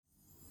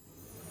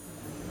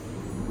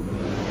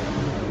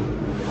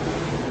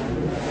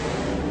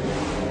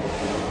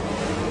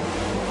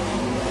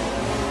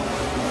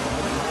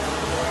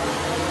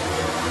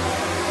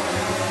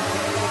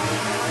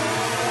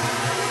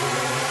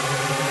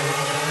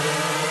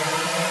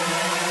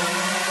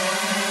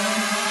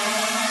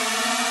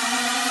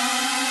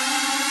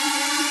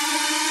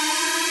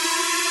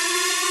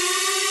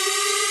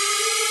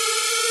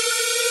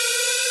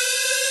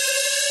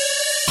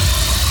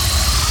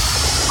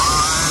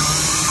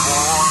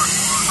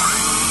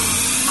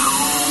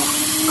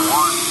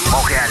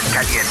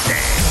Caliente.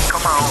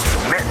 Commence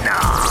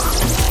maintenant.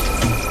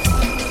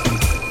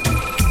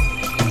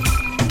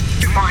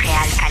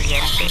 Montréal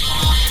Caliente.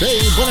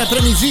 Hey, bon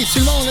après-midi tout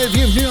le monde et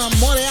bienvenue à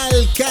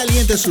Montréal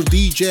Caliente sur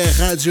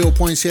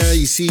DJRadio.ca.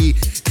 Ici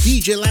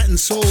DJ Latin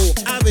Soul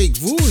avec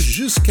vous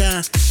jusqu'à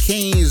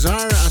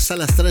 15h hasta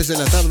las 3 de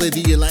la tarde.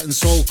 DJ Latin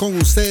Soul con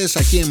ustedes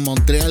aquí en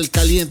Montréal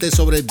Caliente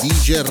sobre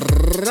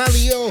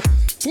DJRadio.ca.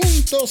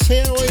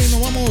 Hoy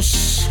nos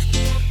vamos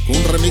con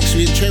un remix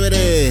bien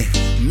chévere.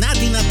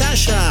 Nati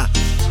Natasha.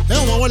 Et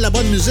on va voir la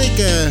bonne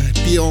musique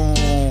puis on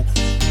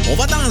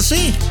va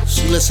danser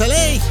sous le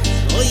soleil.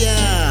 Oh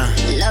yeah.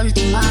 La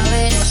última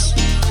vez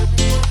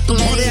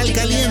Montréal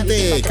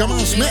Caliente,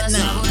 commence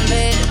maintenant.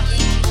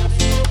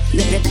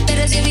 De repente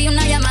recibí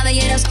una llamada y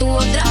eras tú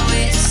otra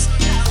vez.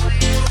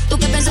 Tú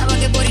que pensabas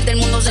que por irte el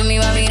mundo se me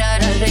iba a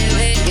virar al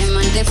revés. Qué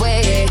mal te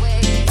fue.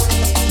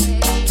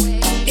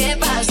 ¿Qué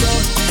pasó?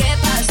 ¿Qué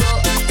pasó?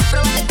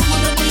 Probaste como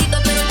otro culito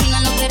pero al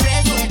final no te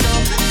resultó.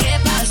 ¿Qué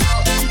pasó?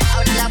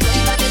 Ahora la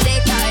cuenta se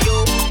te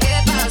cayó. ¿Qué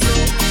pasó?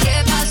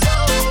 ¿Qué pasó?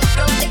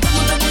 Probaste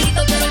como otro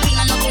culito pero al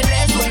final no te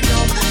resultó.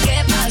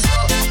 ¿Qué pasó?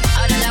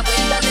 Ahora la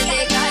cuenta se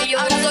te cayó.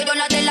 Ahora soy yo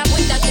la de la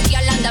cuenta que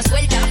ya la anda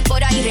suelta.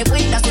 Por ahí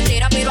revuelta,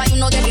 soltera pero hay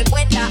uno de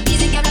respuesta.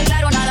 Dicen que habla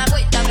claro nada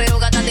cuesta, pero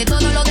gastaste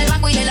todo lo del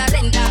banco y de la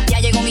renta. Ya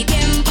llegó mi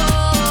tiempo,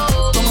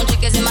 como un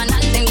cheque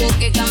semanal tengo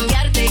que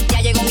cambiarte.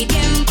 Ya llegó mi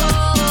tiempo,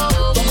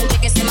 como un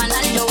cheque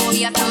semanal yo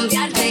voy a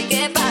cambiarte.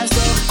 ¿Qué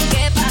pasó?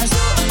 ¿Qué pasó?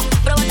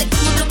 Probaste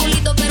como otro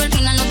culito pero al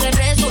final no te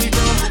resultó.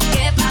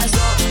 ¿Qué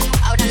pasó?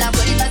 Ahora la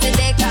vuelta se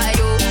te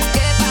cayó.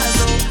 ¿Qué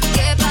pasó?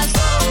 ¿Qué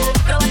pasó?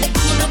 Probaste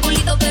como otro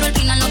culito pero al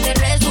final no te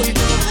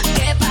resultó.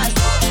 ¿Qué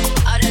pasó?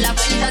 Ahora la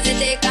vuelta se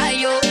te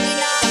cayó.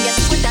 Cambia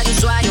tu cuenta de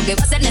usuario que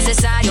va a ser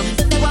necesario.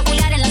 Yo te voy a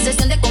bullear en la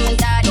sesión de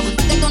comentarios.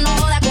 Pa' que tú no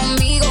jodas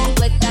conmigo.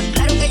 Tú estás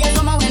claro que ya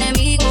somos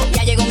enemigos.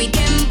 Ya llegó mi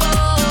tiempo,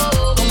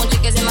 como un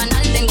cheque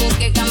semanal tengo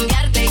que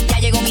cambiarte. Ya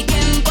llegó mi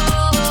tiempo,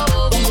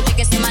 como un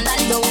cheque semanal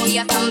yo voy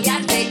a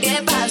cambiarte.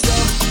 ¿Qué pasó?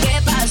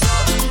 ¿Qué pasó?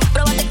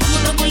 Probaste como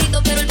otro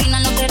culito pero al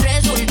final no te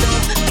resultó.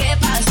 ¿Qué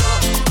pasó?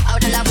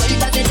 Ahora la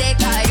vuelta se te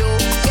cayó.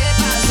 ¿Qué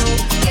pasó?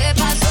 ¿Qué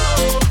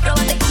pasó?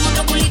 Probaste como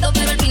otro culito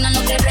pero al final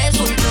no te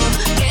resultó.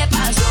 ¿Qué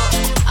pasó?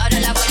 Ahora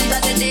la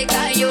vuelta se te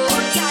cayó.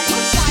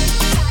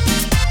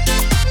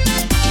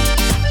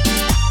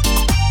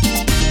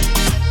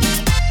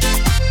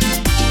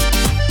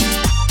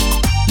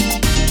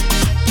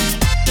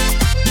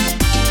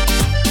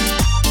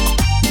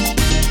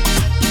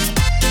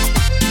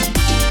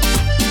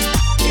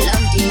 La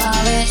última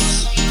vez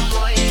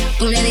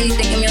tú le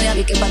dijiste que me odiaba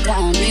y que para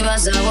atrás no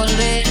ibas a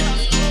volver.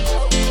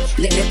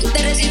 Desde que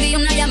te recibí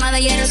una llamada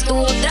y eras tú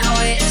otra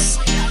vez.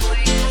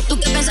 Tú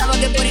que pensabas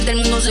que por irte el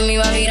mundo se me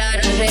iba a virar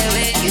al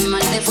revés. Qué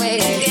mal te fue.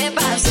 ¿Qué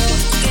pasó?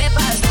 ¿Qué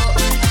pasó?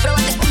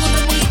 Probaste como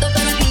otro culito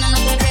pero al final no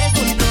te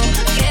resultó.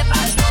 ¿Qué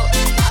pasó?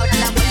 Ahora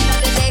la vuelta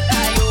se te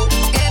cayó.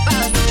 ¿Qué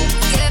pasó?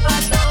 ¿Qué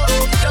pasó?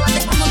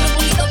 Probaste como otro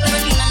culito pero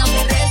al final no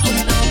te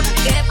resultó.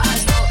 ¿Qué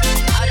pasó?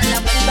 Ahora la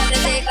vuelta se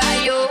te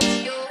cayó.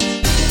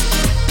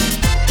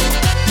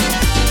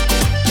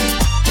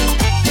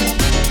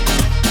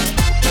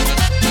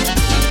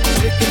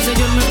 Que el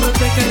Señor me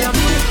proteja de la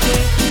muerte,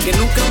 que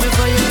nunca me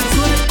falle la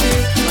suerte.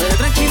 Madre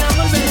tranquila,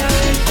 volveré a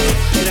verte.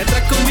 El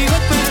atrás conmigo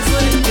es para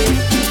suerte.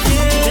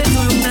 Esto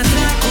es un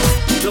atraco.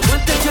 Los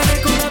guantes echaré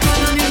con la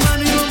pana a mi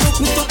hermano y vamos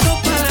juntos todos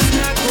para el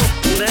atraco.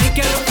 Una vez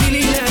que a los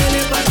giles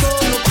le pa'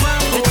 todos los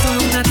pavos. Esto es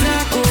un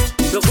atraco.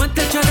 Los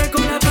guantes echaré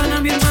con la pana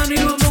a mi hermano y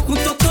vamos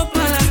juntos todos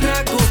para el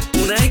atraco.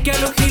 Una vez que a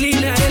los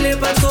giles le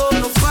pa' todos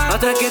los pavos.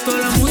 Atraqué toda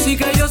la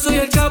música, yo soy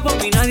el capo. A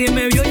mí nadie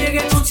me vio,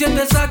 llegué con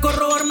 7 sacos.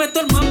 Robarme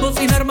todo el mambo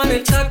sin armar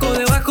el saco.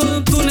 Debajo de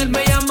un túnel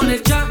me llaman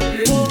el chapo.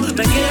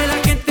 Me quiere la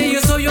gente y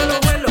eso yo lo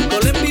vuelo. Todo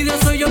lo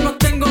envidioso yo no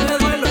tengo de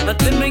duelo.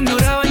 Antes me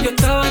ignoraban, yo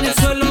estaba en el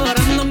suelo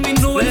orando en mis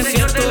nubes. Me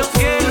siento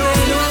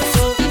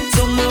poderoso,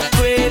 somos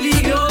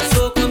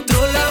peligrosos.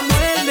 Controlamos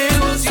el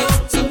negocio,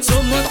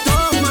 somos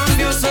todos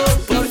mafiosos.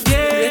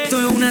 Porque esto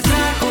es un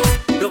atraco.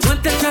 Los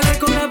guantes echaré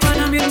con la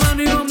pana a mi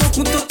hermano y vamos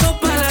juntos todos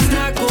para el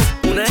atraco.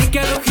 Una vez que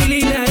a los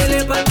giles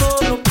le pa'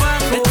 todos los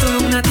pagos. Esto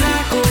es un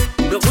atraco.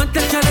 Los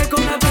guantes echaré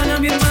con la pana a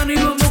mi hermano y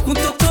vamos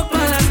juntos todos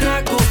para el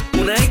atraco.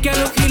 Una vez que a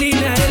los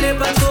giles le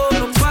pa' todos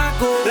los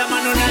pagos. La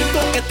mano en alto,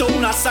 que esto es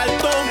un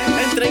asalto.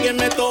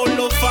 Entréguenme todos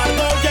los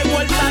fardos.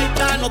 Llegó el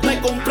taita, no estoy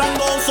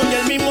comprando. Soy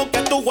el mismo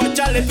que tu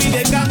guacha le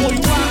pide cago y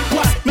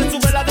guau. Me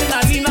sube la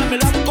adrenalina, me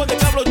la busco de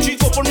cabro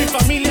chico. Por mi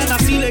familia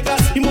nací legal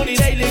y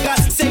moriré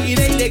ilegal.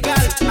 Seguiré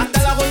ilegal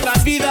hasta la otra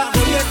vida.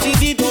 Voy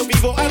decidido,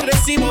 vivo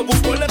agresivo.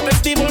 Busco el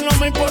efectivo, no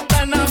me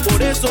importa nada.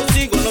 Por eso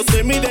sigo, no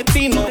sé mi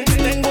destino.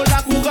 Tengo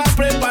la jugada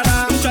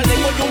preparada. Un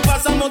chaleco y un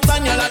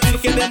pasamontaña. La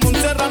Virgen de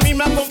Montserrat a mí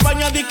me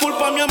acompaña.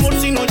 Disculpa mi amor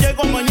si no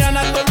llego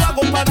mañana. Todo lo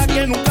hago para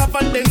que nunca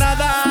falte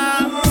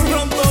nada.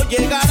 Pronto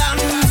llegará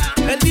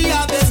el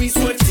día de mi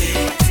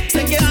suerte.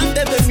 Sé que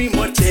antes de mi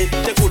muerte,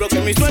 te juro que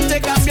mi suerte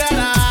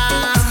cambiará.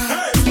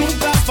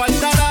 Nunca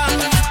faltará,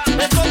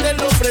 eso te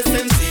lo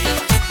presente.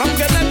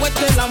 Aunque le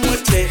cueste la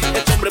muerte,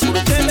 este hombre por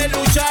ustedes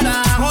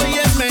luchará.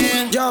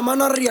 Óyeme, yo la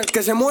mano arriba, el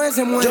que se mueve,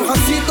 se mueve.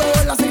 Johancito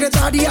en la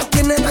secretaria,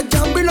 tiene la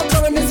llave y la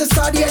clave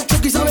necesaria. El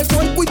Chucky sabe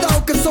cuál,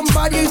 cuidado que son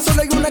varias. Y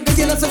solo hay una que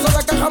tiene acceso a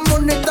la caja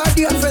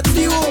monetaria.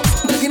 Efectivo,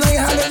 de aquí nadie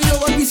jale lío.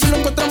 Baby, si no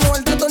encontramos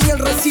el trato ni el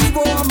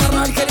recibo.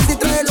 Amarra al gerente y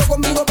tráelo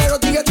conmigo, pero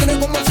tú ya tienes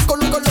como 5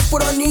 lucas los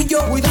puros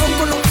anillos. Cuidado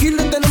con los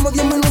killers, tenemos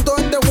 10 minutos.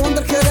 Este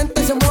Wonder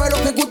gerente se mueve, lo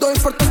ejecuto. Es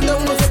importante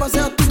uno se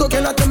pasea tuto,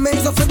 que la que me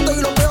hizo efecto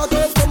y lo veo a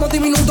todos como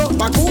diminutos.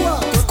 Pa' Cuba,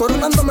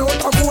 coronando me voy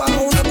pa' Cuba.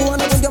 Una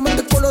cubana con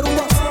diamantes color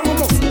uva.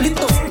 ¿Cómo?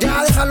 Listo,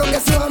 ya déjalo que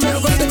suba,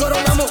 mejor te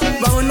coronamos.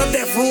 Vámonos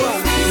de fuga.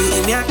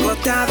 Y me ha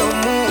costado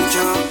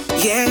mucho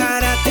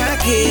llegar hasta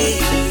aquí,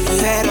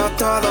 pero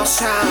todos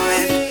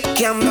saben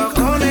que ando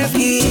con el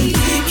hit.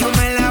 Yo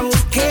me la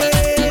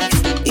busqué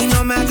y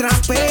no me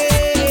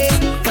atrapé.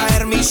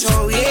 Caer me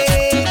hizo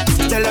bien,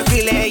 te lo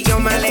alquilé y yo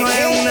me alejé.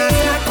 Esto es un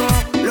atraco,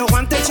 los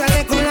guantes,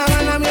 chaleco, la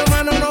bala, mi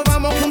hermano, nos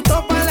vamos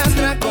juntos para el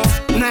atraco.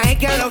 Una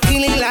X a los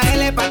killing, la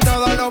L pa'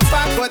 todos los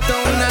pacos. Esto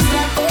es un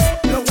atraco,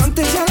 los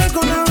guantes,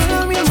 chaleco, la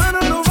bala, mi hermano,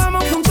 nos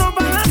vamos juntos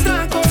para el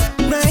atraco.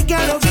 Una X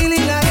a los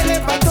killing, la L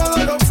pa'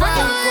 todos los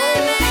pacos.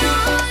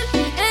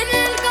 En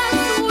el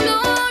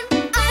capsulón,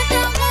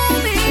 hasta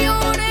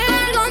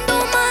millones con tu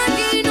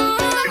maquinón.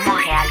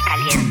 Montreal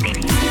caliente.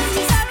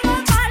 Si salgo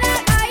pa' la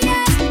calle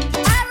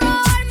a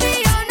robar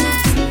millones,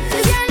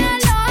 vienen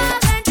los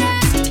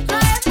agentes,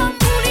 traemos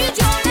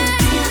municiones.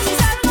 Si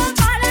salgo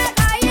pa' la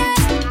calle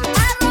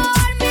a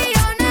robar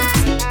millones,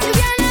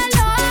 vienen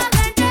los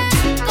agentes,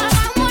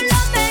 cagamos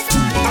los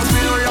menores.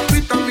 Abrió la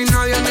pista, a mí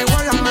nadie me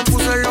iguala. Me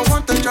puse los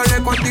guantes,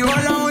 chaleco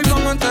antibala. Hoy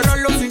vamos a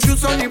enterrarlo sin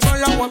chuzo ni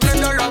bala. Voy a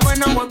prender la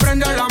buena, voy a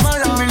prender la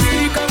mala. Mi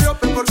lírica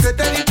blope porque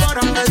te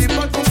disparan. Me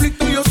dispara el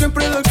conflicto, yo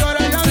siempre doy cara.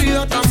 La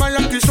vida está mala,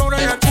 aquí sobra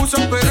la excusa,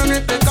 pero en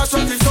este caso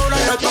aquí sobra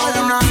la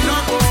toda un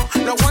atraco.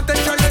 Los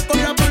guantes, chaleco,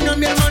 la pana,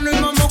 mi hermano, y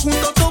vamos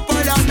juntos todos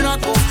para el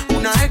atraco.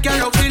 Una X a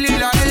los Philly,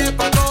 la L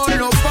pa' todos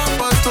los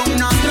papas. Esto es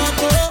un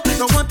atraco.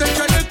 Los guantes,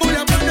 chaleco,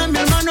 la pana, mi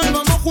hermano, y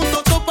vamos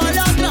juntos todos para el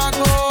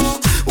atraco.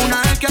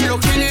 Una X a los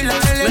Philly, la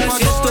L Me pa'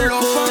 siento todos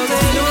los papas.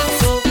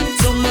 poderoso,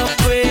 somos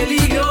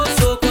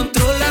peligrosos,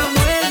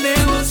 controlamos el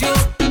negocio,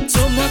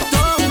 somos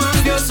todos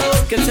mafiosos.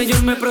 Que el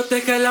Señor me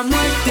proteja de la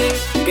muerte,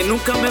 que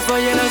nunca me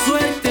falle la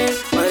suerte.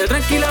 Madre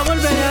tranquila,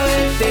 volver a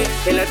verte,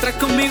 el atrás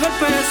conmigo el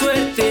para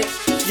suerte.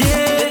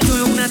 Yeah, esto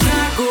es un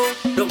atraco,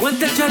 los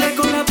guantes, el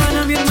chaleco, la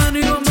pana, mi hermano,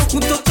 y vamos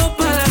juntos todos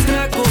para el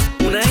atraco.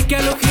 Una X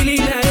a los Gili,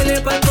 la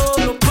L pa'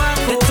 todos los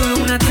pacos. Esto es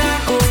un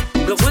atraco,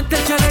 los guantes,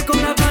 el chaleco,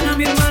 la pana,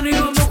 mi hermano, y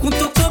vamos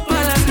juntos todos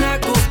para el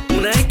atraco.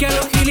 Una X a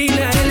los Gili,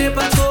 la L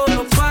pa' todos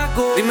los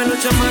pacos. Dímelo,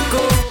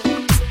 chamaco,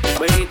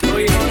 Benito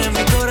Hijón en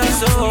mi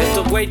corazón.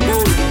 Esto es White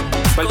Bull,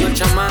 para el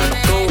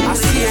chamaco.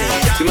 Así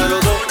es, dímelo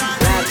dos,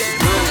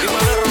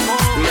 dímelo Ramón,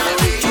 dímelo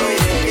Bicho,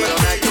 dímelo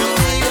Nacho.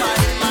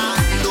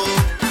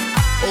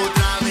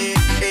 Otra vez,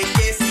 es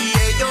que si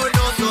ellos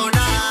no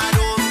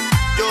sonaron,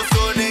 yo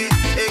soné,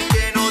 es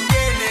que no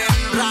tienen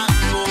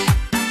rango.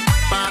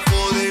 Pa'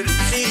 joder,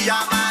 si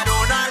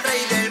llamaron al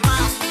rey del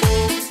mambo,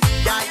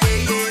 ya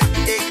llegué,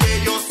 es que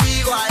yo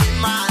sigo al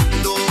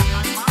mando.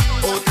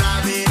 Otra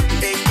vez,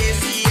 es que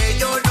si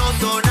ellos no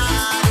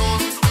sonaron,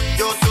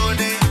 yo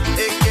soné,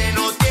 es que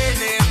no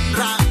tienen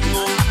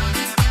rango.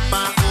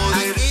 Pa'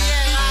 joder, aquí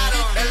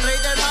llegaron, el rey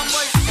del mambo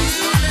y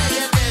los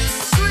reyes del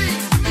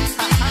swing.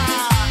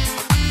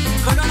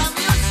 Corona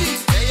Music,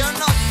 ellos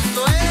no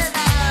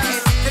suenan.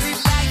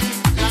 Street Life,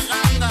 la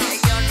ganga,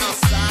 ellos no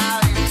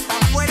saben.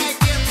 Están fuera de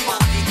tiempo,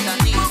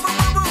 Titanito.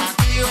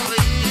 Activo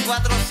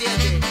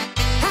 24/7.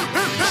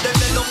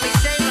 Desde el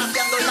 2006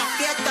 rapeando en las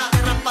fiestas. De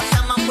rap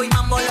hacia mambo y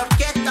mambo la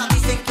orquesta.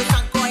 Dicen que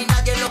usan coja y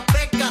nadie los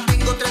pesca.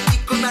 Tengo 3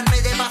 discos y me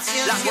armé de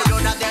paciencia. La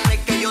corona de rey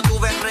que yo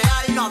tuve es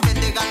real. No hablen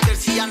de Gaster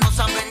si ya no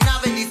saben nada.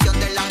 Bendición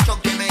del ancho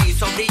que me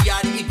hizo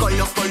brillar. Y con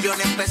los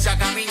coliones empecé a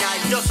caminar.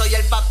 Yo soy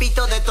el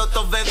papito de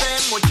todos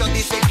bebés. Muchos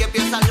dicen que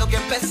piensan lo que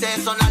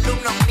empecé. Son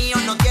alumnos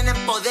míos, no tienen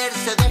poder.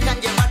 Se dejan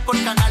llevar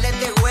por canales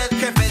de web.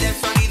 Jefe del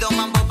sonido,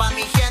 mambo pa'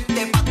 mi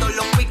gente. Pa' todos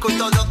los picos y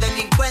todos los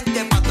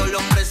delincuentes. Pa' todos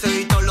los presos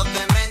y todos los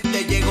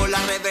dementes. Llegó la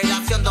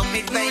revelación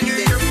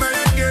 2020.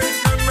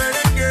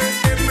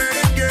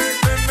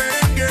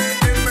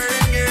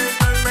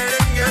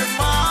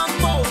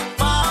 Mambo,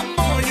 mambo.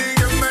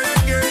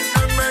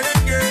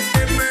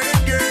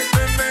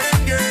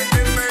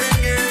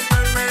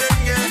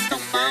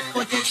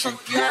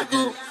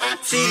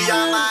 Si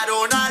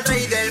llamaron al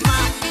rey del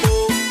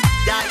mambo,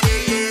 ya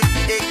llegué,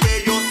 es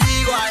que yo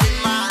sigo al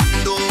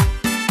mando.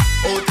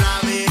 Otra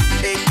vez,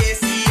 es que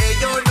si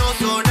ellos no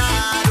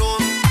sonaron,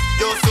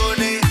 yo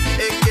soné,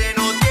 es que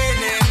no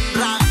tienen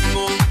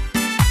rango.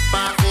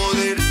 Pa'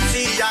 joder,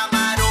 si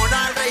llamaron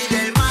al rey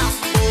del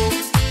mambo,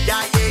 ya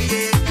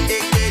llegué,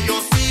 es que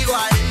yo sigo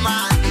al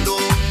mando.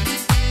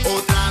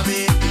 Otra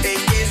vez, es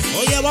que si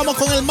Oye, vamos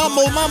con el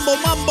mambo, mambo,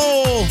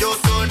 mambo. yo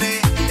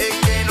soné, es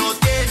que no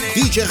tienen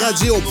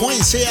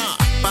DJRadio.ca,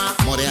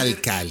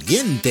 Montreal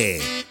caliente.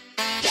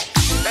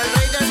 El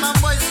rey del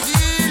mambo es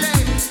Chile.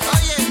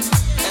 Oye,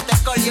 este es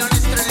Corleone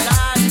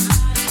Estrellar.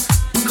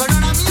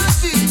 Corona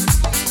Music.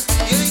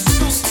 Y hoy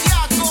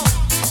Santiago.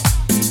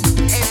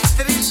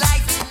 Street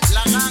Life,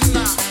 la ganga.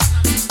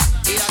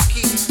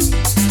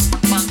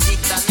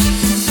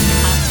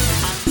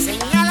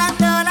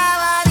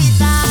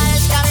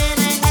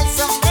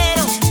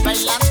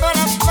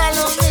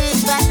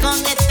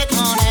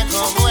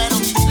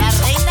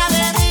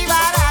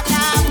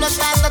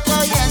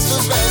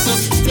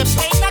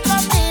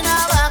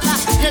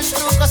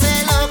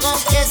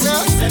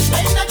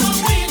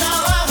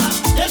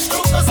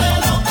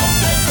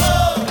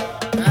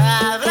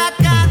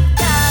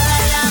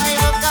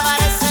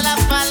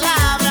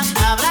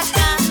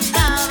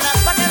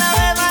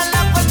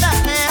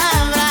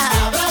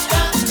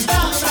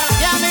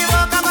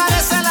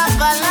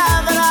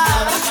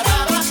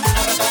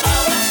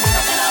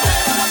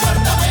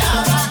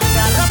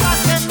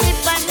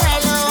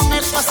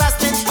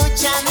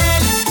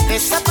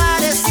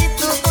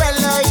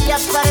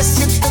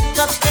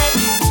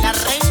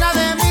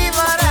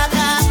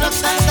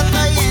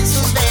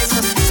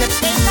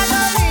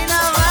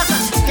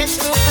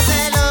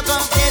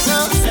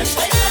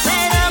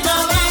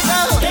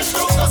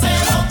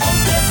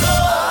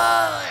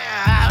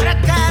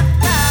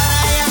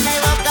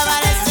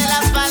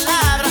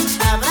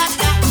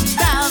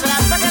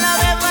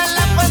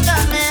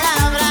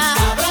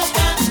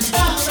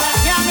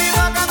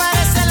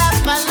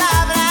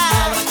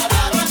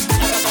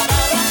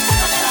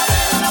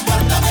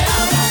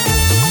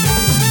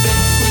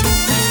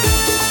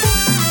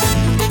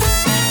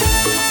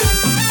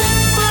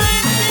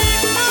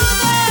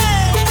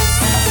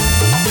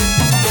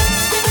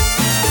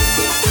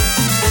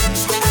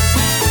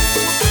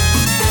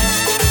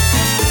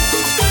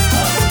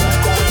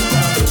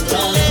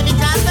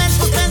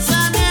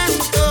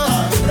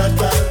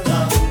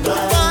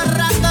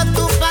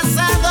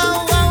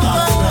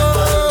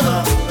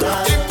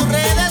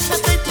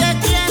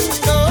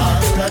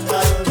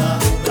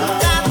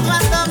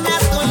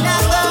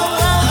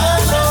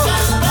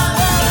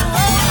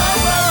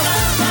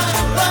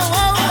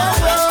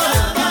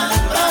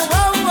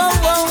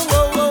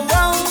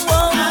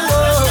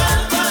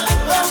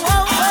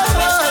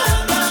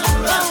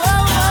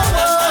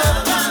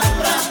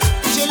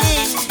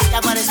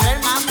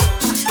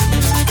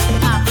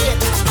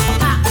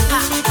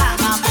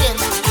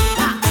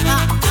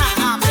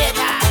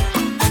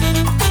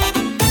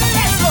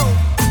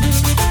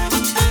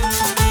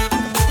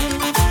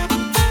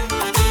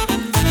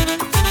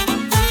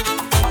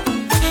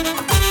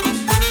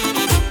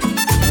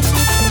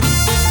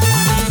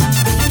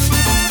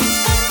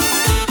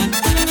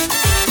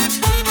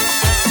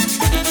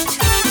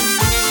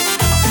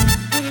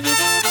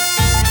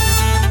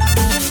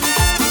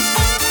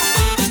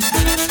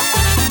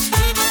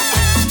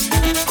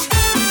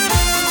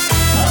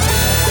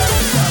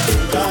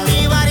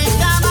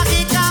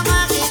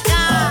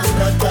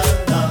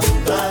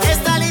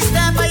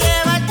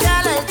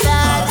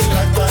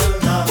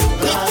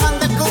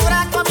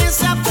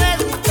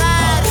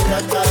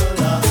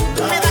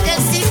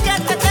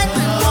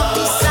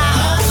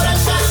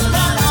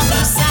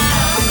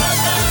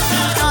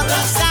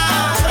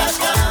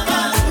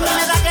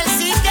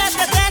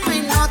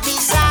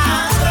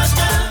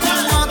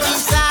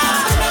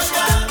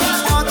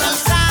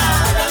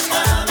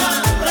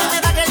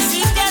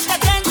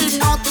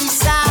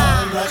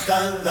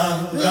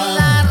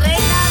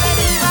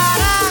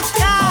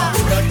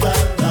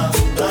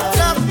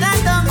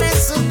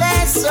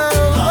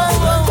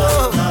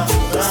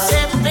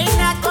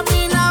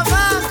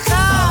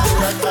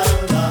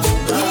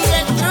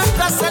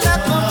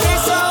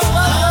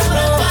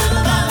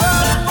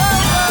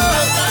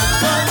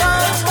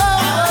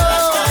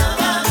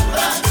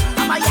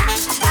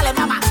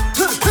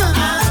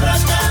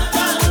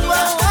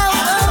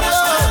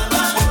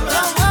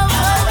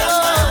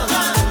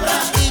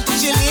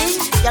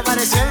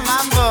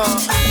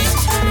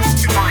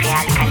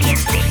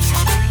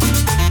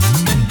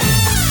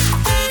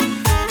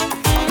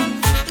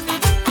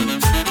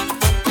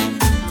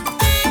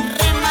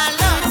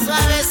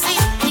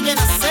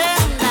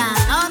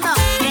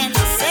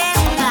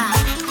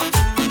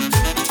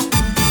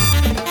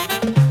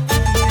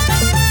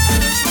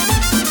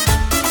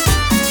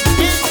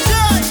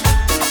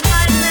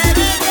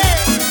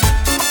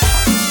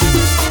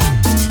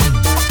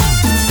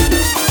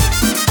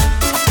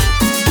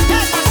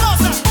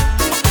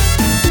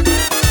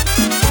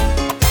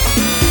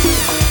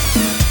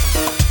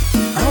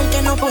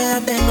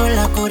 pueda tengo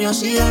la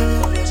curiosidad.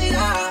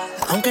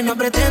 Aunque no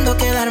pretendo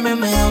quedarme,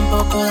 me da un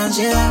poco de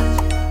ansiedad.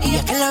 Y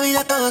es que en la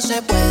vida todo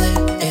se puede,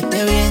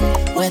 esté bien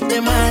o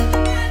esté mal.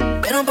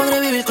 Pero podré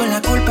vivir con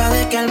la culpa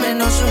de que al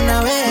menos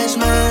una vez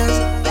más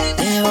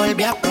te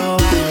volví a probar.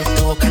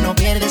 Tu boca no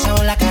pierde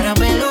sabor, la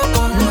caramelo.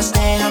 Nos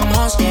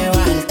dejamos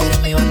llevar. Tú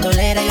eres mi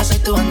bandolera, yo soy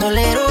tu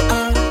bandolero.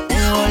 Te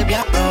volví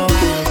a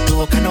probar. Tu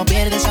boca no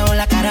pierde sabor,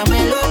 la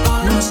caramelo.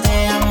 Nos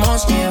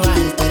dejamos llevar.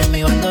 Tú eres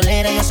mi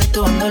bandolera, yo soy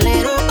tu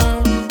bandolero.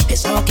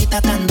 Esa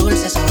boquita tan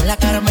dulce, sabor la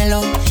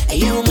caramelo.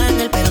 Ella es un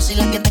ángel, pero si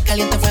la tienes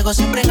caliente, fuego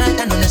siempre en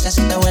alta, no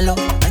necesita vuelo.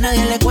 A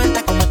nadie le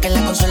cuenta cómo es que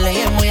la consuela.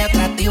 Ella es muy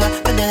atractiva,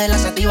 prende de la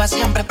sativa,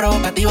 siempre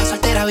provocativa,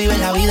 soltera, vive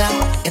la vida.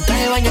 En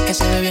traje de baño que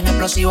se ve bien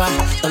explosiva.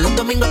 Todos los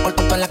domingos por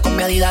tonto la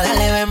combiadida.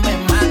 Dale, ven,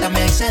 ven,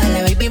 mátame. Dice,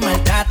 dale, baby,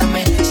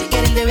 maltrátame. Si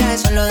quieres ir de viaje,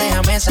 solo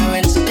déjame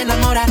saber. Si te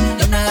enamoras,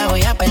 yo nada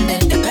voy a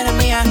perder. Ya tú eres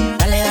mía,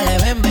 dale, dale,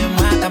 ven, ven,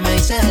 mátame.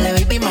 Dice, dale,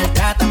 baby,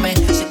 maltrátame.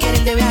 Si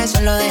quieres ir de viaje,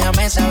 solo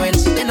déjame saber.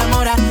 Si te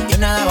enamoras, yo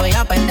nada voy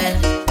a perder.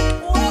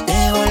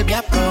 Te volví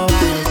a probar.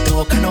 Tu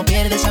boca no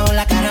pierde sabor,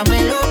 la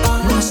caramelo.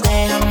 Nos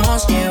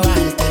dejamos llevar.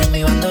 Tú eres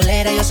mi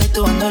bandolera, yo soy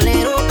tu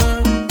bandolero.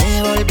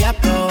 Te volví a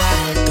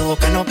probar. Tu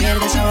boca no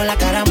pierde sabor, la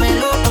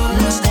caramelo.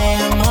 Nos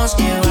dejamos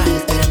llevar.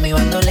 Tú eres mi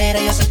bandolera,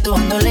 yo soy tu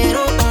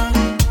bandolero.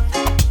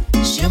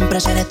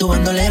 Siempre seré tu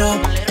bandolero.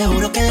 Te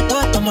juro que de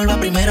todo esto me va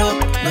primero.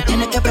 No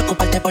tienes que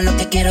preocuparte por lo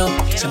que quiero.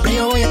 Siempre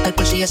yo voy a estar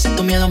por si ese es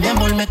tu miedo. Mi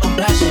amor me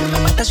complace. Me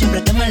mata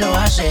siempre que me lo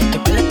hace. Que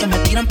peles que me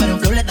tiran pero en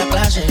flow les da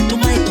clase. Tu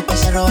madre y tu pa'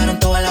 se robaron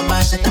todas las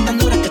bases. Están tan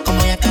duras que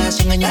como ya cada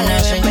 100 años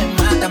nacen. Ven,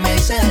 mátame,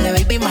 dice dale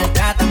baby,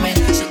 maltrátame.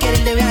 Si quieres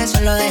ir de viaje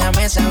solo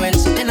déjame saber.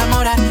 Si te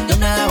enamoras yo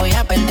nada voy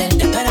a perder.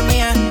 Ya tú eres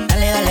mía,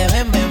 dale, dale,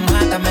 ven, ven,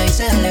 mátame.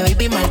 Dice dale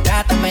baby,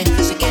 maltrátame.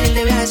 Si quieres ir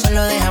de viaje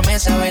solo déjame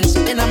saber. Si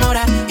te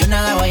enamoras yo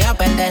nada voy a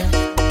perder.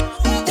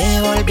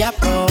 Te volví a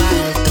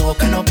probar. Tu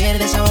boca no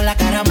pierde sabor, la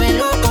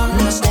caramelo.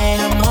 Nos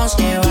dejamos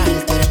llevar.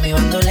 Tú eres mi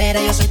bandolera,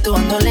 yo soy tu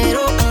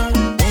bandolero.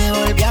 Te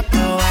volví a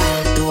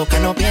probar. Tu boca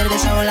no pierde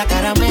sabor, la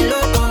caramelo.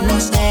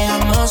 Nos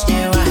dejamos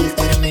llevar.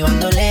 Tú eres mi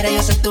bandolera,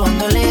 yo soy tu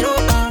bandolero.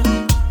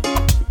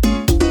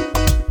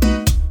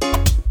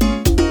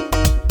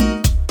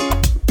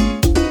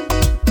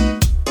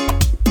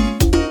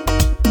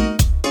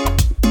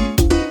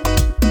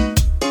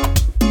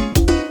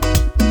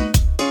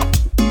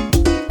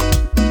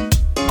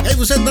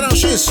 Vous êtes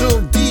branchés sur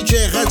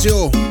DJ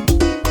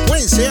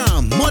Radio.ca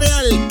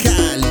Montréal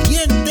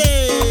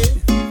Caliente.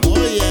 Oh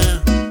yeah.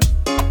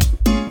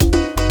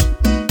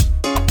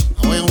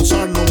 Ah ouais, on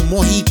sort nos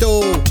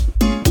mojitos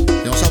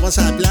et on s'en va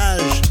sur la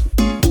plage.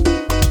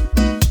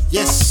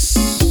 Yes.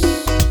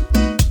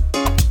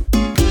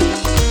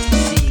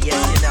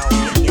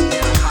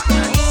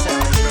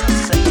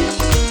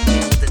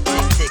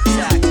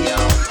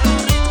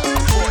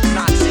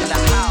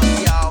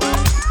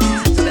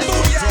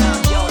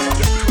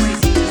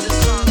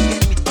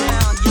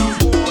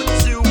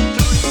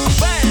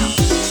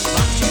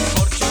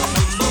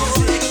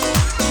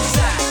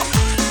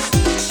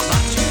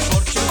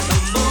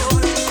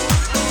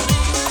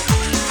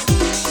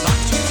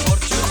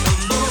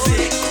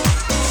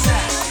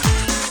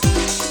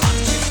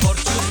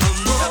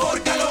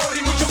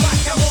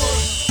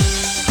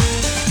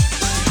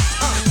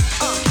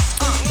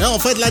 On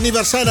fête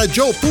l'anniversaire à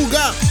Joe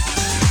Puga,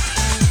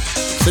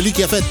 celui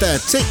qui a fait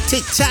Tic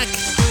Tic Tac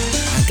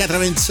en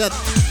 97.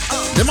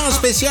 Demande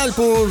spéciale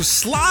pour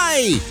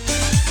Sly.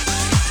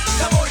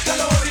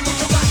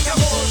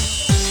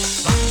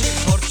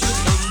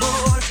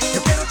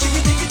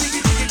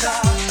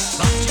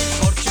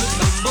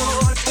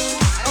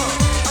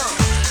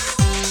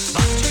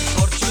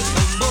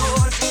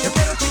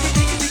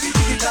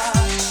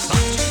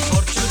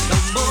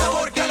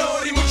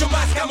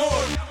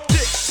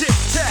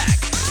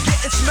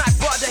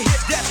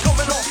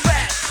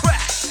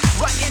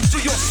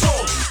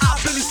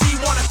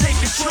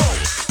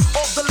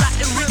 Of the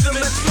Latin rhythm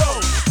and flow,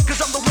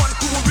 'cause I'm the one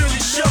who will really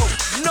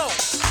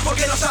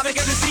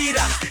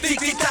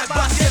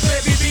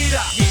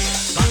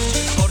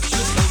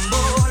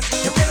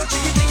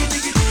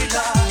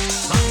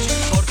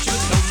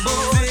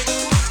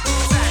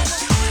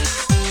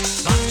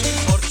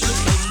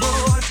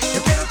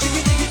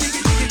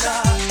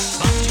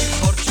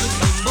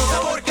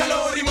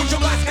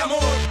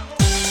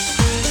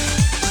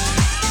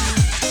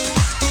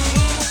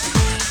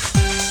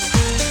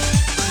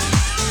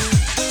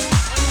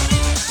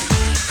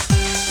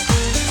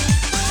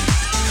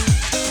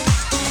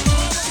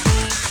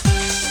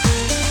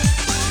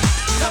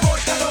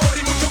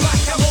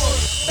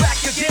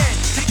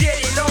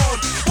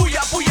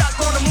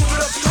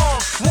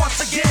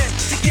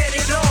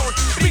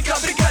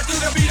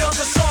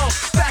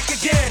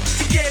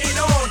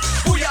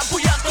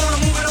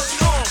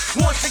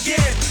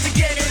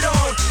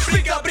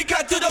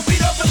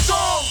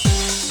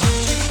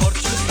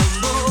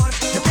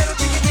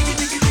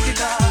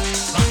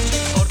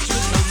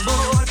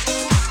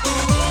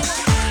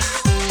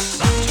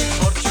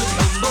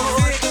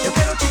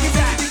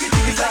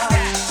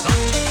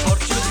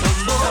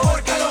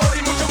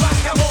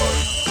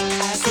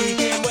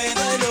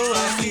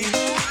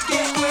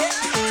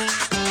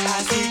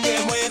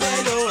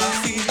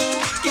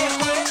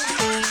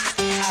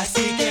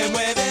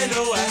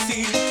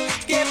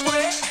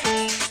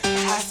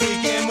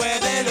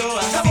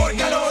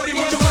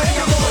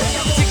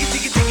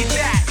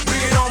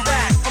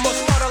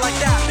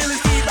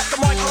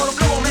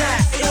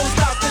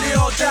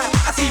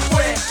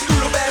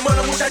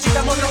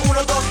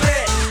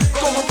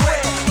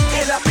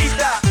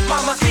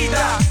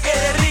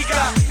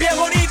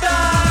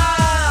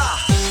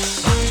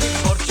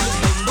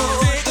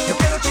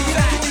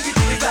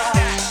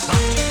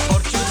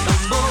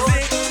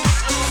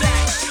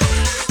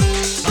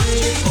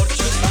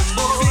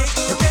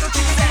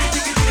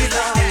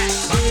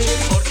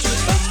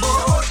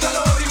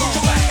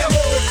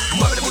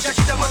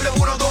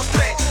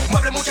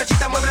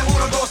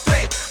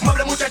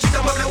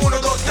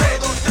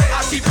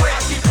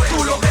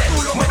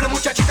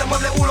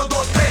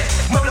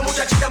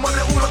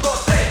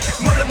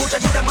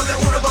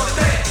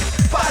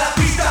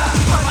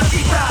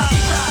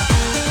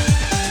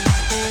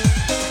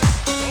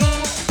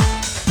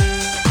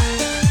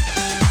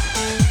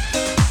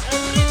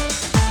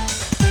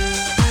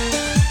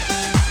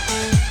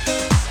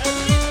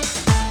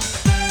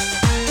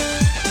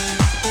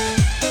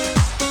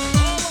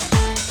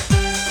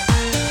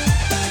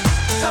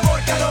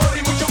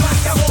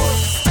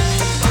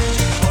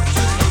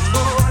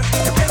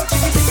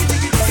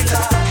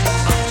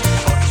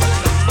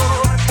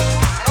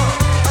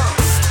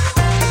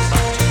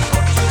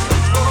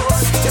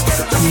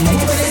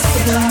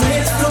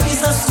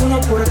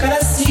por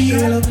cada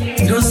cielo.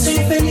 No soy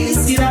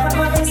felicidad,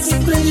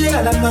 siempre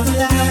llega la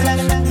madrugada.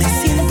 Me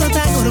siento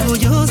tan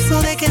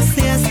orgulloso de que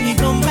seas mi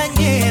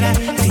compañera.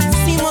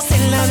 Vencimos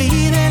en la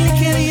vida el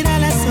que dirá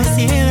la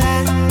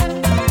sociedad.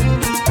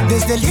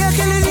 Desde el día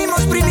que le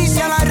dimos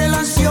primicia a la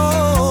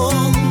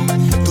relación,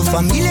 tu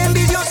familia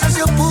envidiosa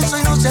se opuso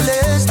y no se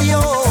les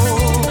dio.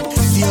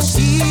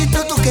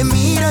 Diosito, tú que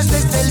miras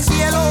desde el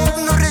cielo,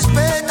 no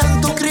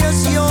respetan tu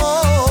creación.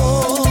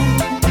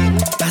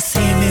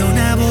 Páseme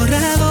una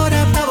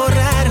borradora para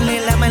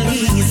borrarle la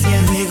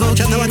malicia. Luego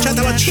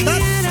Bachata.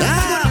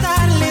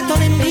 cortarle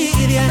toda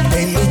envidia.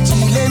 En mi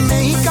chile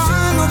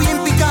mexicano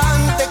bien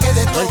picante que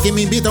de todo. Alguien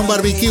me invita a un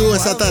barbecue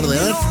esta tarde,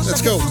 ¿eh?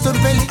 Let's go.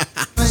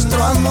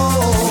 Nuestro amor.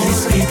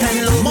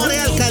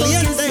 Montreal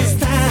caliente.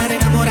 Estar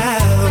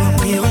enamorado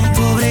de un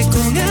pobre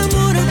con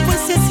amor, pues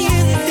se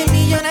siente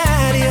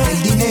millonario.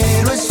 El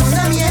dinero es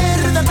una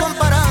mierda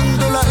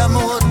comparándolo al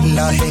amor.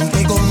 La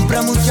gente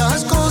compra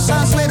muchas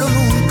cosas, pero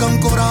nunca un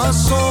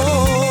corazón.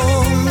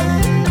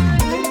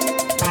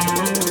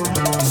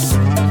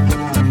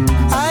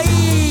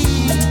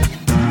 Ay.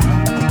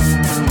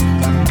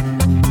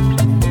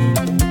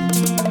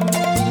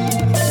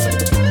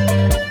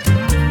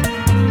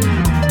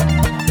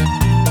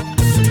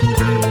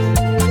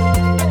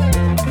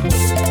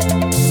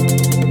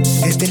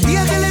 Desde el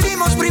día que le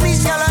dimos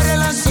primicia a la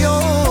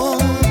relación,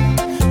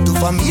 tu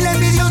familia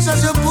envidiosa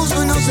se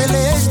opuso y no se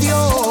les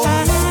dio.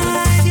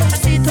 Ay,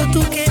 Diosito,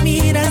 tú que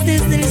miras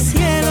desde el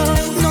cielo,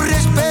 No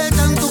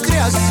respetan tu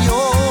creación.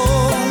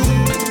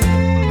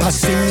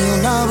 Pásenme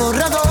una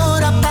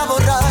borradora para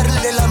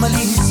borrarle la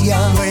malicia.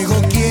 Luego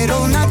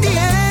quiero una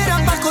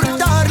tijera para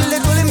cortarle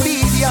toda la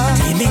envidia.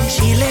 tienen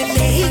chile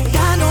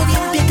mexicano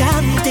bien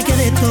picante que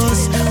de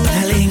tos.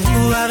 La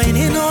lengua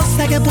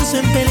venenosa que puso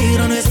en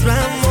peligro nuestro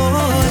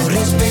amor. No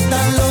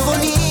respetan lo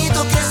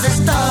bonito que es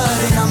estar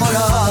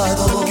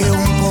enamorado. Que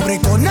un pobre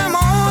con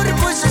amor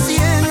pues se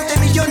siente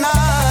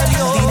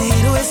millonario. El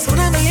dinero es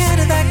una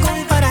mierda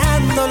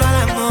comparándolo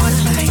al amor.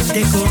 La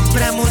gente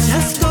compra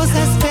muchas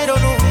cosas, pero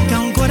nunca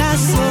un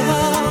corazón.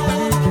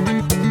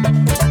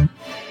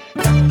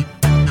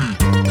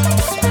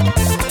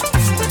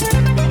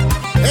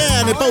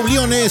 Ne pas oublier,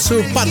 on est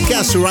sur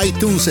podcast, sur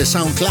iTunes et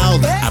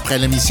SoundCloud après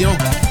l'émission.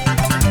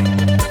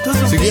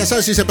 Si ya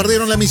sabes, si se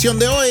perdieron la emisión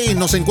de hoy,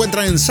 nos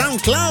encuentran en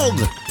SoundCloud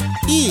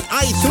y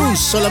iTunes.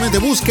 Solamente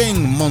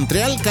busquen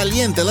Montreal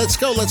Caliente. Let's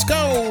go, let's go.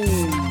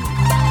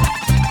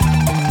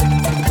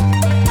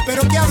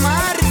 Pero que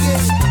amargue.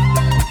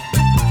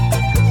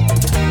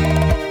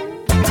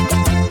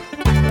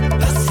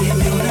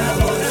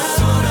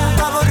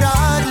 Pa'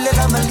 borrarle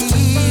la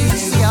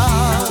malicia.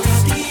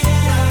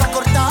 Pa'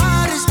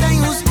 cortar esta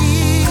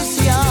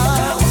injusticia.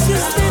 Si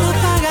usted no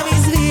paga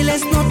mis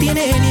biles, no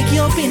tiene ni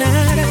que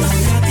opinar.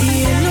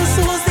 Y en los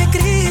ojos de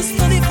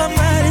Cristo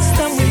difamar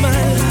está muy mal.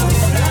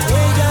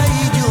 Ella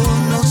y yo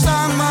nos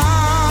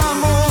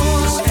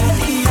amamos.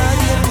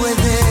 Nadie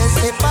puede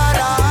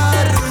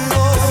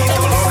separarnos.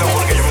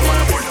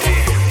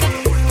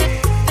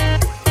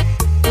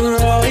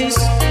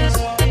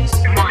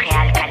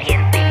 Montreal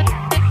caliente.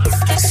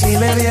 Si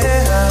me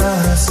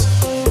vieras,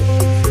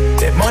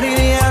 te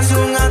morirías de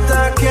un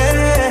ataque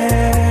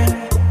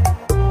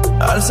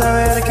al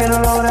saber que no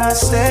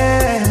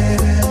lograste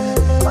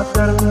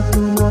matarme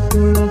como tú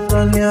lo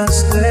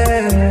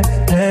planeaste.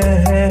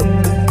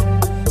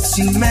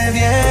 Si me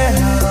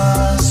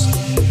vieras,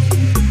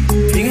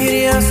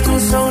 fingirías tu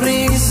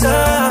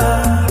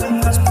sonrisa,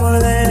 mas por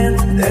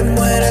dentro te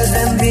mueres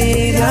de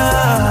envidia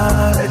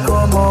de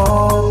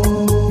cómo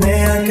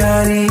me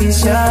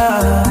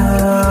acaricias.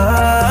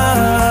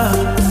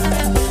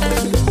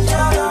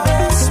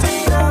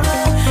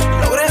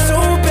 Logré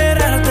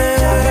superarte,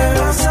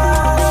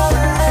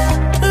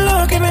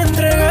 lo que me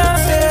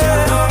entregaste.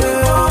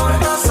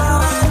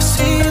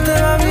 Si te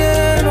va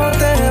bien o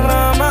te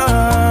va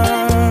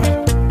mal.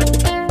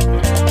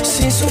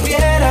 Si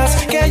supieras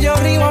que yo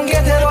río aunque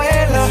te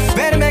duela,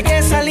 verme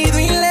que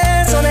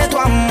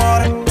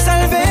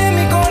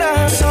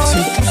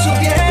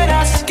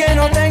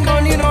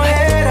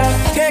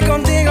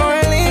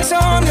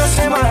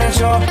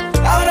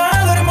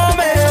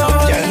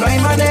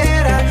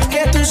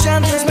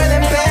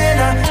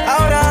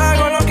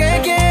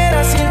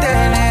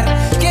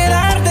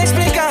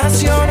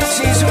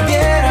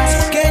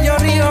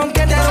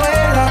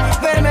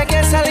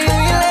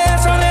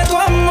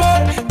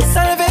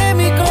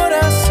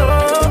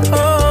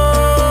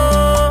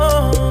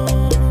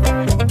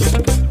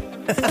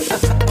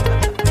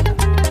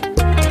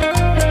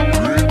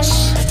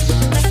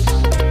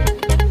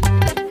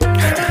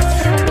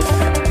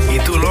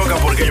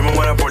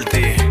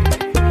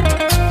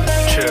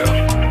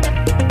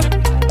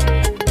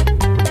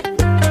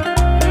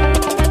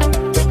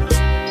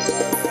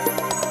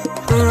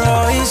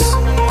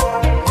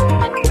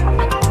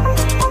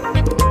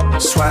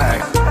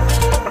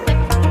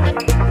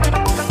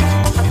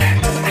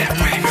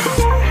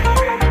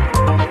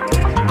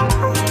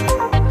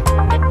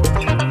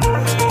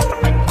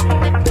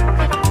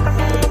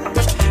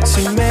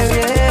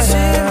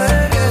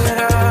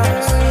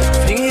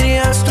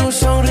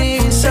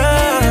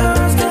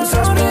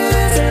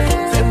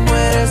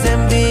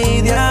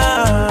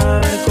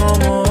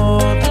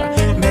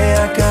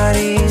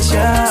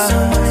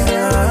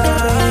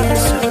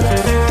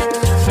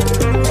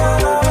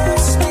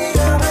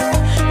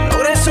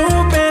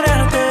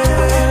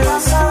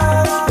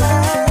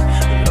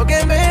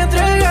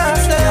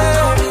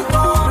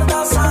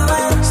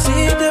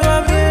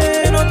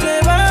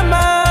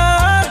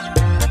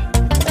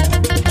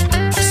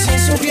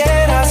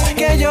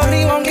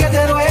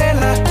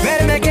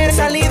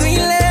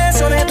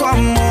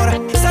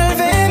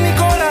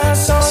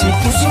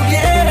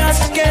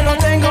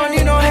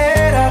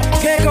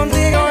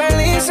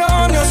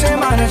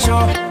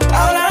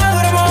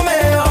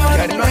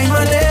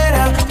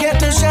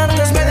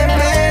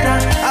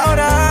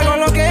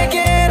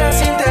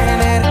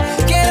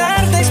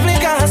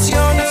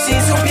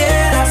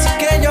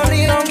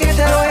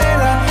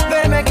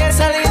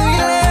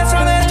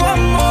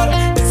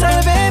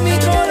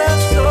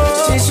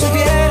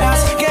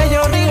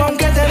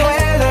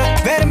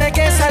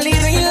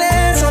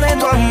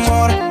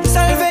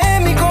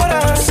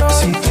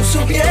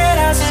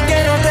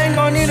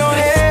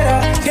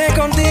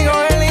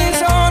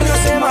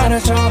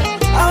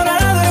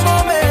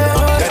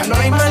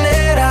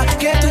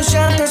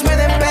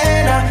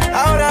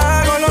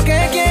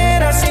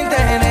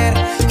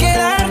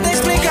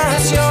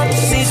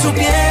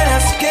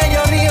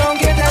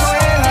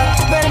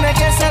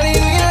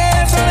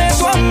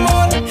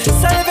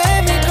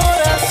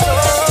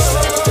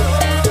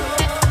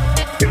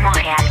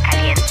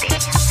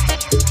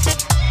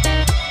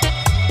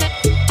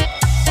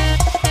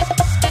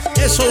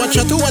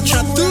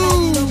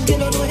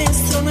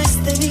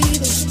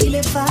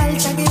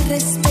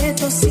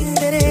sin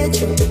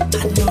derecho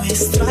a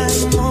nuestro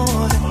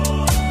amor.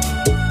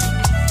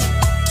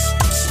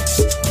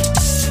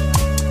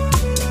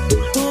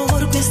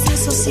 Por cuestión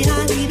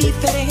social y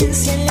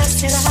diferencia en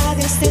las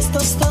edades de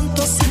estos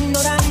tontos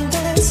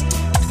ignorantes,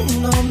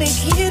 no me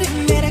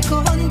quieren ver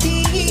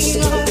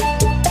contigo.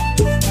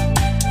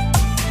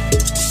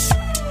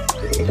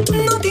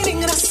 No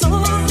tienen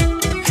razón,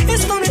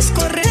 esto no es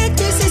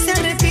correcto y si se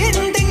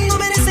arrepienten no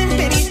merecen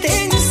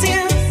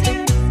penitencia.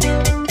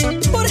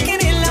 Porque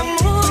en el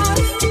amor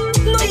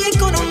no hay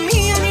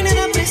economía ni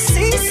nada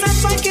precisa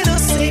para que no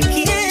se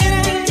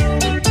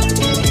quieran.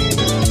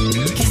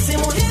 Que se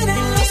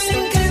mueran los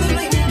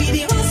incrédulos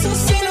envidiosos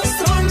y los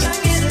tronchan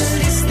el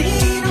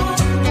destino.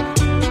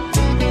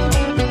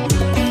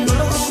 No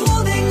lo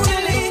juden, una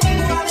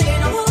lengua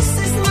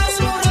venenosa es más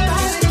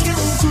mortal que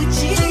un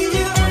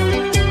cuchillo.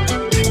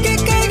 Que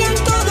caigan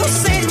todos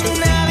en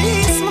un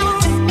abismo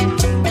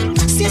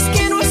si es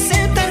que no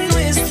aceptan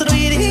nuestro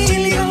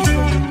idilio.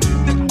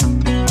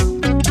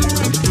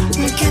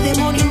 ¿Qué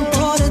demonio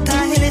importa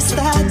el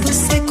estatus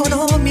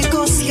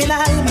económico si el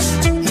alma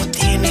no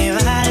tiene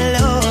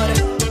valor?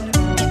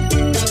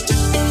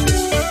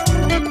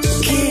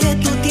 Que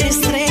tú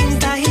tienes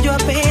 30 y yo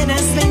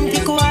apenas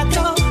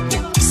 24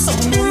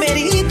 son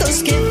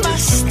numeritos que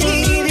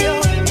fastidio.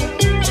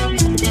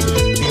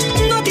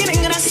 No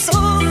tienen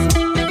razón,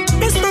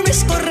 esto no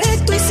es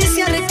correcto y si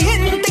se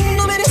arrepienten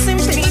no merecen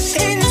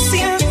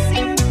penitencia.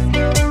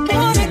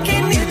 Porque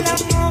en el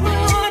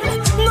amor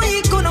no hay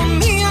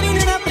economía ni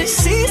nada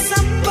precisa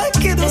para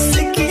que no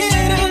se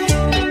quieran.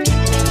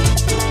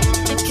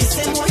 Que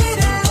se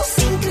mueran los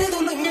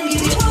incrédulos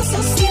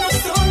envidiosos y nos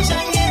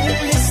tronchan el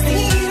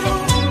destino.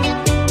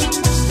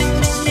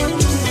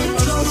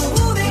 No lo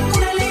duden,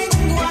 una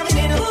lengua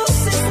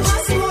venenosa es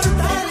más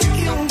mortal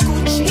que un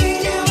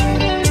cuchillo.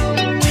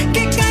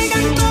 Que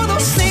caigan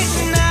todos en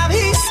un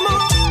abismo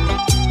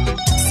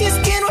si es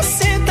que no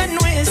aceptan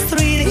nuestro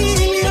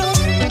idilio.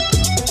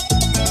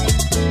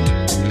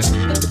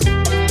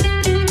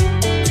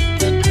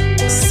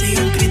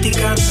 Sigan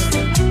criticando,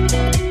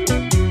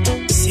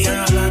 sigan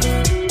hablando,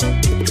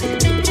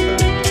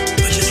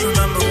 but just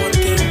remember one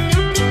thing: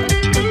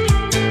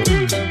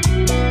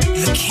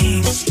 the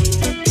king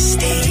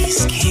stays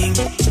king.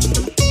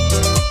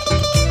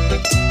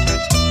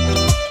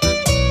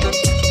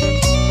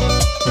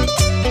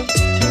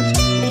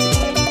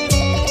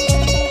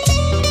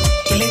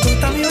 ¿Y le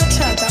gusta mi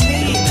bachata,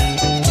 amiguita?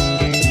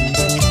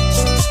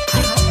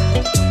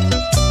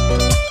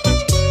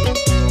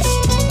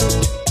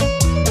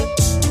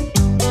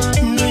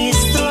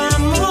 Nuestro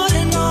amor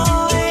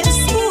no es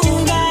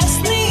fugaz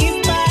ni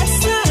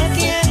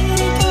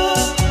pasatiempo.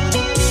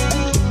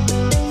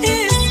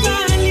 Es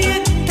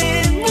valiente,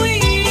 muy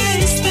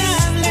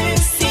estable,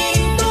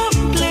 sin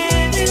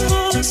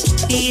complejos.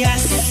 Y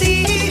así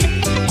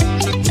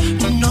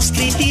nos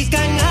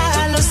critican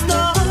a los dos.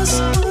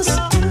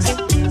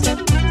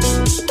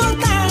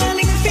 Total,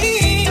 en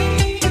fin,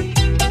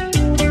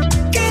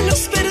 que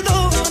los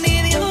perdone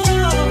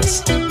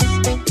Dios.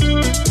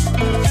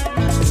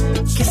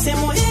 Que se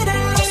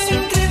mueran los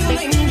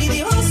incrédulos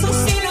envidiosos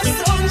y nos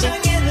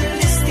tronchan el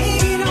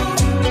destino.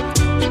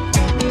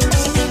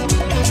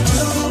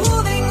 No lo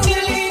duden,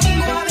 una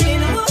lengua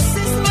venenosa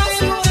es más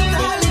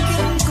mortal que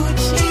un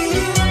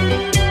cuchillo.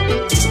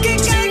 Que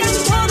caigan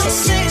todos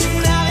en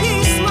un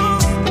abismo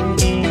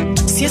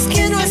si es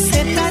que no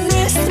aceptan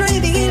nuestro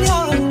idilio.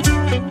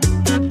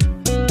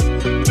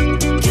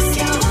 Que se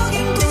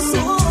ahoguen con su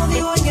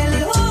odio en el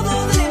lodo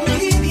de la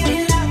envidia y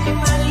la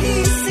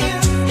malicia.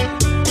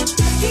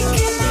 Y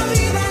que la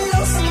vida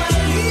los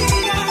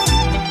maldiga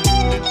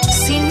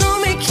si no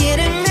me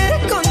quieren ver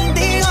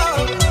contigo.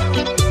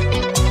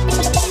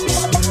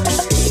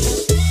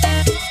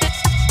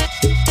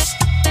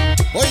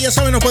 Hoy ya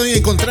saben, nos pueden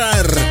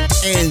encontrar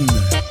en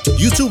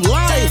YouTube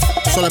Live.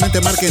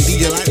 Solamente marquen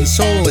DJ Latin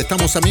Soul.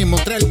 Estamos también en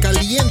Montreal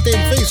Caliente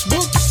en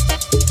Facebook.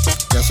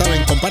 Ya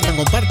saben,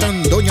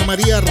 compartan. Doña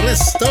María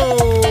Resto.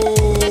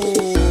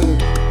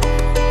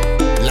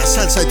 La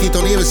salsa de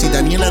Tito Nieves y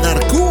Daniela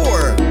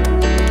Darcourt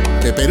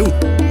de Perú.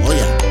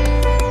 Oye,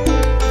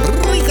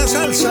 rica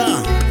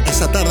salsa.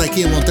 Esta tarde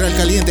aquí en Montreal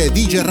Caliente,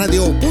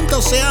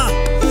 djradio.ca.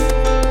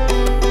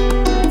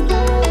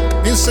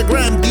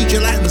 Instagram, DJ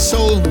Latin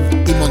Soul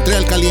y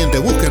Montreal Caliente.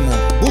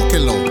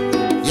 Búsquenlo.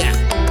 Yeah.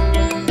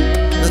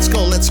 Let's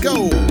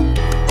go.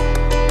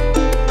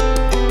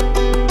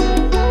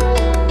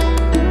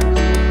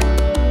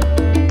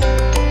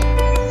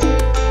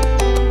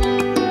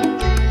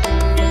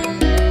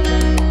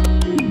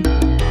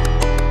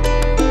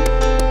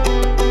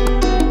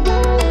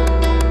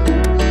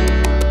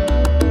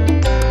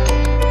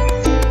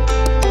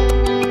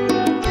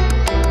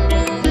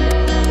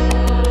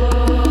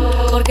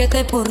 ¿Por qué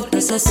te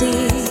portas así?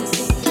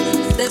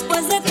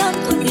 Después de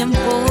tanto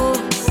tiempo,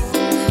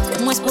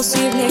 ¿cómo es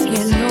posible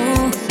que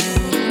no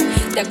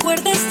te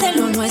acuerdes de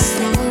lo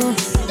nuestro?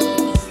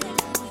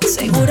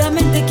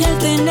 Seguramente que al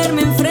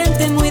tenerme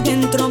enfrente muy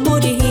dentro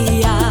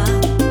moriría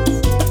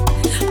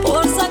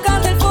por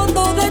sacar del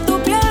fondo de tu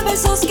piel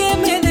besos que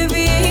me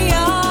debías.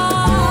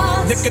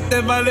 ¿De ¿qué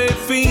te vale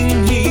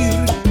fingir?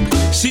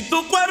 Si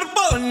tu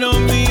cuerpo no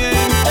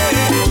miente,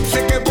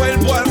 sé que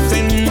vuelvo a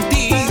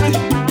sentir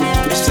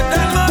ese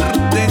calor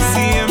de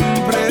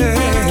siempre.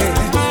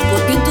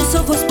 Porque en tus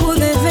ojos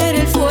pude ver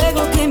el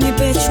fuego que en mi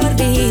pecho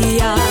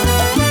ardía.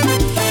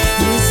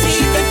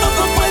 Si te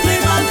toco puedo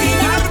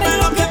imaginarme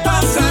lo que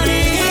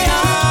pasaría.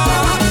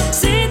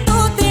 Si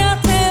tú te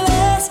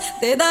atreves,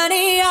 te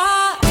daría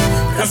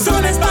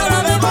razones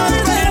para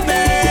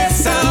devolverme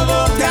esa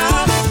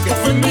boca que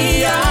fue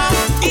mía.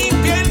 Y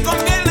piel con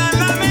piel a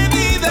la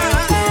medida.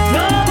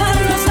 robar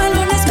los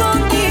salones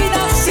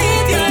escondidas. Si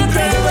te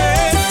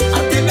atreves a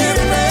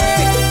tenerme,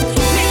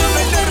 mi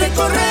nombre te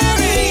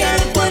recorrería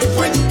el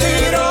cuerpo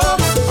entero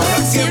para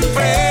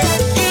siempre.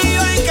 Y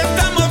hoy que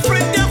estamos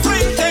frente a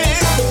frente,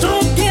 Tu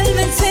piel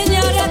me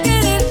enseñará a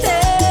quererte.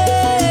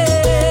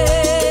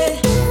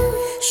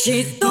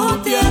 Si tú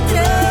te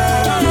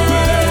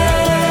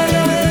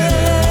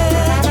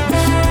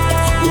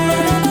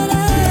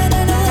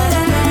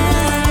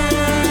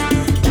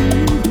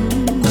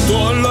tu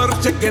olor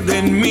se queda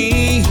en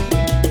mí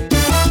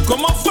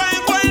como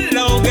fuego en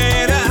la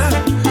hoguera,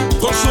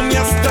 consume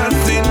hasta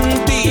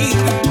sentir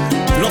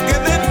lo que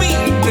de mí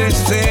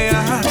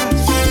deseas.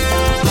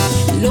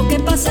 Lo que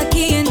pasa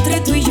aquí entre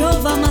tú y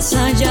yo va más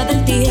allá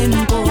del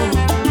tiempo.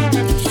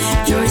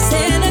 Yo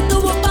se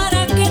detuvo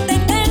para que te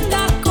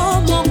tenga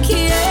como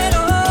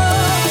quiero.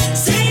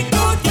 Si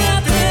tú te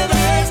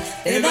atreves,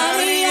 te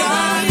daría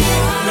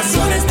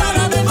Razones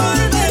para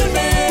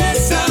devolverme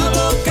esa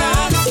boca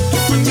que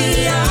fue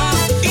mía.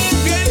 Y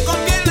piel con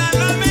piel a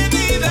la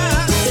medida.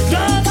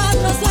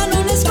 robarnos la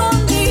luna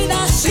escondida.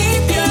 Si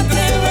te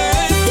atreves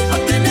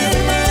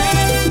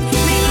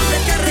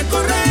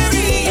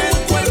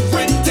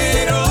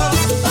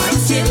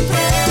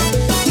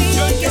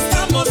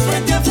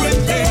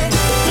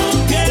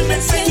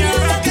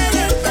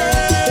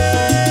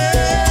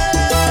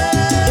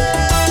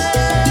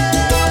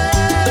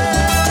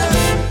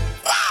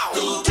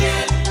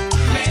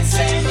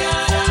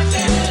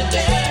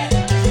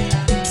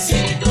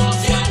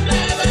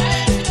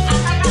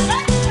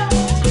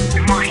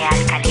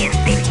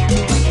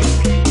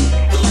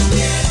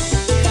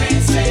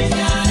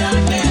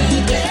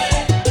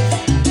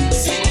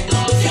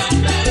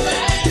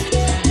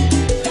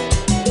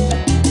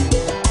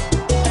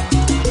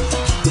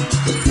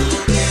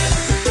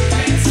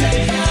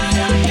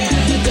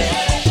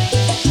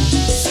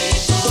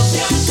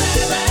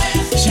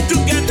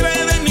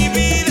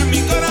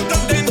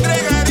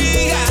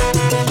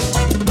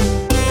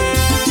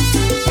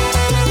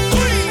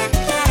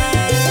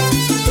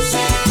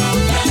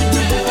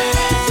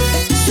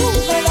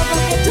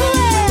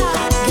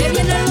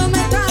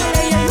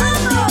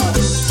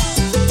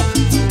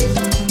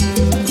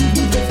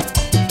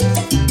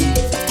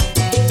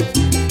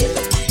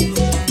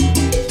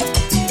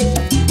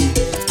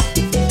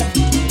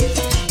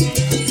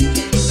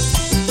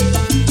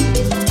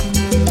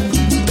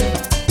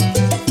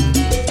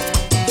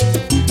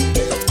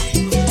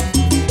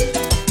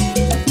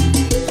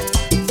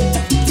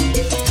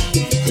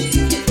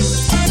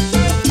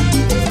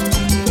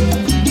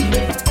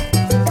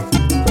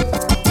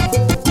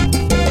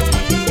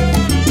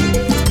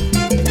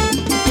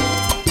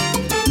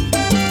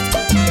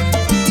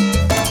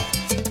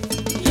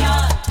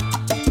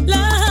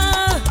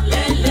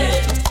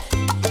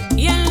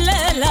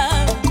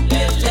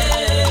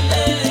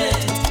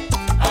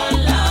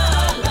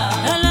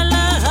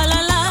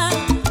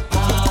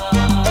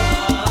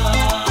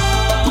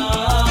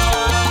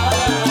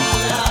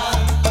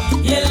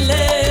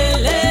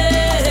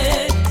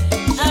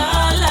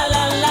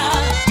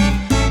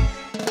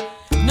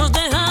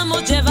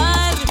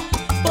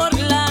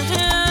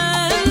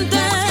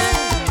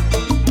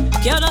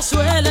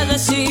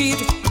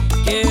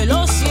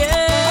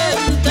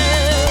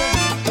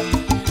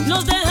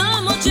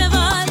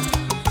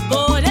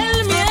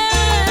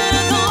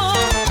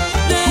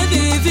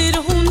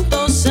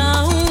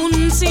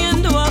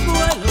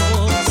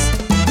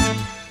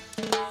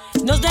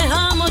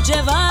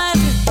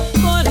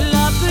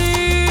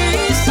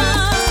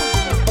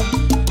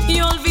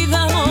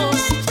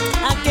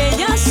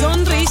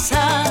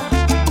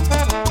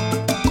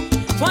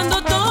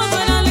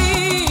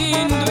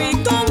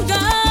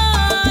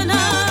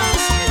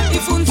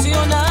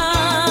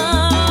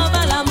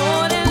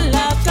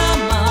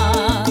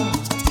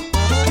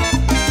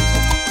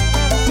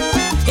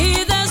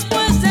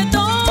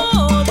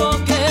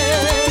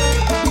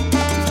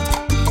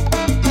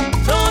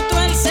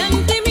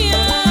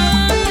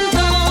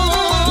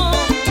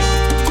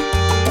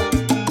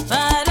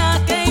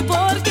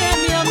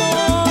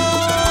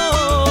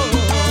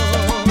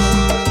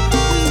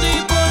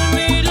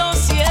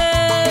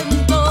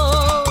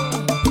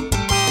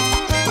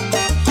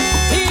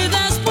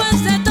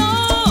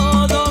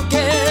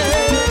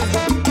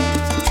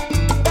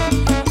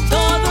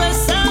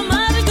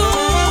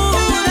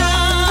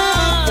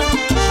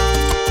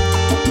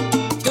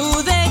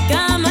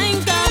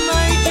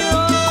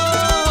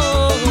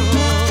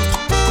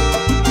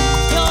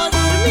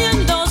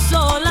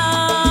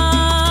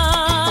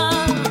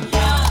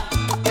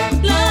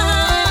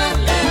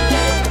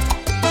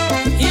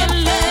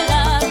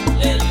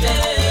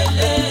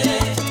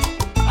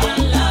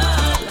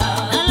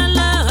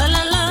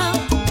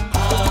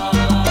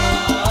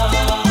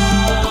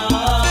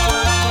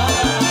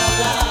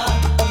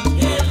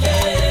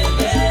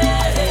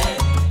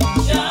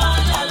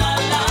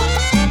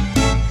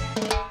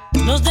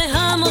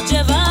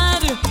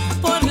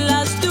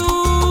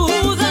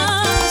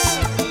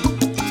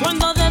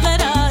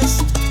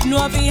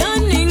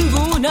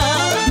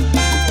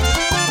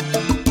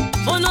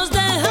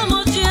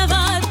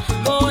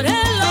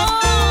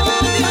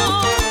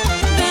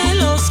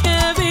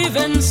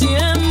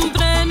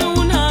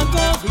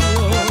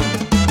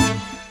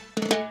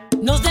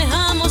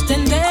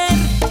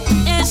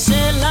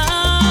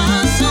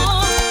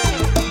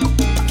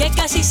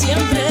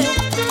siempre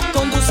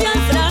conduce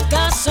al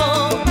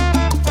fracaso.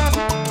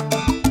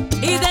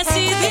 Y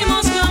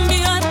decidimos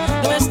cambiar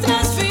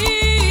nuestras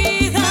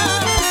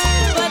vidas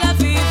para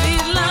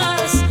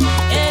vivirlas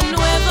en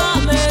nueva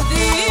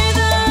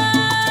medida.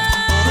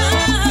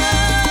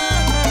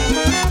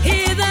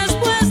 Y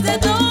después de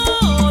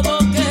todo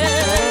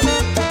que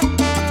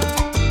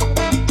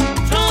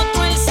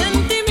roto el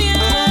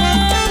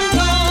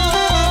sentimiento,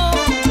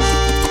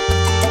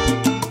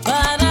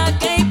 ¿para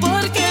qué y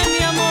por qué, mi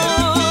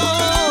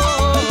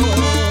amor?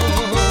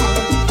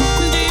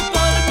 Di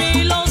por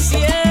mí lo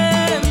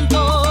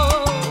siento.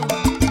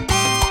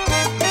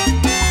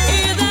 Y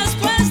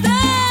después de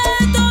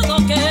todo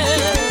que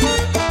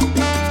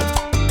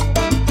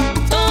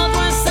todo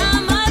es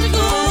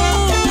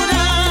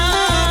amargura,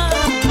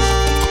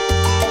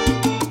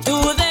 tú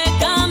de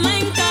cama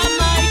en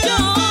cama y yo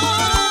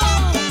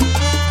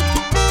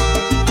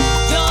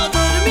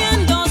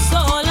durmiendo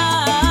sola,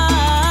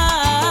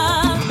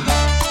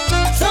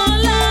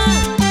 sola,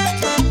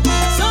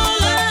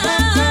 sola.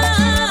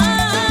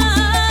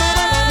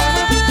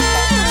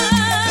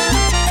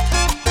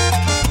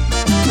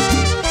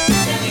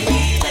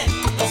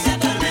 No se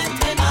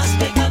atormente más,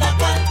 que cada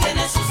cual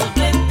tiene su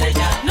suplente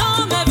ya.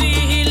 No me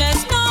vigiles,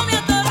 no me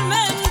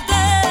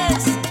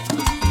atormentes,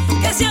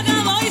 que se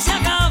acabó y se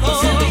acabó.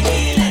 No se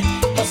vigile,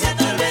 no se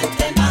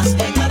atormente más,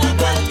 que cada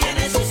cual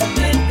tiene su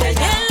suplente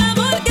ya. El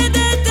amor que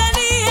te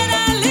tenía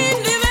era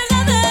lindo y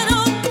verdadero,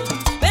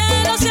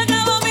 pero se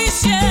acabó mi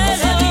cielo. No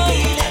se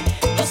vigile,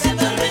 no se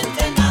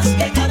atormente más,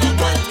 que cada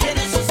cual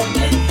tiene su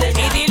suplente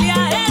ya. Y dile a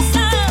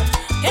esa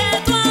que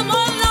tu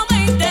amor no me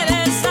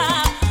interesa,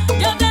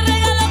 yo te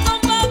regalo con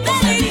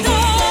papelitos.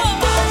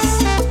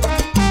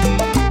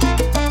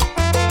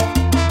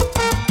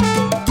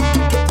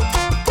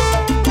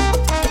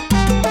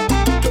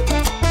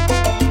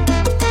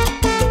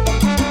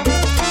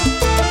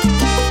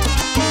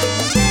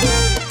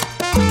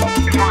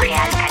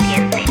 Montreal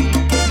Caliente.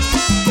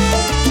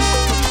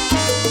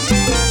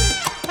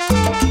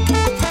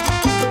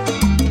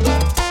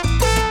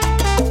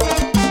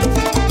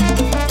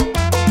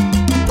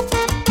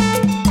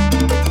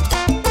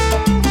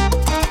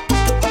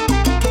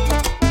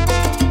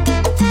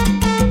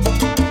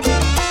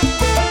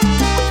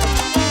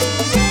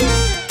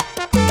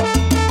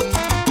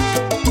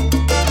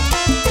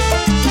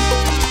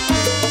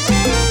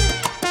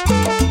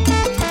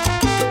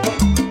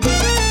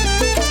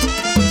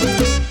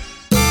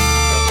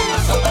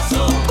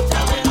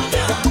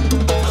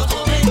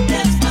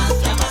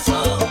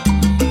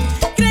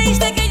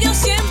 Creíste que yo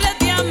siempre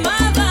te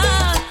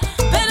amaba,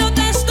 pero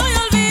te estoy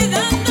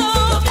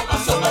olvidando. Lo que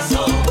pasó,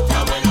 pasó,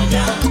 ya bueno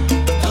ya,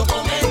 no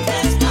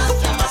comentes más,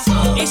 ya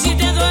pasó. Y si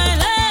te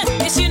duele,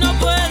 y si no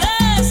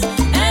puedes,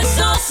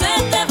 eso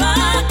se te va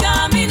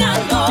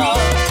caminando.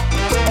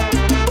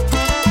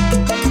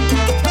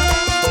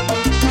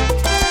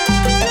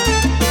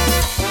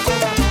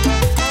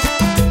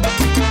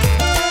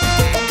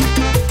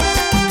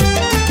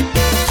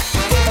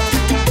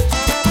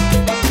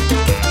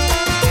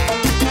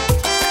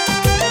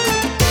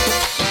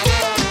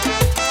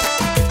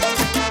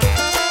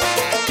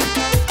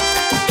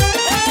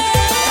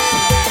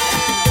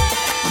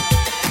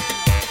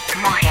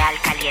 Montreal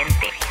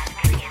Caliente.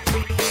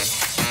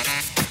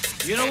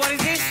 You know what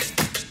it is?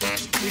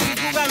 This is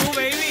Boogaloo,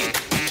 baby.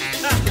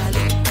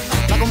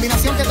 La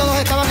combinación que todos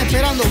estaban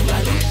esperando.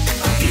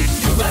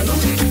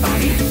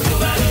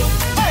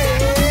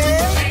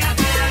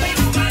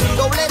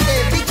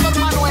 Doblete, Víctor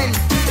Manuel.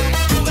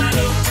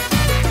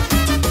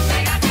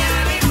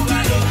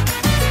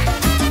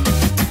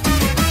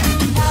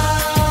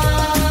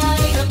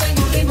 Ay, yo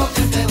tengo un ritmo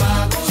que te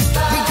va a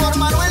gustar. Víctor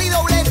Manuel y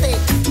doblete.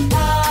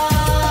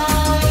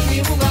 Ay, mi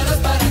búgalo es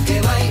para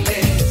que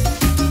bailes.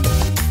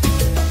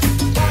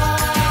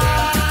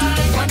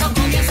 Ay, cuando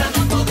comienza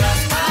no podrás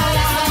parar.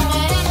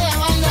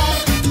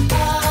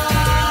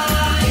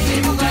 Ay,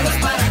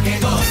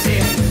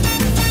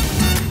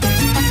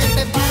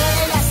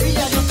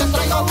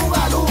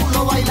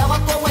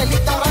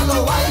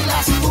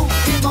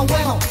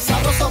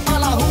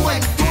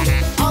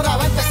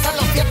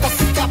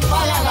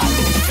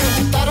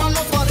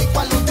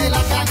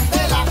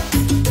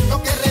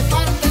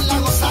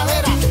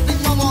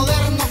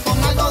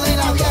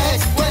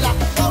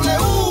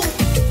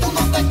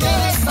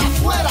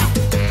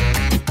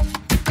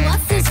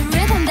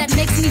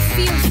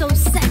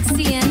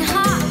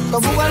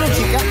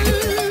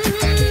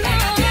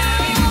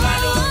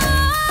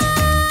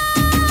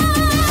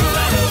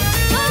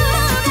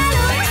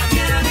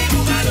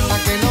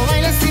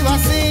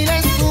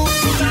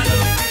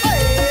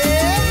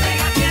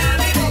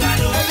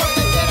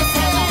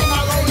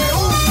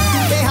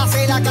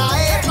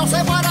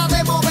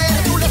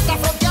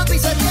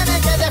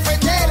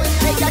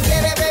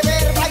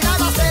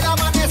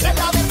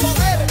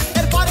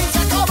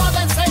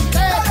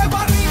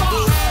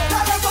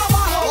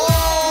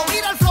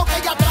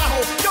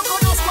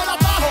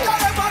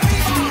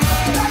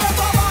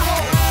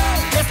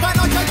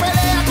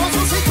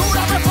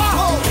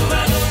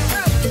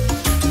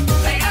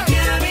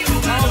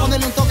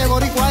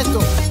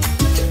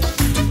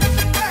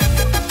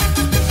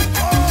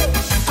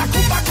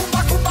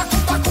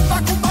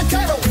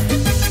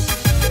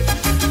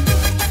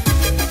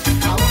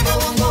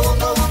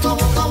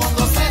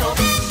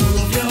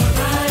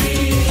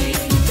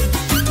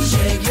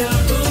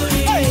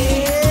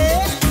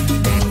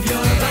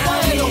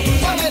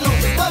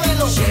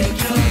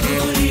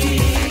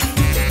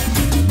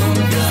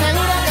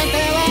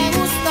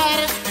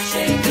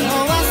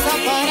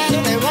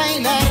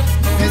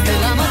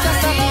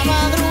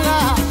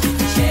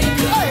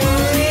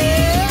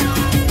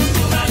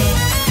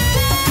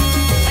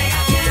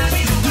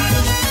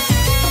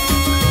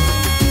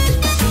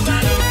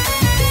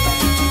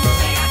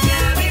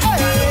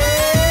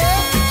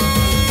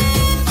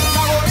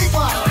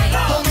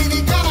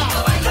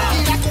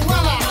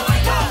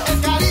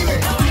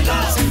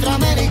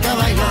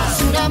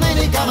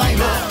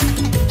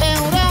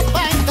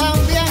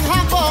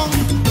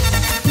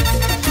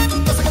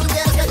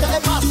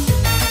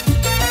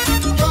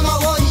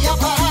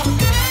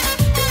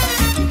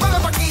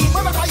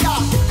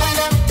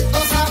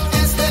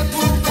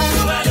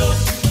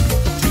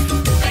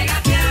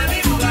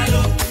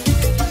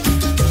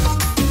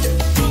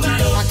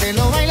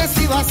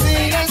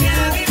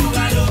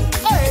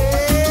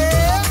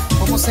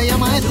 se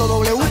llama esto?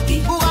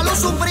 W. Búgalo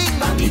Supreme.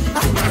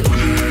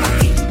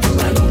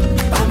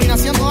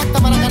 Combinación no apta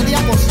para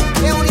cardíacos.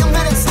 Es unión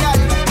gerencial.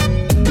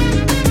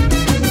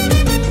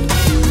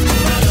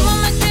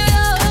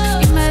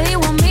 Y me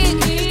dijo a mí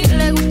que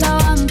le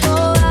gustaban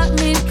todas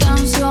mis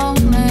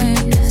canciones.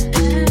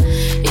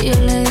 Y yo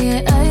le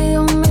dije, ay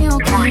Dios mío,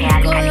 qué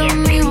rico, Dios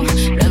mío.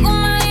 Luego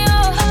me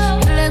dijo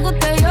que le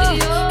guste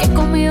yo, que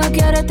conmigo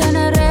quiere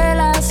tener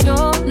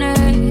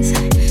relaciones.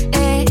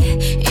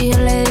 Y yo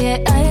le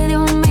dije, ay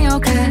Dios mío,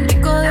 qué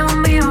rico, Dios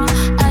mío.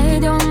 Ay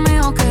Dios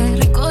mío, qué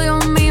rico,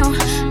 Dios mío.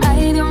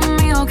 Ay Dios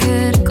mío,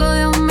 qué rico,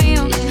 Dios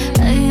mío.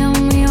 Ay Dios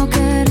mío,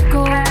 qué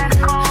rico.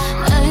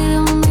 Ay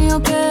Dios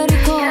mío, qué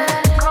rico.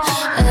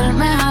 Él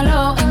me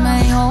jaló y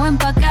me dijo, ven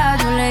pa' acá.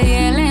 Yo le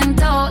dije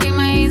lento y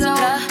me hizo.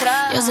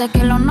 Yo sé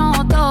que lo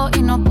noto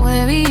y no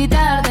pude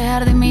evitar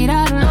dejar de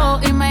mirarlo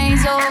y me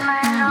hizo.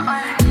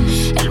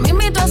 Él me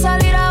invitó a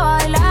salir a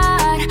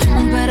bailar,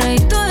 un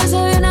perreíto de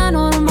eso bien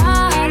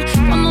anormal.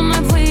 Cuando me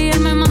fui él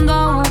me mandó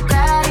a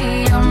buscar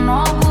y yo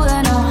no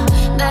pude no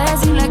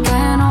decirle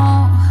que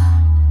no.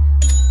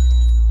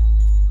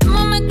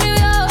 Mamá me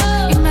escribió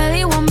y me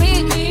dijo a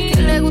mí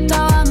que le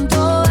gustaban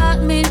todas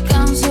mis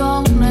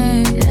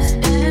canciones.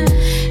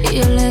 Y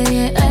yo le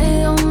dije, ay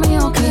Dios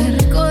mío, qué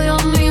rico,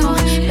 Dios mío.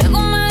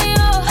 Luego me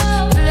dijo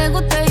que le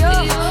guste yo,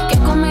 que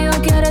conmigo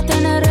quiere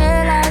tener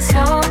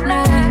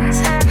relaciones.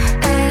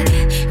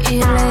 Y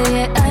yo le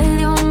dije, ay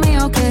Dios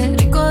mío, qué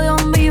rico,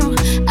 Dios mío.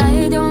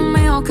 Ay Dios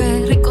mío,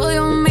 qué rico,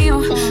 Dios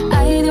mío.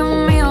 Ay Dios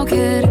mío,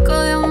 qué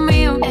rico, Dios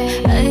mío.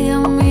 Ay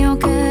Dios mío,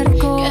 qué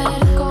rico.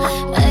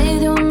 Ay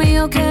Dios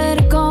mío, qué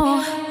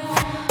rico.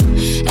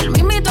 Él me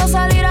invitó a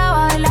salir a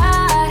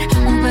bailar,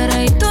 un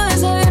perreíto de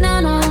eso bien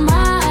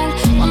anormal.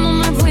 Cuando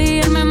me fui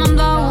él me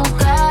mandó a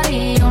buscar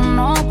y yo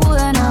no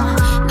pude no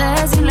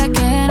decirle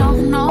que no,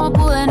 no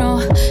pude no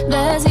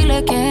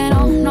decirle que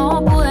no,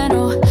 no pude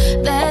no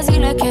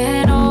decirle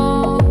que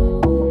no.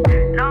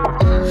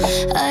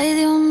 Ay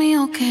Dios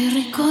mío, qué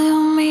rico,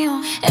 Dios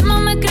mío. Emma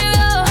me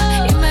escribió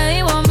y me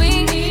dijo a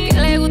mí que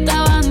le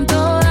gustaban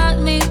todas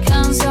mis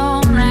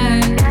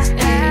canciones.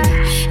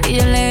 Y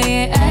yo le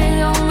dije, ay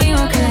Dios mío,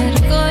 qué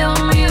rico, Dios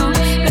mío.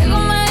 Luego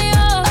me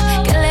dijo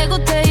que le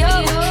guste yo,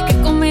 que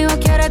conmigo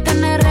quiere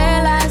tener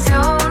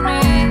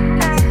relaciones.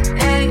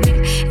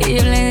 Y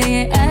yo le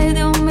dije, ay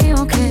Dios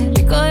mío, qué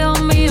rico,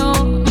 Dios mío.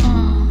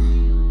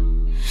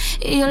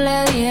 Y yo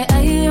le dije,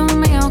 ay Dios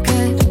mío,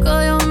 qué rico,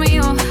 Dios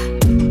mío.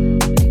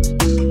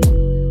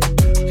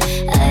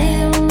 Ay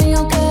Dios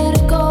mío, qué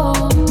rico.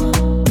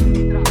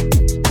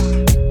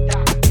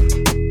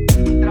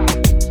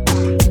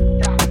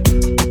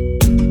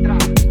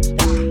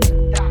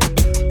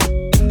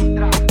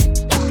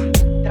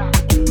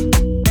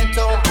 Esto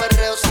es un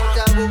perreo sin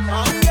tabú.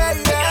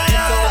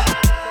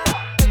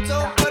 Esto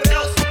es un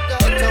perreo sin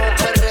tabú. Esto es un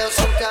perreo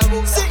sin tabú.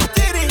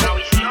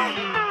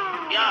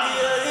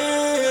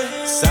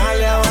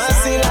 Sale a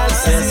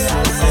vacilarse su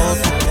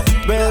nota,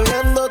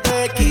 bebiendo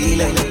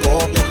tequila y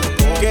coca.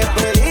 Qué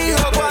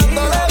peligro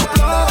cuando le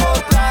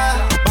explota,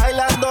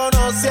 bailando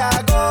no se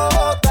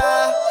agota.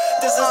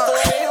 This is the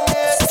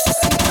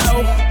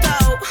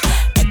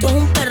Esto es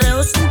un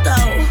perreo sin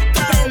tabú.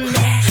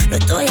 No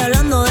estoy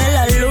hablando de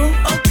la luz.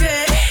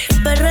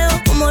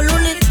 Perreo como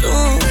Looney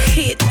Tunes,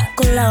 hit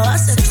con la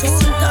base sin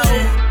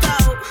tabú.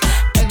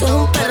 Esto es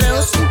un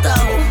perreo sin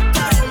tabú.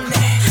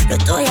 No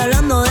estoy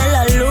hablando de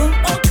la luz.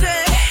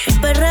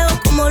 Perreo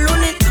como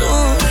Looney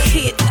Tunes,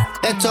 hit.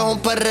 Esto es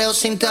un perreo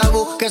sin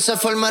tabú, que se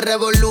forma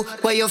revolú,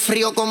 cuello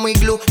frío como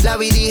iglú, la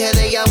vi dije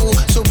de Yabu,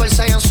 Super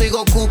Saiyan soy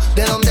Goku,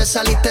 ¿de dónde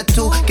saliste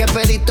tú? Que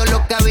pediste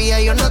lo que había,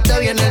 yo no te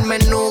vi en el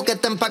menú, que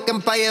te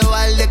empaquen pa'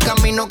 llevar, de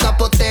camino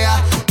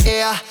capotea,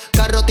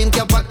 carro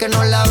tintea pa' que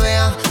no la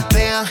vean,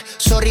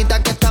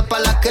 zorrita que está pa'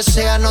 las que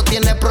sea, no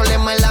tiene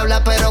problema el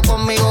habla, pero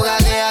conmigo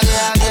gaguea.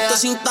 Esto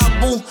es sin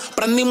tabú,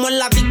 prendimos en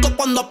la disco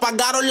cuando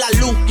apagaron la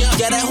luz.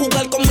 Quieres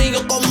jugar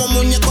conmigo como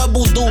muñeco de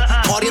vudú,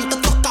 orienta a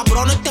estos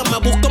cabrones que me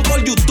busquen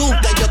por YouTube,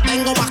 que yo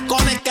tengo más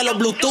cones que los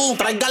Bluetooth.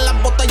 Traigan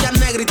las botellas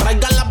negras y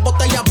traigan las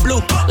botellas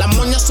blue. Las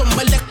moñas son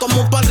verdes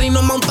como un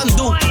padrino Mountain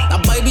Dew.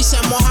 Las babies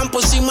se mojan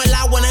por encima del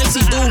agua en el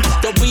Sidú.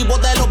 Yo vivo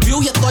de los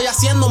views y estoy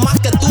haciendo más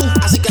que tú.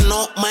 Así que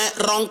no me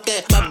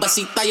ronques,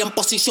 bebecita y en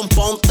posición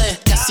ponte.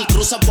 Que si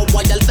cruzas por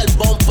guayarte el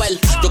bumper.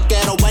 Yo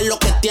quiero ver lo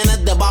que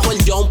tienes debajo el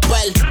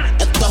jumper.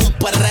 Esto es un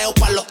perreo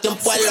para los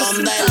tiempos del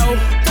Londel.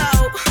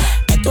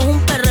 Esto es un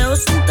perreo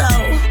sin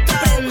tabú.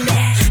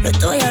 No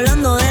estoy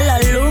hablando de la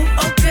luz.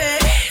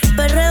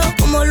 Perreo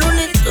como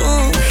Looney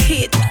Tunes,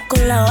 hit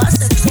con la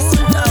base sin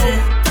tabú.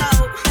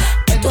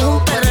 Esto es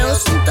un perreo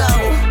sin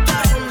tabú.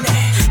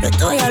 No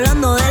estoy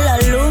hablando de la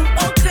luz.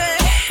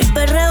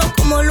 Perreo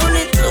como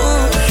Looney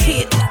Tunes,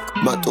 hit.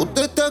 Ma tú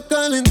te estás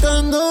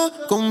calentando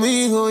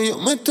conmigo, yo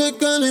me estoy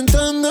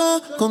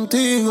calentando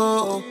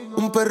contigo.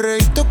 Un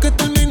perreíto que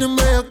termina en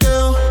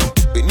bellaqueo,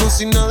 vino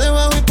sin nada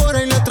debajo y por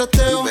ahí la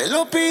trateo. Y me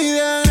lo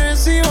pide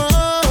agresivo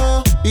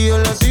y yo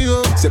la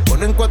sigo. Se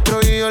ponen cuatro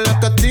y yo la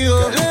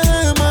castigo. Que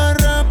le dé más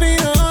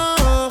rápido,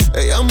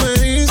 ella me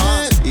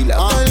dice y la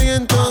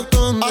caliento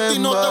con dembow. A ti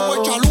no te voy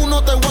a echar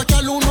uno, te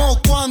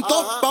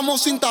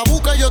hablamos sin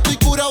tabú, que yo estoy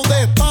curado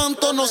de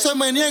espanto. No se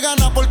me niega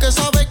nada porque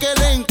sabe que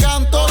le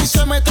encanto. Y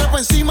se me trepa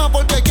encima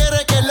porque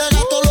quiere que le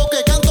haga todo lo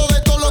que canto. De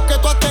todos los que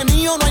tú has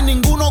tenido, no hay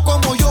ninguno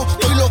como yo.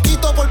 Estoy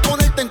loquito por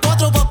ponerte en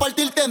cuatro, pa'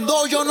 partirte en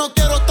dos. Yo no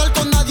quiero estar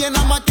con nadie,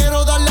 nada más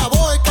quiero dar la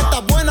voz. Es que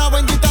estás buena,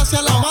 bendita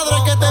sea la madre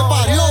que te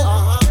parió.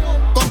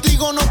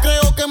 Contigo no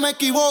creo que me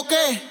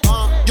equivoque.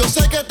 Yo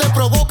sé que te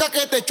provoca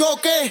que te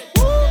choque.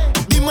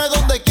 Dime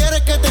dónde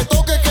quieres que te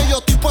toque, que yo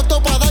estoy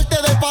puesto para darte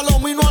de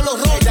palomino a los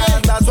roques. Ella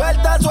anda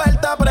suelta,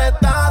 suelta,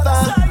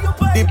 apretada,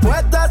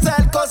 dispuesta a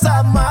hacer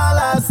cosas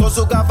malas. Con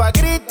su capa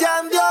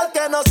Christian Dior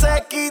que no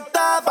se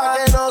quita, pa'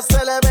 que no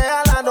se le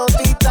vea la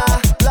notita.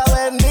 La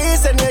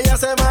bendicen y ella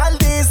se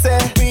maldice.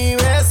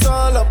 Vive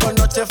solo por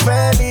noches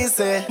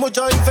felices.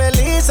 Muchos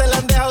infelices le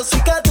han dejado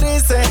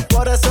cicatrices.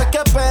 Por eso es que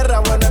perra,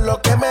 bueno es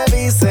lo que me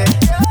dice.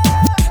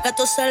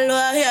 Gato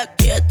salvaje,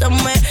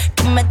 aquíétame,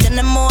 que me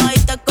tienes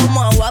mojadita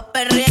como agua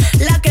perrea.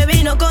 La que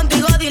vino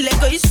contigo, dile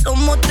que hoy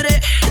somos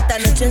tres. Esta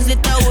noche en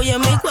cita voy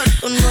en mi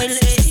cuarto, no hay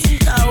ley.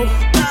 Tao,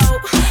 tao,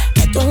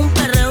 esto es un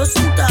perreo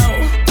sentado.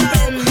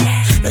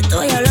 No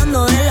estoy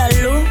hablando de la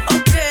luz,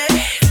 ok.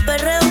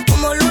 Perreo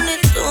como Looney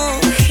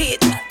Tunes,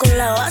 hit con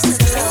la base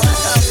de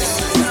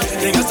la.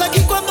 Llegas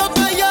aquí cuando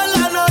caiga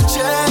la noche.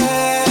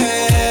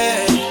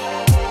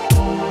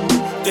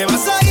 Te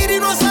vas a ir y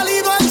no ha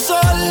salido el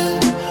sol.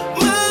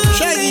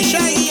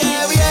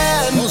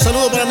 Un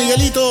saludo para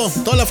Miguelito,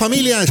 toda la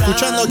familia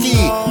escuchando aquí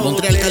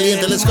Montreal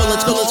Caliente. Let's go,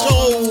 let's go, let's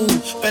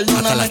go.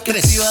 Perdona la que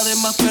te iba de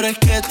más, pero es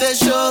que te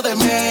echo de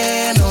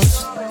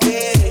menos.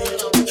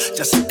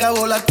 Ya se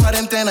acabó la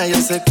cuarentena,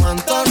 ya sé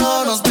cuánto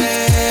no nos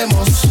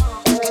vemos.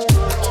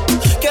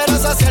 Quiero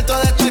saciar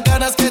todas estas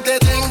ganas que te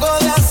tengo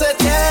de hace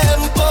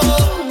tiempo.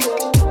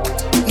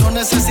 No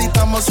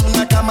necesitamos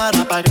una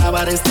cámara para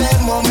grabar este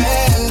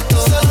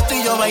momento. Solo tú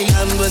y yo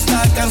bailando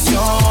esta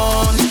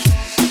canción.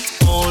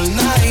 All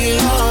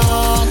night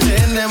long,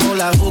 tenemos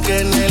la juca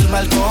en el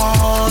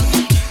balcón.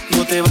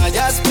 No te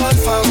vayas, por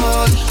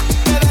favor.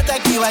 Quédate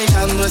aquí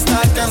bailando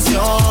esta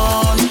canción.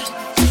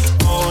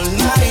 All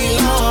night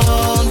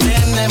long,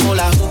 tenemos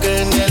la juca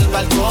en el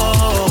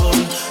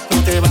balcón.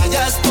 No te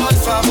vayas, por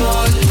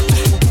favor.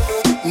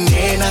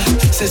 Nena,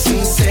 sé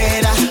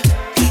sincera.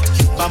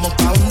 Vamos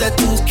pa' donde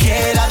tú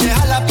quieras.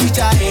 Deja la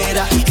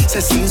pichadera.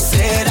 Sé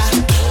sincera.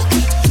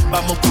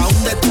 Vamos pa'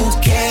 donde tú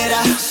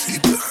quieras.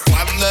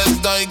 Cuando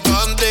estoy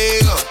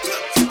contigo,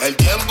 el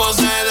tiempo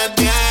se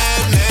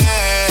detiene.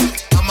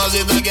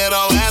 Mamacita,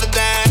 quiero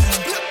verte.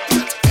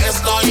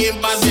 Estoy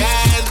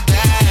impaciente.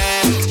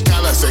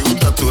 Cada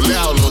segundo a tu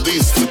lado lo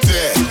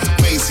disfruté.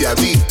 Me hice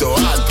adicto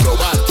al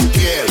probar tu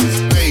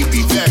piel.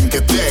 Baby, ven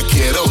que te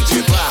quiero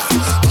llevar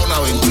a una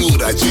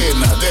aventura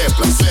llena de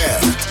placer.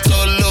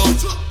 Solo,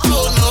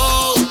 oh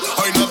no,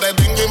 hoy no te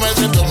tengo y me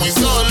siento muy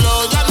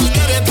solo. Ya no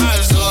quiero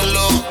estar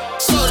solo,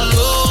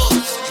 solo.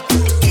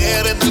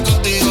 Quiero estar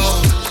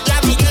contigo.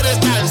 Ya no quiero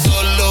estar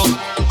solo,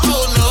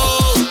 oh no.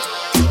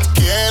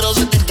 Quiero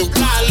sentir tu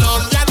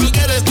calor. Ya no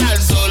quiero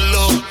estar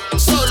solo,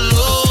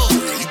 solo.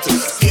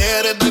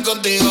 Quiero estar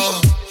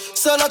contigo.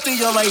 Solo tú y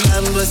yo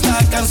bailando esta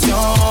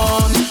canción.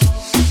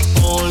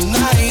 All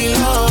night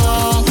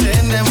long,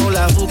 tenemos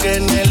la juca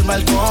en el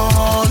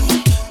balcón.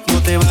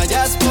 No te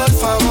vayas, por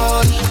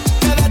favor.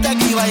 Quédate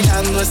aquí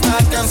bailando esta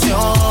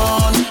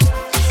canción.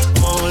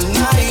 All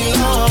night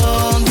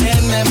long,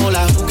 tenemos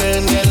la juca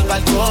en el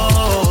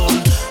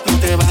balcón. No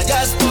te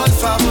vayas, por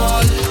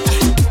favor.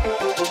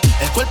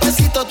 El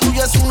cuerpecito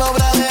tuyo es una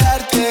obra de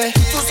arte.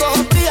 Tus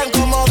ojos brillan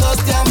como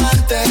dos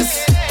diamantes.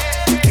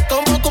 Te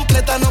como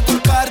completa, no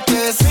por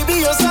partes.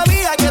 Baby, yo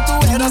sabía que tú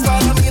eras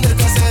para mí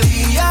desde ese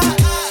día.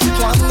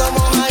 Cuando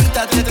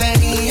mojadita te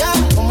tenía.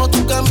 Como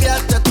tú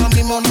cambiaste tú a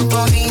mi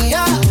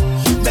monotonía.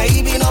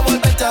 Baby, no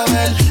volverte a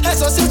ver.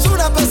 Eso sí es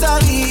una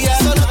pesadilla.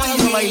 Solo tú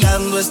y yo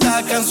bailando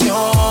esta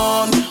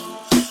canción.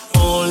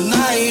 All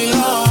night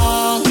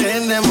long,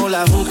 prendemos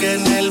la juca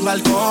en el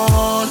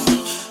balcón.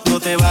 No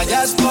te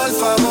vayas, por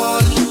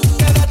favor.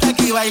 Quédate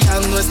aquí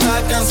bailando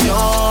esta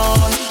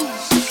canción.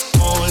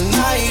 All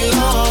night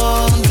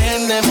long,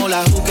 prendemos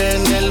la juca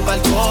en el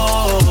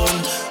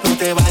balcón. No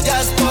te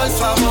vayas, por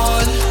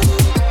favor.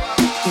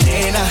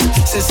 Nena,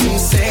 sé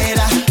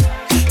sincera.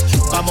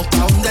 Vamos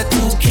pa' donde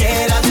tú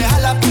quieras. Deja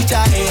la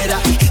pichadera.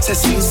 Sé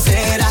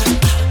sincera.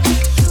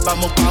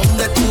 Vamos pa'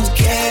 donde tú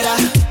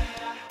quieras.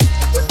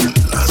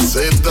 La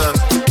Z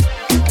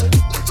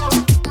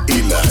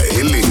y la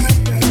L.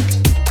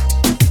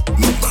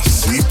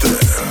 Mamacita,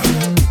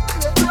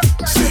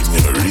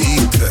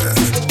 señorita.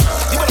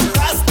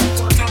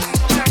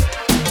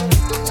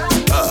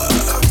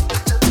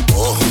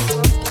 Oh,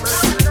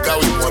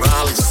 Gaby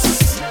Morales.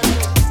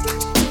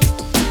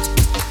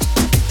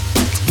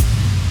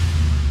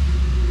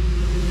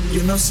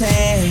 Yo no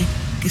sé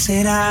qué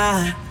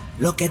será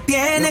lo que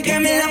tiene que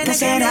me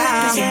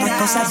enloquecerá.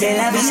 Las cosas de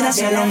la vida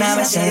solo una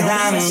vez se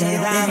dan.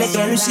 Desde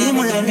que lo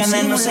hicimos las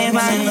ganas no se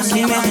van. Y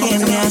me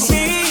tiene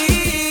así.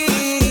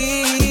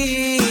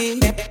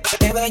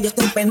 Bebé, yo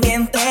estoy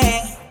pendiente.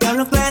 Te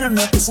hablo claro,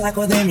 no te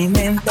saco de mi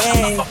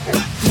mente.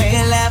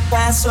 Me la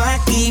paso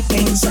aquí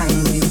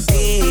pensando en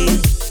ti.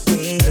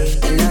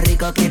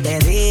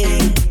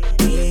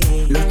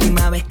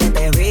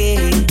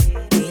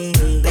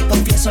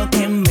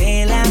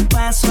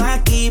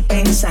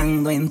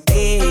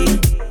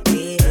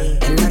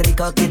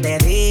 rico que te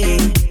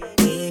di.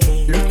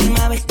 La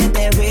última vez que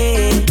te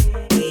vi,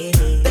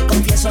 te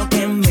confieso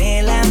que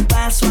me la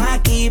paso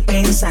aquí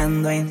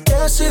pensando en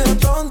que si de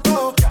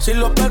pronto, si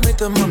lo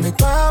permites, mami,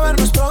 para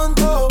vernos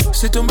pronto.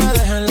 Si tú me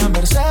dejas en la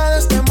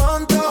Mercedes te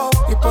monto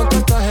y ponte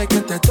el traje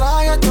que te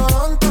trae a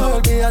Toronto.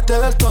 Olvídate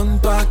del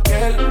tonto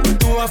aquel,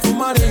 tú vas a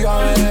fumar y yo a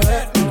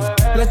beber.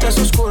 Lentes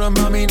oscuros,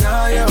 mami,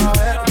 nadie va a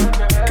ver.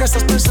 ¿Qué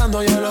estás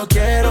pensando? Yo lo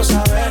quiero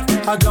saber.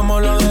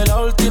 Hagámoslo de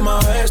la última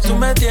vez. Tú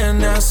me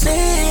tienes así,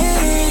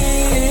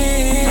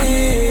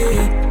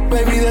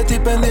 baby, de ti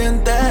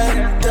pendiente.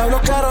 Te hablo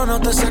claro, no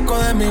te saco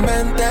de mi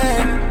mente.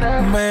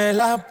 Me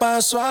la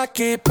paso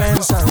aquí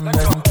pensando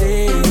en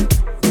ti,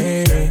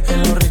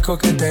 en lo rico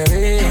que te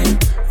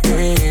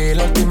vi,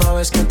 la última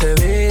vez que te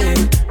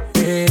vi.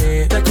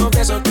 Te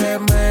confieso que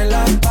me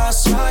la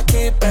paso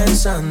aquí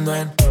pensando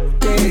en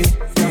ti,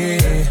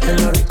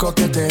 en lo rico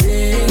que te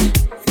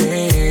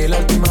vi, la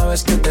última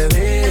vez que te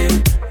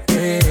vi.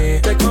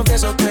 Te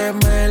confieso que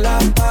me la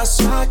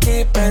paso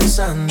aquí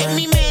pensando en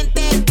mi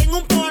mente tengo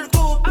un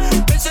polvo,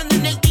 pensando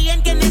en el día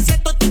en que en ese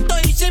totito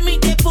hice mi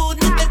debut.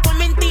 No te voy a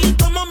mentir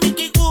como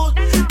Mickey Wood,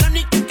 la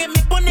única que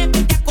me pone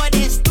bellaco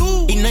eres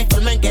tú. Y no hay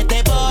forma en que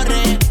te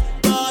borre,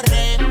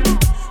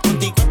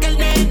 contigo que el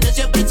nene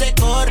siempre se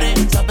corre.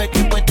 Sabes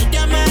que puedes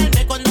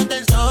llamarme cuando te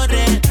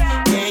enzorre,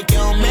 que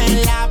yo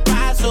me la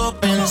paso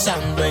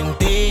pensando en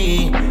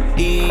ti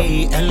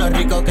y en lo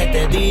rico que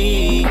te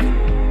di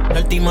la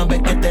última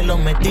vez que te lo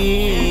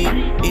metí.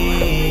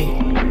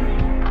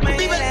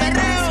 Vive el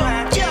perreo.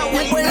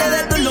 Me acuerdo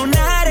de tus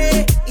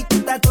lunares y tu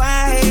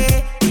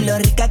tatuaje y lo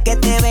rica que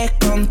te ves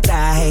con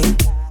traje.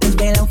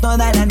 Desvelado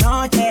toda la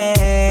noche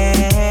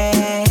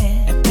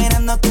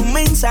esperando tu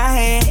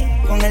mensaje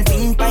con el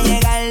fin pa'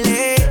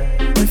 llegarle,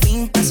 por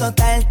fin pa'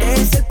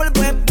 soltarte. Si el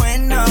polvo es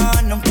bueno,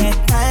 nunca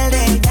es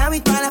tarde. Ya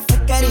vi toda la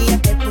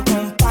fresquería que tú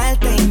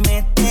compartes y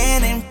me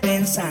tienen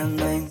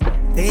pensando en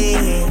ti,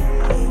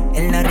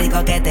 en lo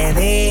rico que te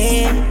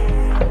di,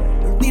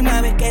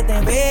 última vez que te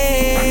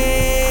vi.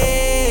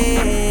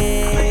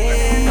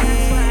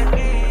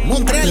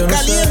 Montreal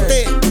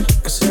caliente.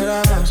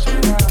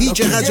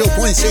 DJ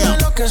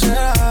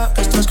Radio.ca.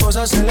 Estas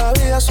cosas en la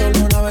vida solo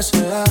una vez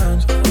se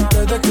dan.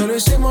 Desde que lo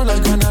hicimos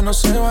las ganas no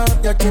se van.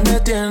 Y aquí me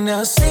tiene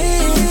así,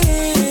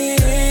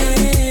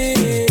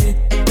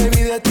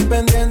 baby, de ti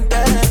pendiente.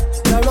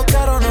 Te hablo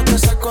claro, no te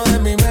saco de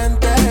mi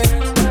mente.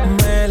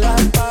 Me la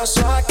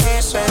paso aquí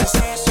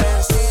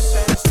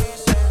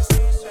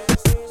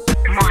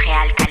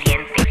Montreal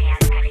caliente.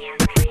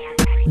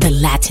 The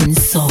Latin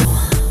Soul.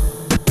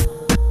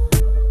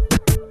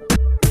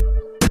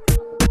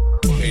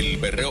 El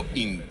perreo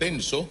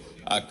intenso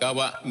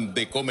acaba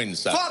de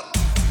comenzar.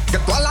 Que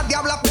todas las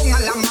diablas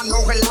pongan las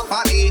manos en la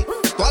pared.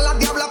 Que todas las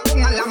diablas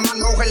pongan las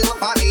manos en la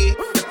pared.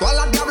 Que todas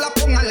las diablas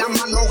pongan las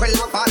manos en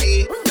la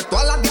pared. Que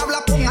todas las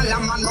diablas pongan las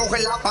manos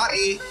en la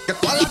pared. Que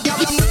todas las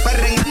diablas me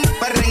perren,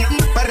 perren,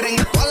 perren.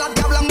 Que todas las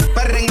diablas me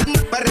perren,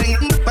 perren,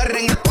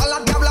 perren. Que todas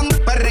las diablas me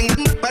perren,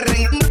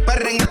 perren,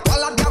 perren. Que todas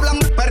las diablas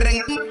me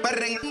perren,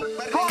 perren.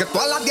 Que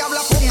todas las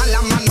diablas pongan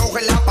las manos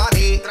en la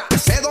pared. Que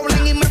se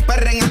doblen y me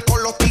perren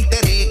con los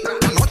títeres.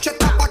 La noche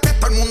está pa' que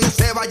todo el mundo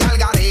se vaya al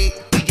garé.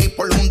 DJ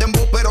por un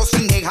dembow pero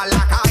sin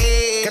dejarla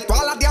caer. Que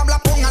todas las diablas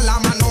pongan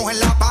las manos en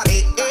la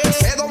pared. Que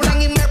se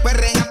doblen y me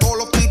perren a todos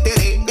los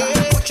títeres. La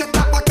noche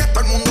está pa' que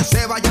todo el mundo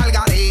se vaya al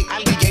garé.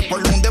 DJ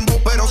por un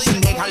dembow pero sin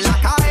dejarla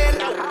caer.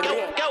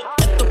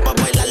 Esto es pa'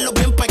 bailarlo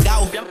bien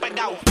pegado,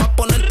 pa'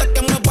 ponerte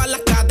que mueva la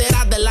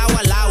cadera de lado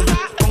a lado.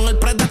 Con el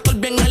Predator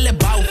bien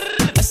elevado.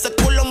 Ese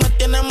culo me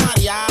tiene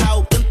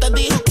mareado. ¿Quién te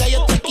dijo que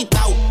yo estoy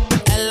quitado?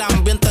 El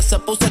ambiente se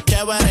puso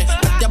chévere.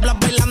 Las diablas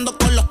bailando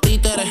con los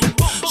títeres.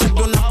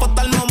 Subí una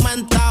foto al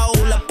momento,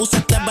 le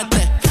puse TBT.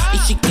 Y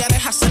si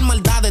quieres hacer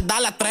maldades,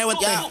 dale,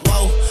 atrévete.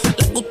 Wow.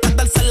 Les gusta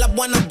darse las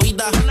buenas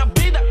vidas.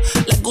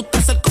 Les gusta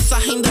hacer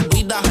cosas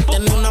indebidas.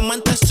 Tiene una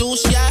mente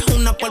sucia, es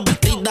una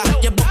pervertida.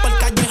 Llevo por el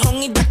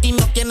callejón y de aquí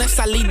no tiene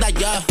salida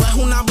ya. Esto es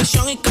una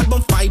visión y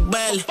carbon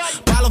fiber.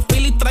 Pa' los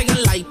Phillies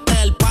traigan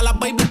lighter. Pa' las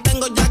baby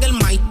tengo Jagger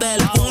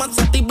Maitel. Fuman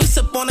sativa y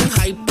se ponen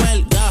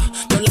hyper.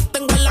 Yo las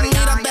tengo en la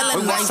mira de la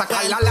Hoy voy a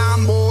sacar la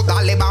Lambo,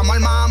 dale vamos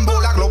al mambo.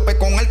 La glope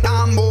con el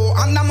tambo,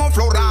 andamos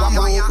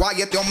florando.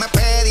 Guayeteo me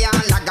pedian,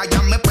 las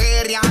gallas me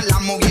perrean.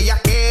 Las movillas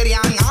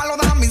querían, a lo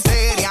da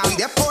miseria. Y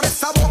de por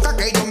esa boca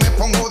que yo me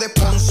pongo de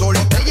sponsor.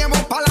 Te llevo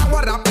pa'l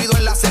agua rápido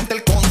en la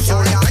center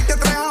console. Tráete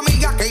tres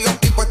amigas que yo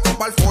estoy puesto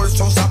pa'l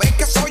Folsom. Sabes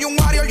que soy un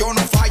Wario, yo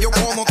no fallo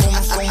como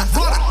Thompson.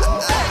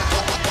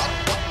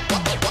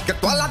 Que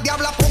todas las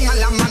diablas pongan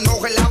las manos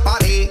en la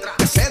pared.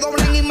 Que se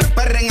doblen y me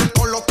perren a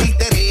todos los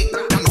títeres.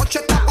 La noche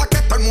está pa' que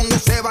todo el mundo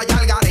se vaya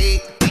al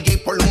garé. DJ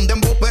por un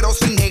dembow pero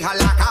sin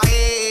dejarla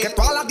caer. Que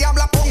todas las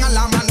diablas pongan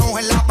las manos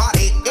en la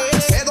pared.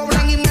 Que se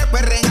doblen y me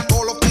perren a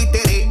todos los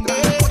títeres.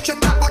 La noche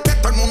está pa' que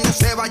todo el mundo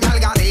se vaya al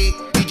garé.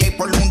 DJ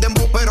por un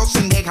dembow pero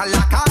sin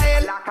dejarla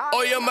caer.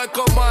 Óyeme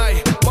como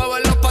hay,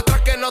 muévelo pa'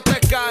 atrás que no te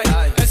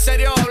cae. En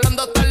serio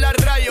hablando hasta la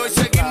rayo. Y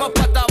seguimos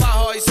pa'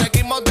 abajo y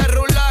seguimos de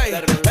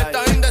rulay.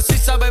 Esta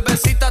indecisa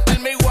bebecita, tell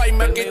me why.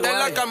 Me quité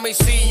la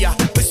camisilla,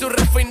 fui su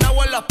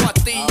refinado en las patas.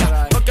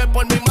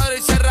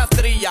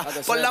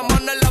 Con la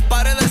mano en la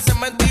pared de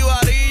cemento y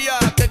varilla.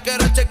 Que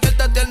quiero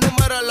chequearte el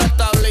número en la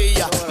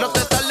tablilla. No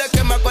te tardes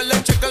que me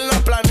acuerde checar la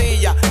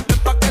planilla. Ven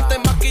pa' que te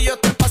maquillo,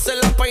 te pase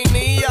la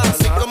peinilla.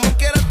 Si como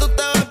quieras tú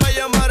te ves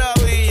bella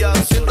maravilla.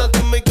 Siéntate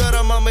en mi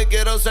cara, mami,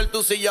 quiero ser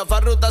tu silla.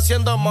 Farru está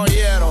haciendo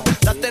mollero.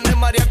 La tiene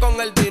María con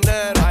el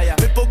dinero.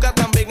 Mi puca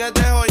también es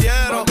de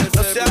joyero.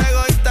 No seas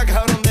egoísta,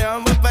 cabrón,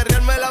 déjame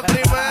perreármela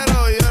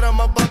primero. Y ahora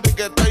más papi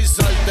que estoy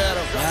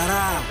soltero.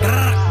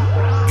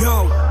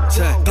 Yo,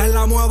 que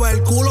la mueve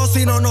el culo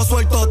si no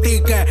suelto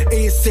ticket.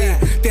 Y si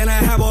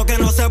tienes jevo que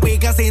no se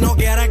pique, si no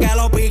quiere que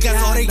lo pique.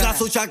 Sorica,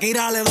 su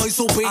Shakira, le doy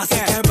su pique. Así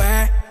que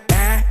ve,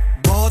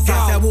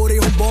 bota. Ese booty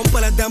un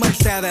bumper es de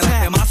Mercedes.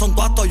 Las demás son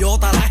todas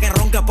Toyota. La que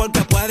ronque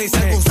porque puede y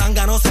se con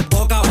sanga no se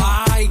poca.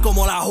 Va y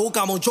como la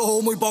juca, mucho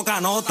humo y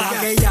poca nota.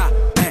 Aquella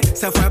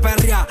se fue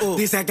perria.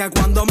 Dice que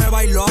cuando me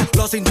bailó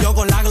lo sintió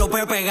con la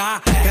glope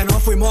pegada. Que no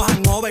fuimos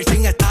hangover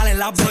sin estar en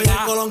la Soy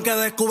el colón que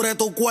descubre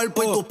tu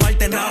cuerpo y tus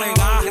partes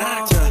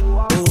navegadas.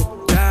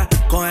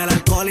 Con el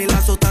alcohol y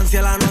la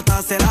sustancia la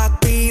nota se la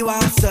activa.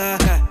 Sé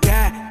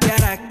que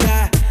quieres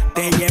que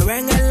te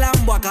lleven el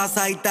Lambo a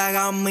casa y te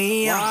hagan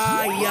mía.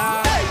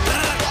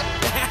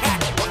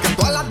 Porque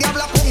todas las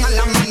diablas pongan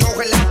las manos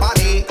en la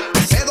pared.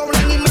 Se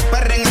doblen y me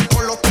perren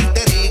con los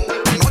títeres.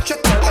 Anoche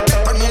está pa' que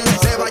todo el mundo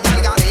se vaya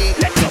al garé.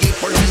 Y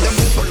por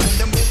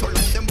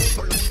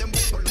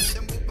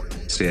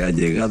Se ha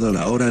llegado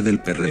la hora del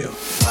perreo.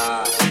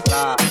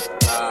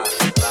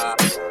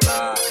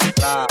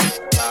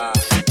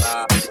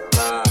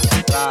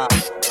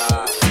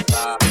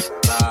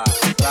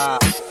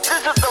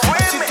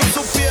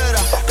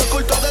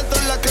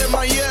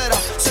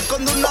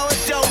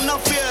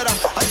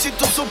 Si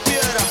tú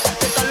supieras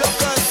que estás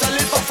loca de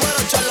salir pa' afuera,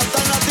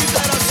 charlatana,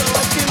 títera, se va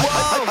aquí,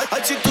 wow.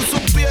 Ay, si tú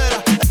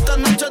supieras, esta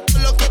noche todo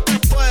lo que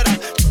te fuera.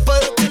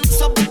 Pero que no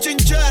seas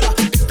bochinchera,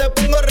 que te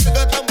pongo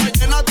reggaetón,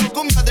 mañana tu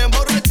cumbia de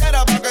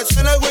borrachera. Pa' que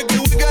suene wiki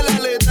wiki la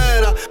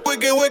litera.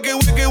 Wiki wiki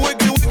wiki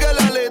wiki wiki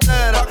la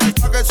litera.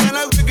 Pa' que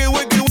suene wiki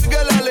wiki wiki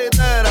la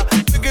litera.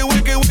 Wiki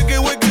wiki wiki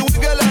wiki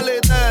wiki la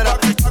litera.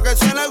 Pa' que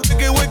suene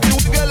wiki wiki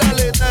wiki la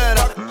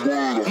litera.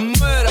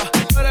 Mira,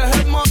 eres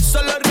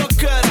hermosa la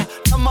rockera.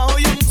 Nada más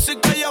oye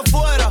música allá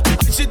afuera.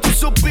 Ay, si tú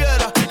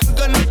supieras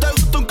que no te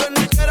gusta, aunque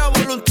no quieras,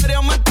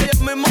 voluntariamente ella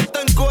misma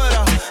te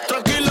encuera.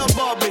 Tranquila,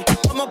 Bobby,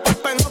 vamos pa'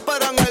 penja,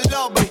 pero en el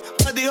lobby.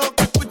 Me dijo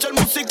que escuchar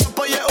música,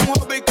 pues es un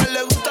hobby. Que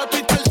le gusta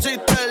Twitter,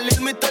 Sister y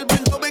el Mr.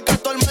 Ben Jovi, que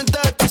actualmente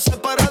está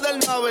separada del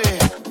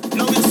Navi.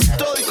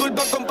 Noviecito,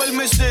 disculpa con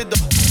permisito.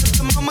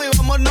 Mami,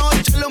 vámonos a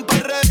echarle un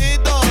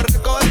perreíto.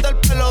 Recogete el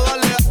pelo,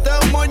 dale, hazte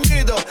un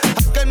moñito.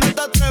 A que no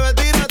te atreves,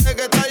 tírate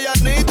que está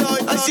llanito.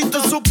 Ay, si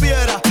tú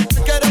supieras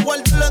que quieres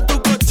guardarlo en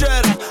tu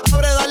cochera.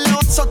 Abre, darle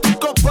oso a tu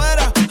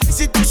copera. Ay,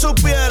 si tú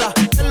supieras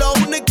que lo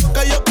único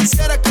que yo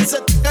quisiera es que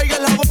se te caiga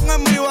el jabón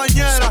en mi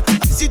bañera.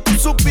 Ay, si tú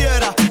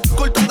supieras,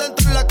 corta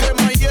dentro de la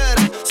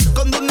cremallera. Se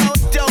esconde una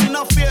bestia,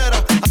 una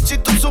fiera. Ay, si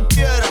tú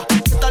supieras que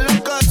estás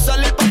loca de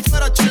salir pa'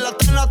 afuera.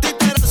 Charlatana,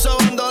 títera, so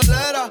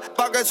bandolera.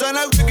 Pa' que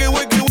suene wiki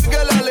wiki wiki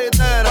la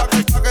litera.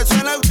 Pa' que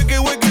suene wiki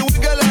wiki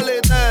wiki la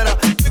litera.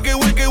 Wiki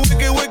wiki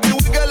wiki wiki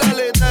wiki la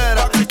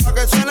litera. Pa'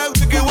 que suene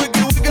wiki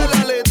wiki wiki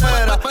la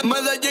litera.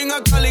 Medellín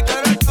a Cali,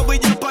 Caracas,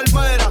 Villa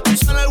Palmera.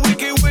 Suena el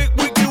wiki wiki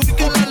wiki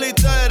wiki la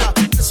litera.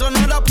 De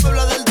Sonora,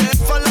 Puebla, del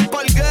DF a la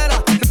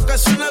Palguera. Lo que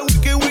suena el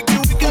wiki wiki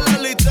wiki la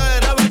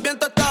litera.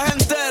 Bebiente esta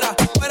entera.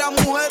 Fuera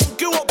mujer,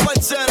 que hubo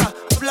parcera.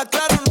 Habla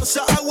claro, no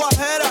sea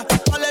aguajera.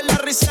 ¿Cuál es la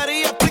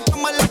risería?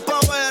 Explícame la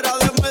pavera.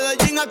 De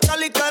Medellín a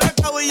Cali,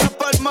 Caracas, Villa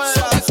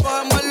Palmera.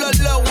 Cógemelo al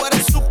lado,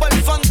 eres super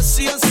fan de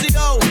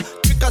CNCO.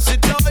 Que casi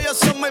todos ellos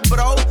son mi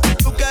bro.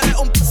 Tú quieres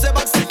un pase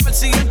backstage para el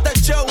siguiente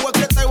show. Es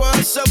que te voy a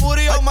ese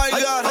booty, oh my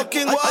god.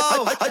 Fucking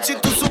wow. Ay, si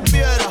tú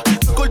supieras,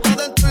 corta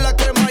dentro de la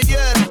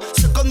cremallera.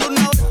 Se esconde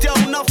una bestia,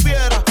 una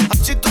fiera. Ay,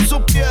 si tú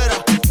supieras,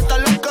 estás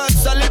loca de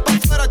salir pa'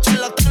 afuera.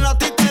 Charlatana,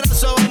 títera,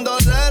 so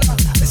bandolera.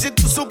 Ay, si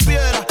tú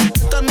supieras,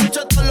 esta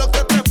noche todo lo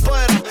que te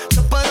espera.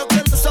 Yo espero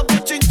que no seas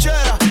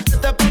bochinchera. Que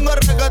te pongo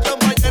reggaetón,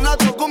 mañana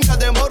tu cumbia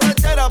de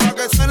borrachera. Pa'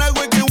 que suene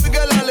wiki wiki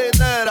la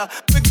litera.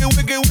 Wiki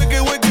wiki wiki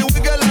wiki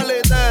wiki la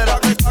litera.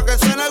 Pa' que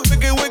suene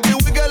wiki wiki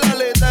wiki la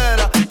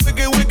litera.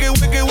 Wiki wiki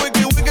wiki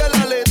wiki wiki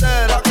la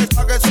litera.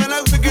 Pa' que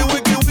suene wiki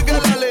wiki wiki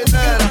la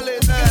litera.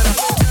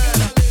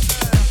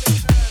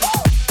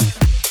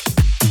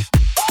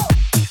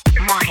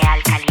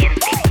 Montreal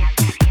Caliente.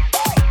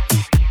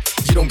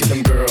 You don't get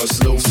them girls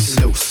loose,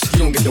 loose. You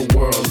don't get the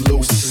world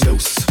loose,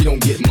 loose. You don't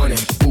get money,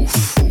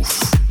 oof,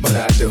 oof. But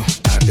I do,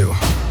 I do.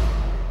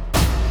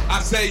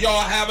 I say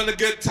y'all having a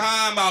good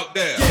time out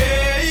there.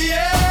 Yeah,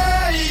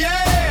 yeah,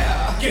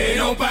 yeah. Que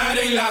no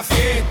paren la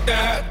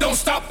fiesta. Don't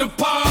stop the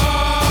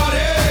party.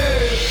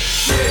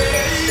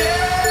 Yeah,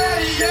 yeah,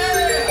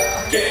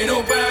 yeah. Que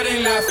no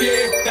paren la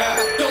fiesta.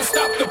 Don't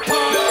stop the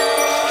party.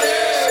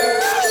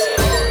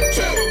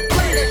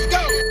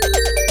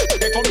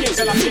 Que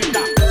comience la fiesta.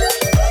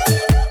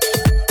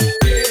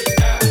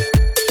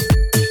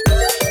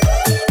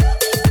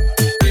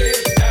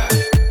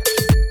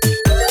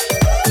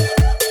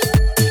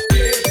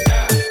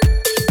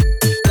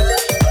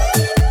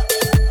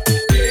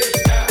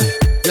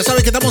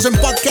 Recuerden que estamos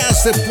en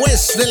podcast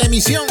después de la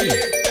emisión.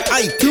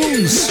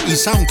 iTunes y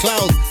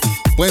SoundCloud.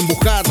 Pueden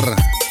buscar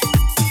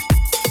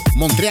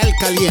Montreal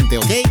Caliente,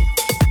 ¿ok?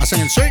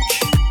 Hacen el search,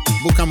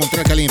 buscan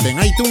Montreal Caliente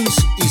en iTunes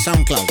y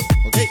SoundCloud,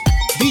 ¿ok?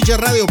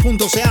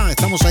 DJRadio.ca,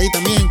 estamos ahí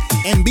también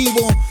en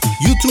vivo.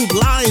 YouTube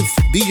Live,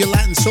 DJ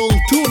Latin Soul,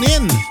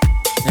 TuneIn.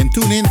 En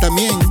TuneIn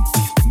también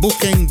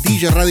busquen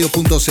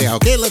DJRadio.ca,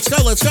 ¿ok? Let's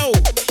go.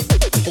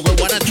 Un poco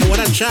de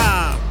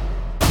guaracha.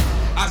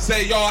 I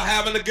say y'all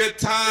having a good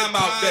time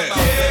out there.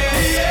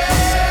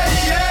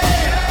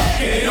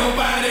 Que no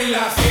pare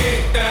la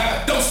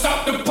fiesta, don't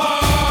stop the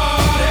party.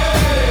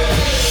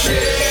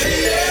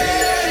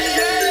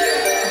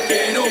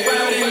 Que no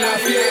pare la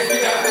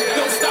fiesta,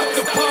 don't stop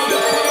the party.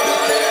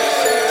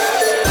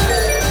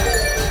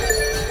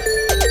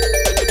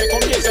 Que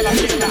comience la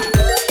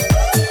fiesta.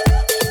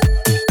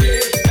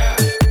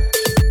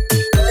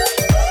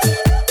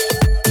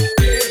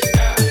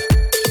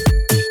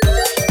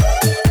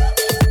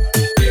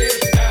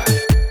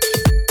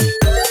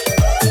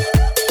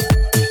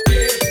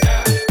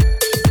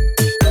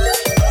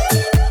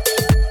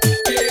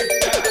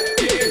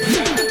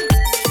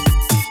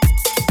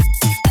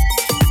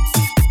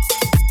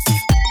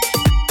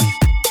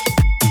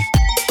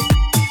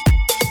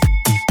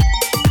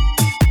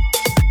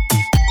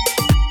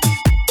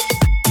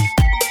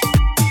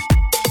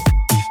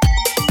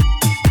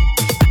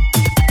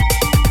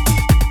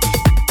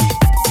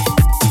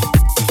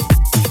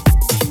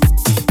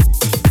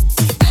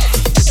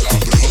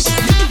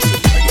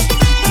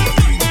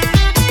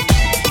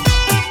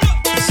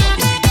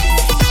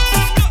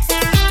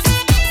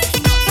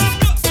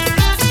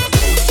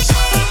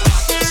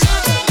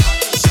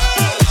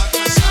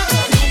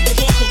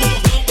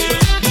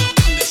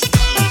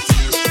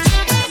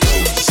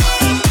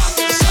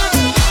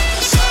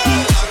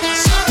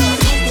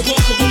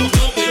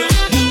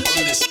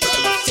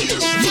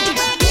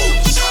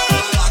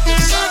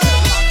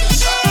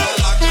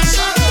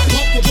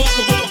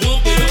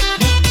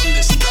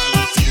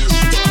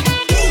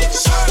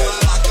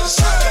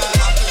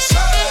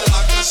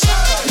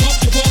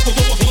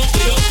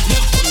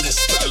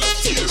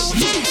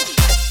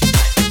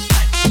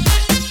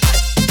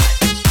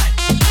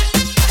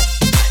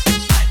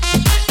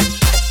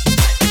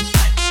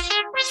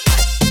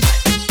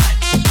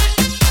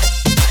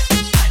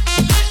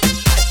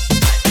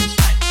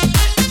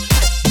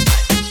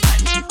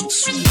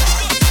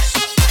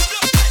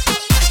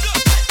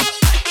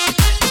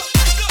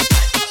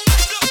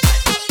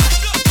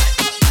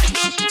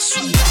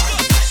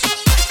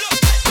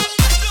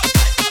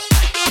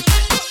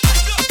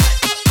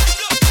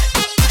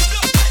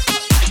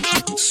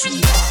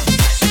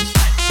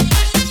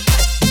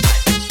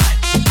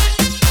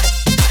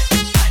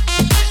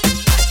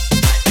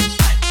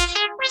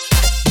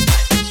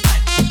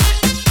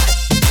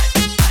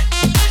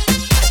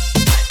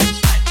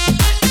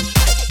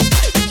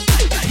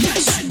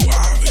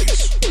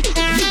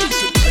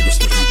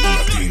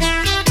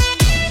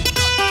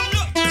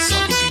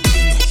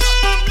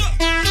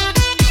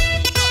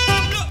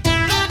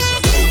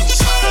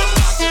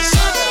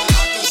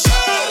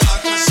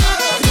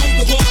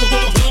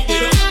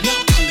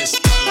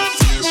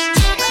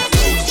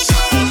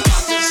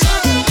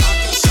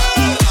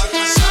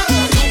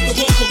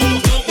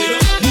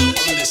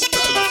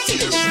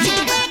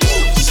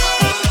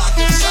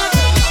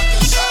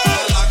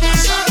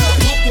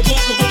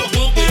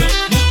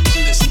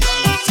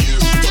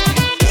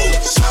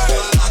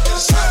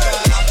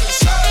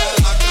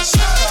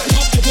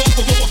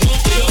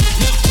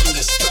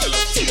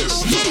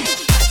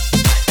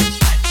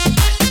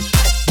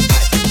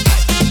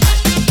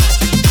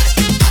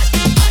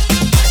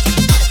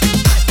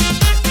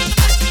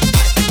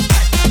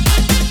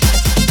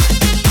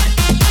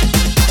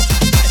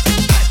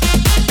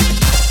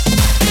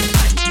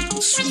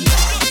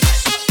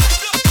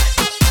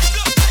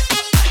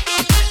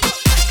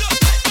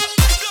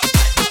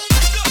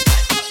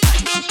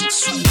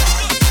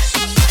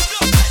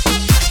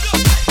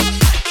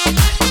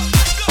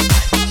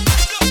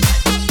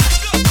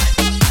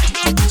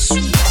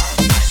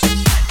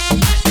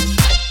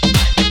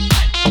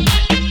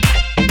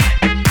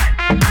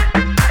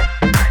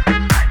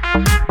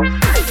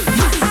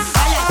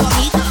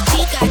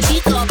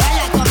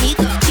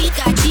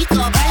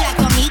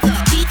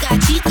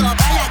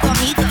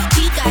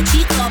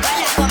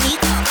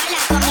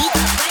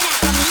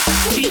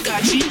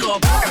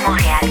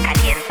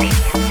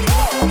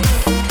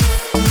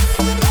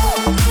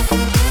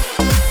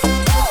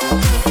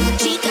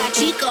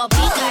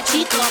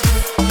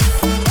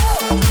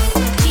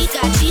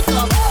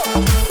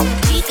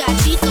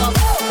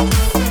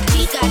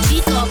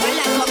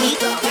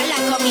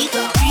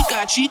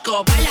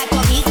 chico, baila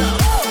conmigo,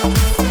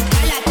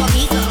 baila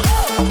conmigo,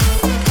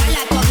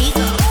 baila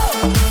conmigo,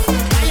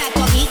 baila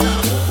conmigo,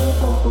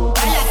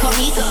 baila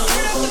conmigo,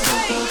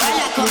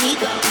 baila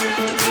conmigo,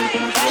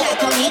 baila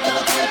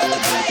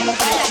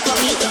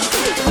conmigo,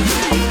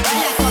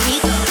 baila conmigo, baila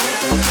conmigo,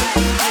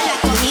 baila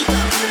conmigo,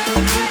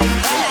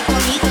 baila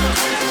conmigo.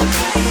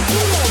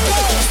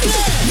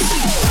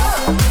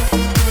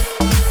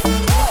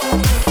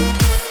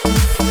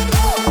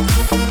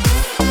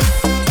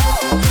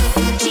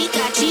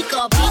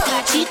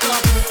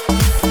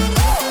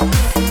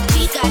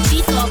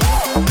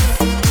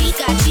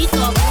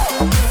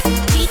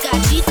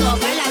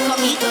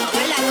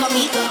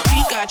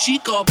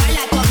 chico,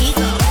 baila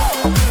conmigo.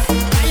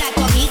 Baila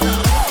conmigo.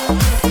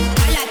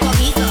 Baila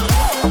conmigo.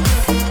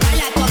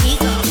 Baila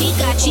conmigo.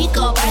 Chica,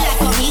 chico, baila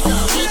conmigo.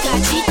 Chica,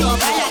 chico,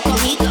 baila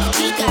conmigo.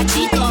 Chica,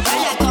 chico,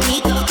 baila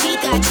conmigo.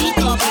 Chica,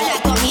 chico, baila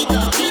conmigo.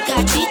 Chica,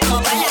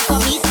 chico, baila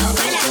conmigo.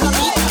 Baila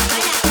conmigo.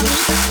 Baila conmigo.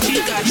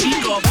 Chica,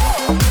 chico.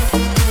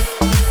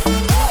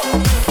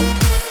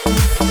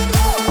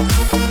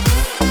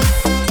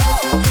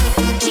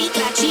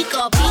 Chica, chico,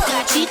 pica,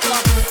 chico.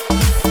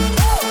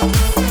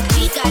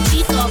 Chica,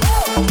 chico.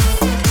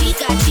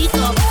 Chica,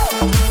 chico.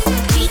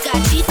 Chica,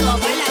 chico,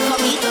 baila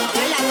conmigo.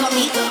 Baila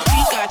conmigo.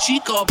 Chica,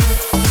 chico.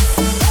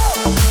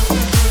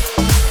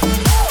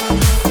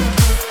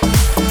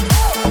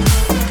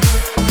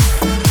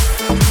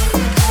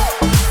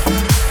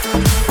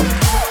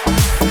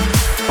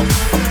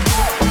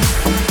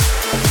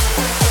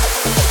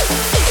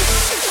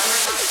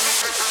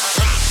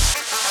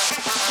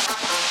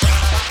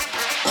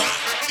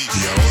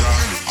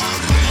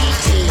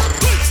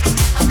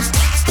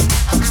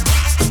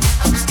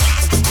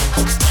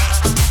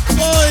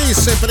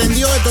 Se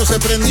prendió esto, se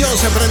prendió.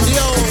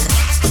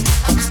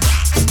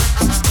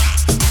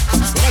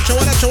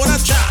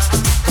 Guaracha.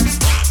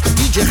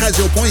 DJ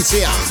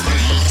Radio.ca.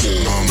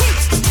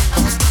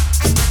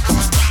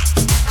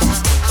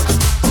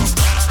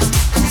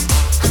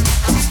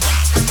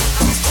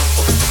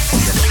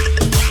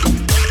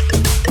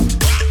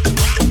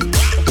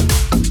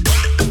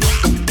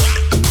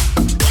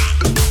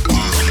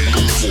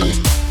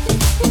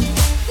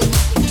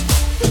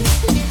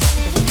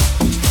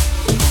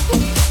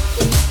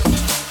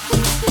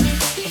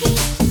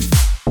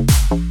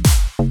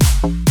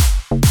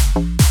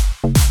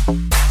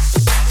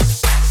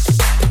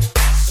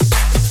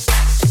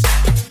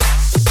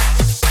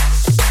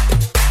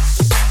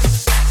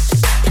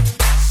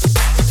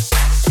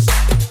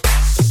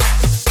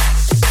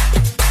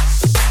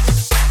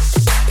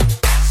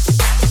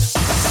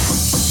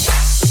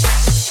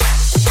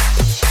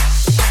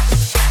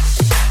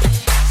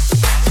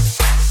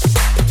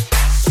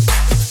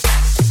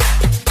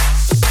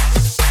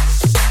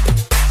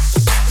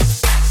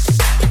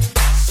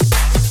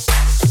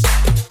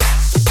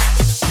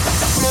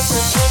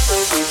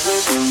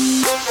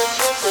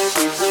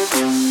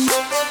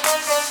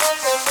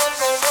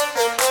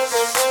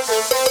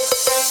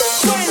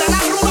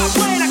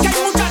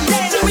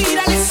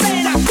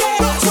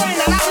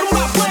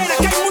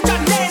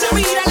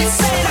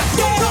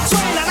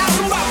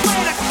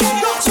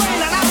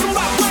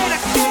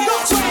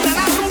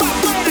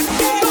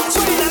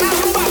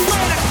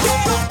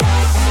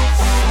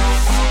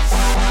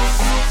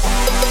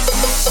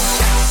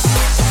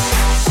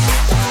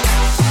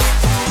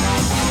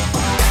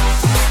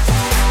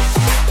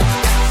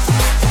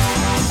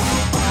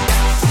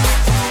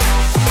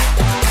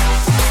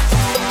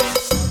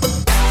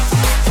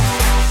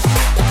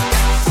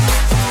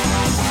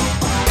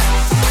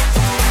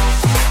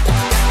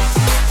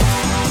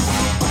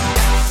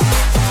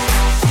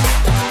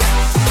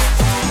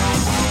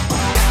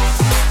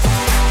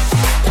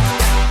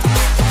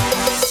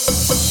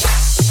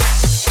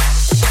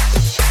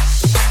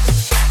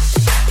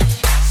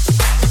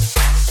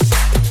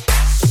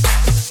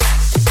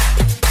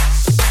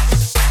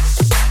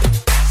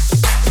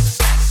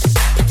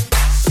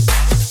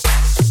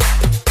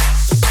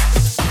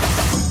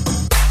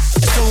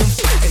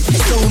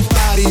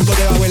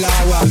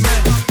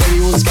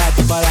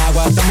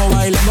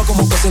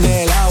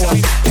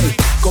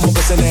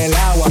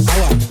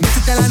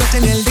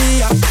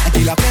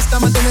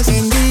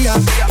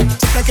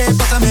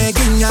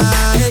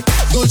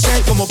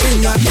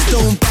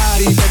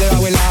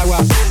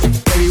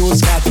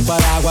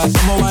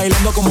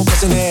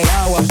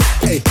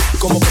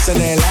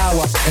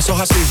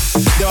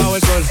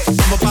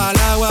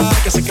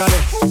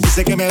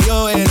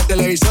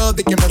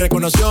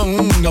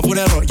 No fue un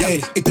error, yeah.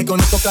 Y te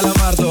conozco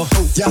Calamardo,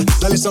 ya,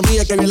 dale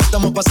sonríe que bien la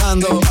estamos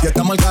pasando. Ya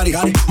estamos al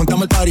cari,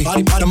 montamos el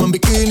party. Estamos en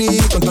bikini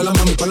con todas las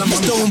mami, con las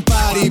mami. Esto es un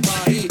party,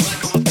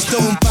 esto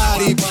es un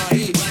party,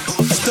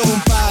 esto es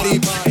un party,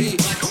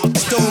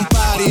 esto es un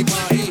party,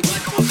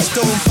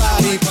 esto es un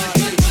party,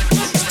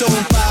 esto es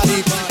un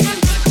party,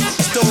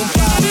 esto es un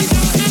party,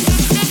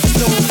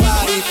 esto es un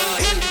party,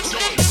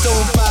 esto es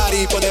un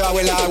party por debajo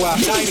del agua.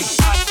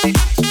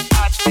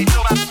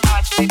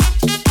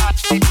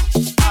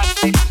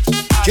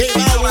 J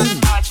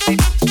Balvin.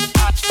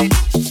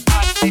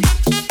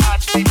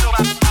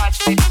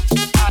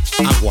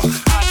 Agua.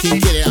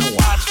 ¿Quién quiere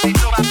agua?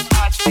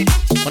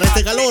 Para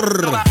este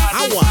calor,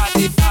 agua.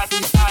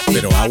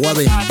 Pero agua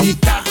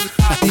bendita.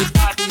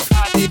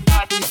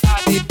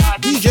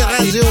 DJ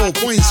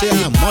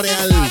Radio.ca,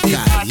 Montreal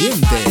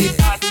Caliente.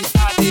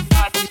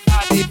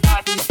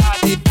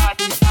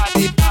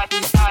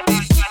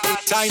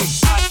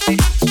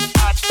 Party.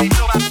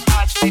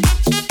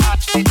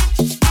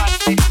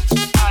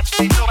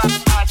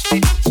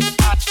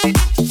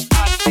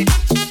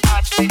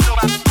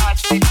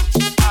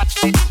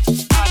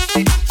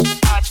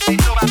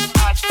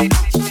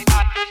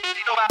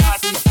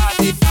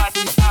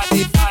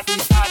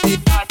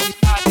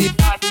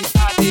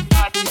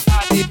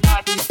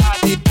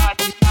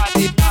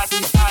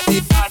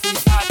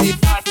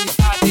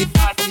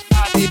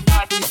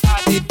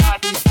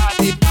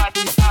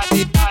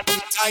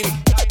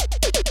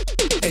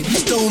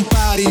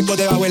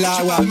 debajo del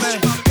agua.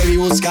 Baby,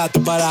 busca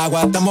tu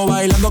paraguas. Estamos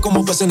bailando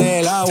como peces en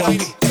el agua. Ey,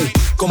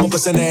 como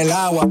peces en el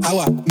agua.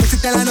 No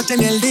existe la noche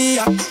ni el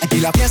día. Aquí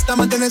la fiesta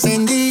mantiene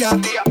encendida.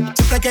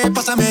 Siempre que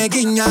pasa me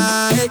guiña.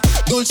 Ey,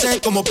 dulce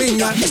como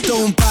piña. Esto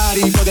es un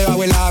party por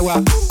debajo del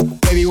agua.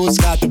 Baby,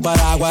 busca tu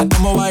paraguas.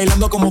 Estamos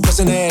bailando como peces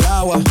en el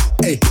agua.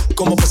 Ey,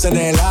 como peces en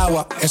el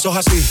agua. Eso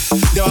es así,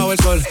 debajo del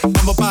sol.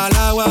 Vamos para el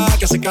agua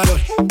que hace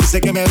calor. Dice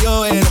que me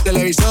vio en el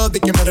televisor y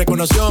que me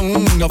reconoció.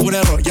 No fue un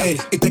error, yeah.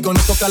 Y te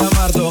conozco,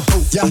 Calamardo.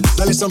 Ya,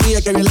 dale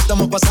sonríe que bien le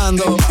estamos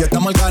pasando. Ya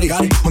estamos al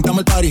cari, montamos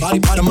el party.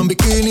 Estamos en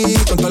bikini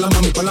con todas las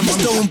mami, con las mami.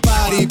 Esto es un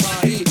party.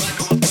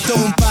 Esto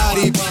es un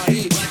party.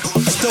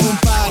 Esto es un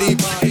party.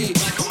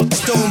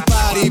 Esto es un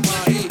party.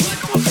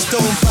 Esto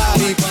es un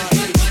party.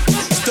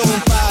 Esto es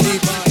un party.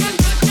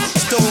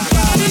 Esto es un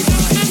party.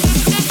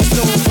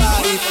 Esto es un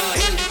party.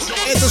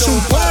 Esto es un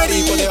party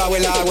por debajo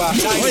del agua.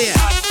 Oh yeah.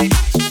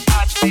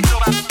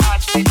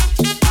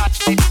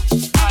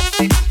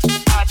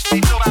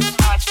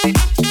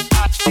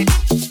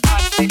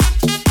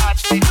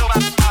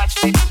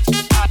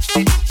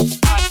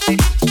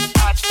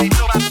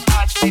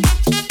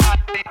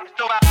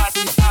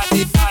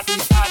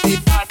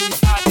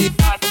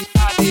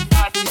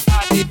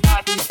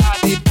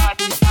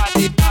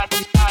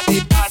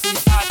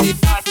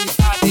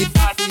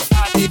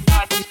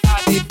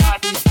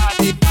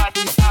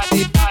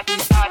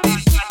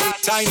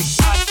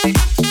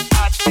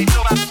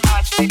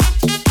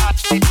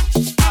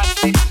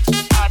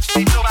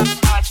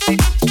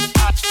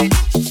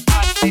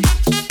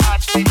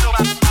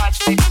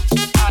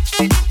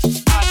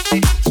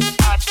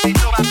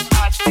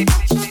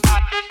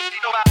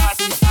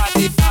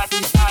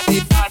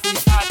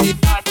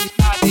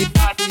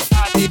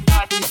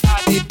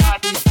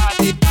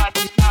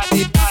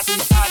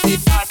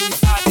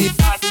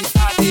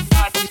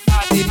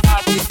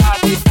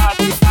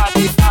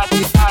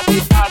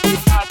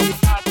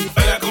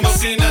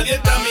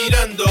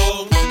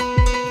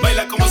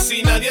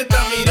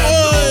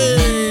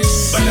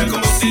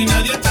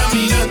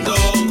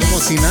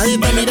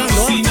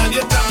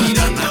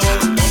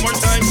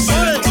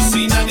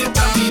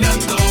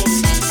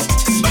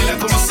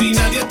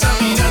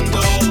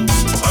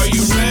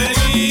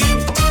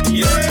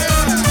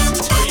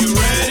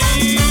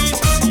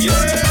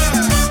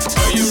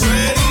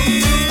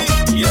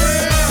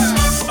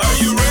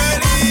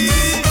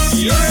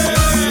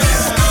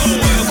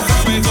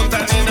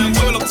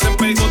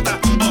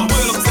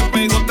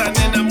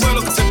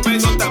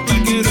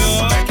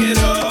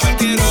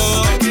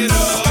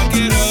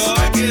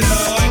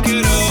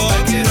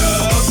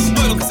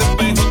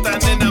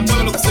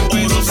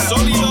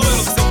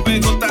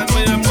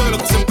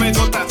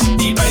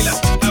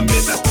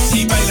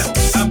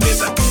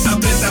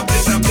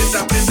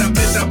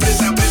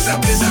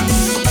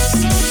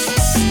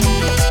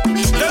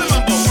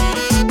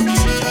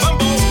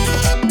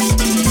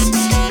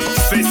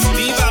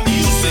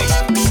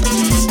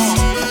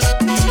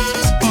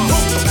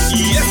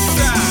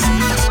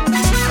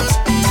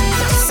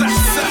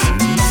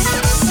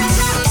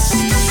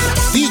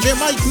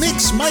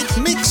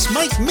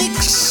 Mike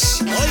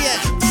Mix. Oh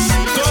yeah.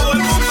 Todo el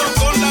mundo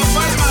con la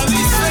palma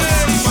dice.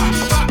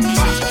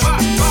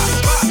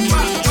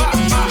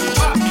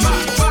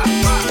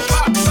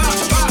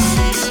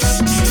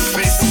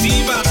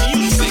 Festiva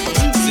music.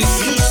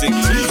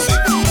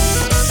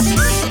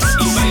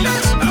 Y baila,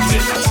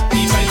 aprieta,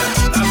 y baila,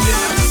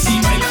 aprieta,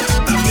 y baila,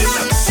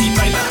 aprieta, y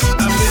baila,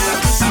 aprieta,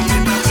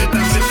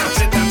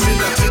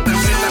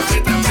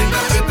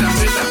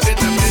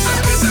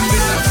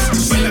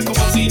 baila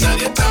como si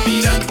nadie está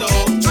mirando.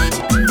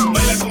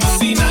 Baila como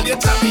si nadie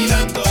está mirando.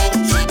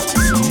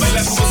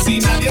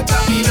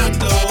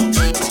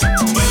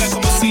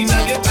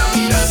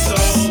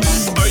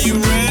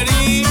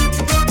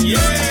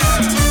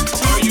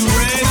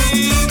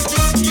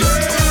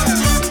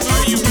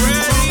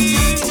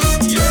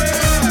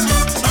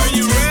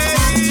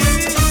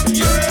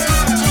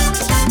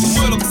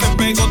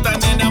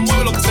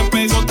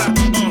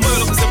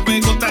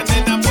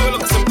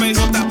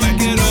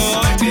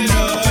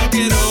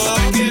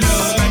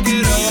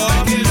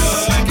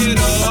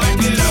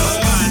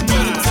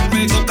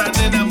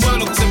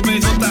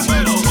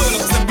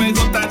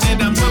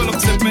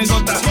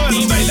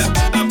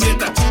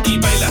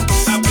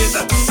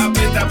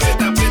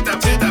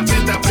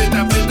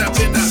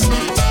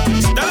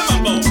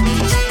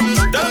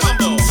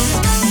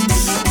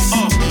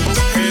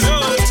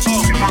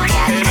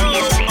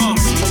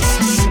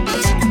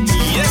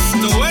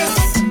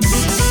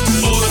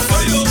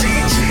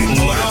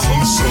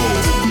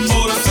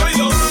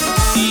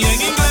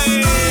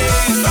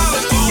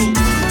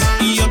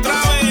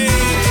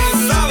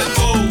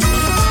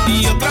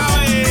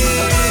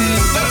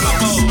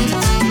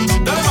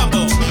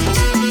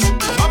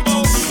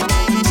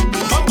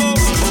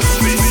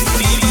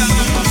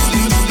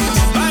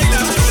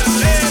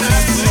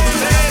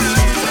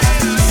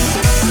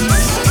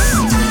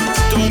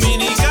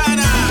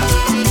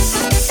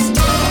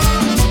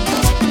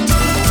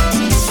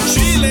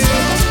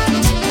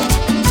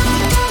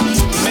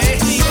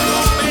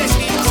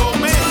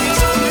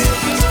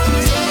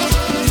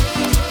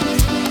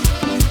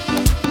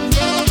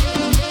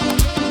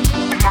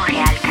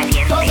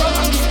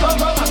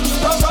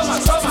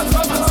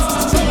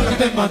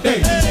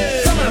 mandé.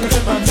 Toma lo que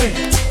te mandé.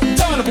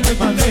 Toma lo que te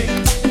mandé.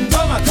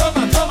 Toma,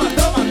 toma, toma,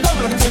 toma,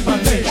 toma lo que te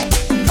mandé.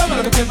 Toma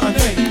lo que te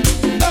mandé.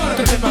 Toma lo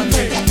que te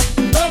mandé.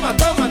 Toma,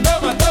 toma,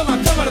 toma, toma,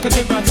 toma lo que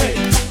te mandé.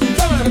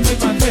 Toma lo que te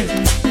mandé.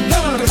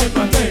 Toma lo que te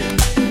mandé.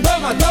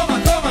 Toma, toma,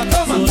 toma,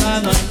 toma.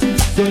 Solana,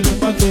 te lo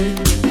mandé.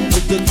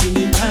 desde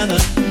Dominicana,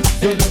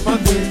 te lo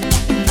mandé.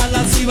 a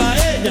la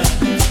cibaeña,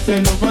 te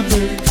lo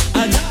mandé.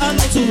 allá a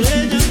los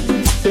sureños,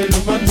 te lo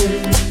mandé.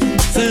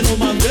 se lo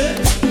mandé,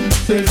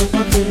 te lo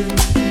mandé.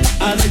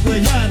 a la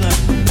Guayana,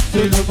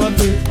 te lo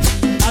mandé.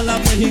 a la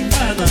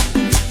mexicana,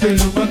 te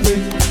lo mandé.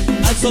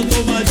 al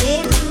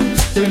Sotomayor,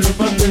 te lo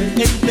mandé.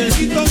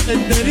 enterito,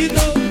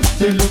 enterito,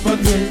 te lo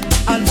mandé.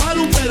 al mar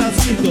un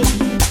pedacito,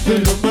 te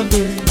lo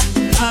mandé.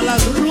 a la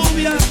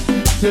rubia,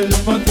 te lo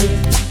mandé.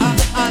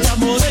 a la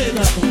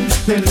morena,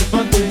 te lo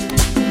mandé.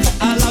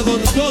 a la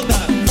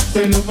gordota,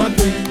 te lo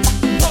mandé.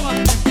 Toma lo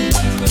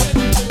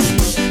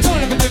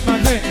que te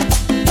mandé.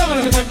 Toma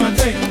lo que te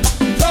mandé.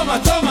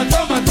 Toma, toma,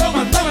 toma,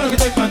 toma, toma lo que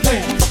te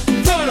mandé.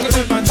 Toma lo que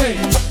te mandé.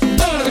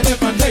 Toma lo que te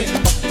mandé.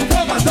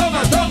 Toma,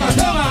 toma, toma,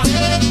 toma.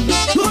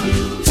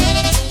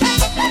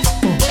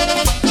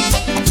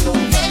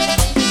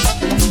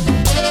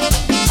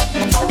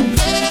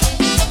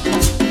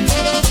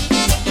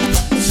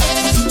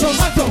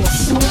 Tomato.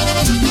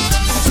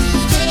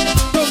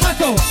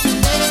 Tomato.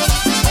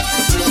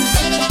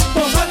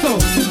 Tomato.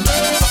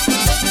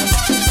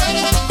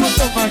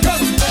 Mayor.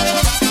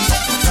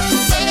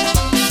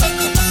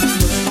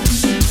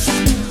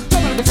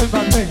 Toma lo que te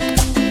mandé.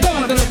 Toma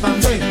lo que te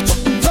mandé.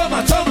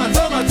 Toma, toma,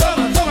 toma,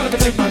 toma, toma lo que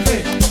te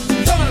mandé.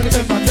 Toma lo que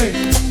te mandé.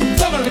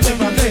 Toma lo que te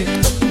mandé.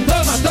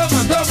 Toma,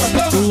 toma, toma,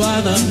 toma.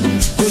 cubana,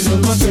 Yo lo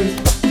mandé.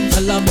 a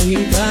la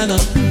mexicana,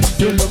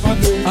 Yo lo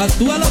mandé. a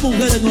todas las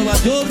mujeres de Nueva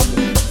York,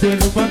 Yo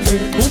lo mandé.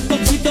 un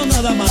poquito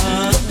nada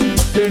más,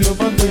 Yo lo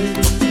mandé.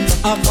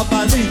 a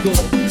Papalico,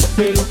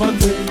 Yo lo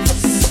mandé.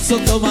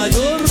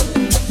 Sotomayor,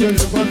 Yo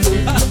lo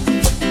mandé.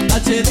 a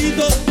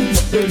Chelito,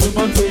 Yo lo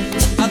mandé.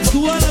 a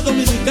todas las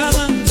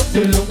dominicanas,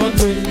 Yo lo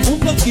mandé. un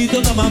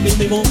poquito nada más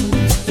mínimo,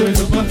 Yo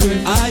lo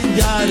mandé. a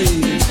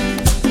Yari,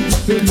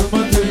 Yo lo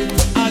mandé.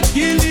 a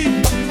Kili,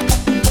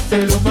 Te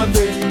lo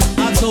mandé. a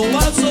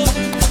Tobazo,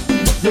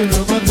 Te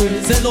lo mandé.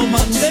 se lo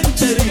mandé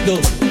enterito,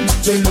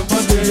 Te lo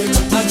mandé.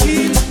 aquí,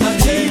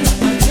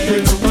 Te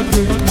lo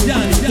mandé.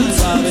 Yari, tú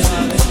sabes,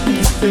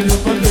 Te lo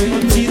mandé.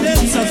 y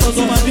Densa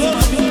Sotomayor,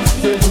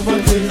 Te lo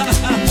mandé.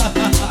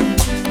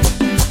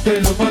 Te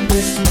lo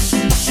mandé.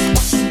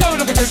 Toma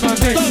lo que te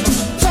mandé.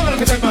 Toma lo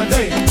que te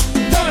mandé.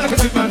 Toma lo que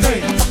te mandé.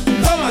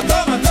 Toma,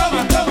 toma,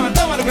 toma, toma,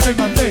 toma lo que te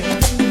mandé.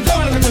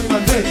 Toma lo que te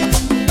mandé.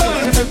 Toma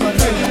lo que te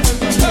mandé.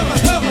 Toma,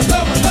 toma,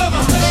 toma, toma.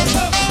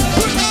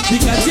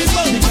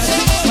 Picachimbo,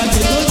 pa' que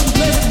no lo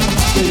ve,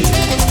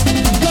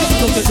 todo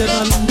lo que te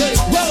mandé,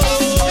 wow.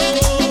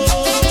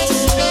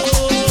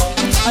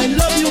 I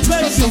love you,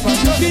 baby,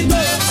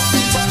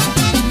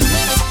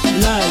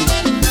 live.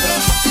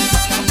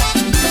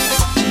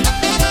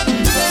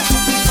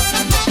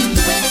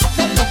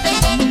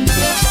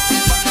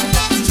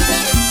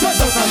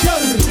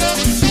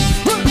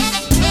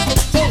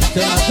 Te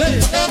la ve.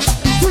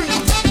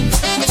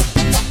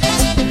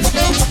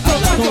 A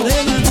la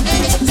morena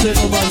se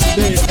lo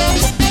mandé.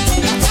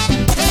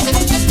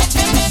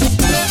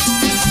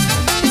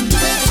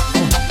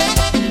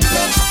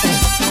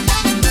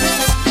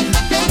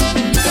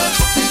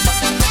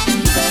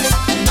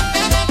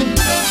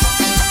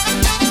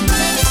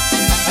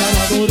 A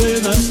la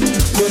morena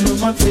Te lo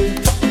mandé.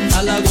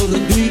 a la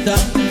gordita,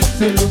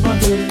 Te lo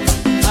mandé.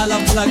 a la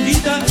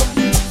flaquita,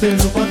 Te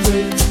lo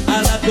mandé.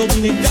 a la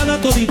dominicana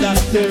todita,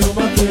 Te lo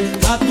mandé.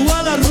 a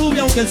toda la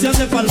rubia aunque sean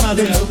de farmacia,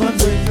 Te lo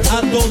mandé.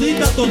 a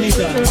todita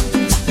todita,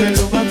 Te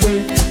lo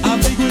mandé. a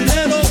mi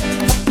guinero,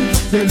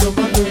 Te lo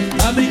mandé.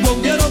 a mi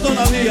conguero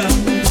todavía,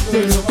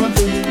 Te lo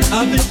mandé.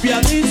 a mi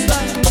pianista,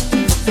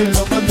 Te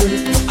lo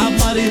mandé. a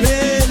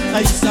Maribel,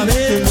 a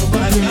Isabel, a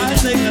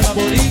Carmen, a la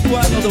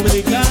boricua, a la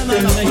dominicana,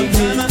 a la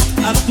mexicana,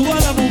 a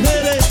todas las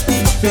mujeres,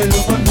 Te lo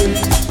mandé.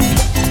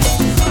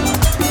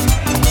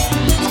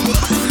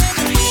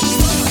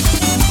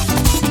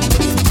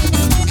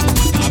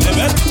 A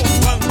beber con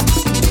Juan.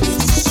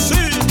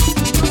 Sí.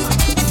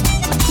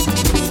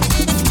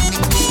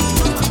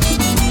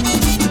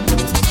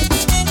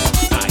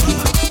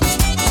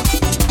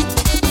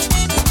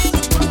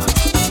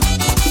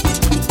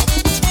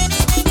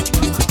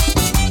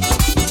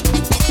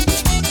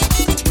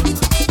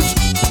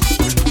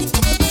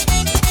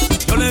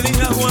 Yo le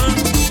dije a Juan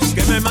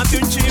que me mate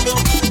un chivo.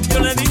 Yo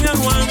le dije a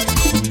Juan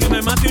que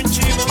me mate un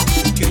chivo,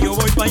 que yo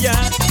voy para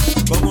allá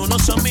con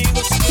unos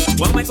amigos.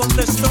 Juan me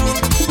contestó,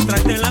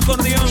 tráete el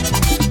acordeón,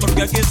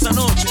 porque aquí esta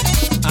noche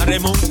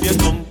haremos un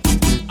fiestón.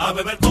 A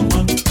beber con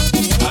Juan,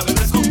 a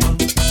beber con Juan,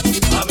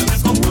 a beber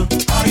con Juan,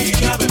 ay,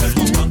 a beber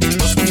con Juan.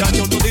 Los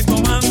muchachos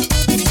toditos van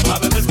a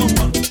beber con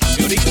Juan,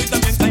 Fiorito y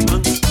también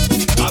Caimán,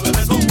 a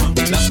beber con Juan.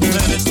 Las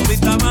mujeres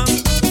toditas van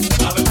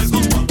a beber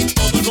con Juan,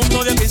 todo el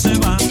mundo de aquí se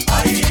va,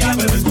 ay, a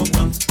beber con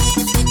Juan.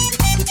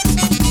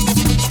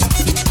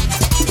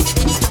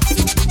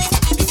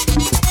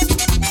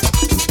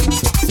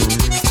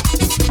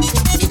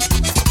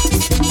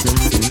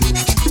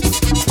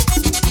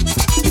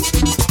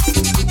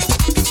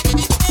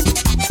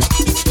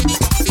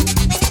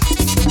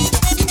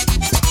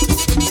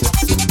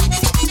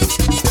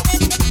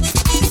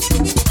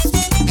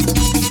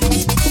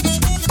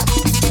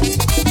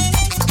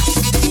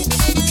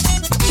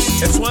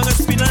 Es Juan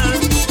Espinal,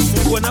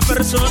 muy buena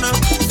persona.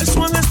 Es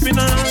Juan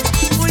Espinal,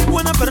 muy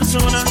buena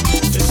persona.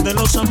 Es de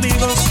los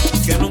amigos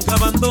que nunca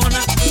abandona.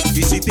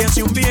 Y si te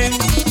hace un bien,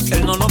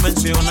 él no lo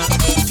menciona.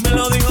 Me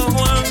lo dijo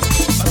Juan,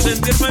 para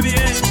sentirme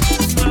bien.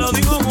 Me lo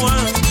dijo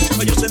Juan,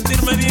 para yo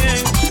sentirme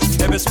bien.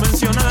 Debes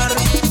mencionar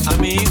a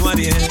mi hijo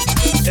Ariel.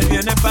 Él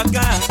viene para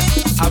acá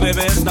a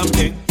beber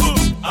también.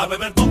 A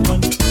beber con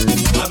Juan,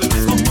 a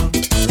beber con Juan,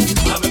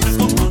 a beber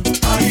con Juan,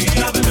 ahí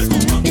a beber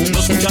con Juan.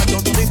 Los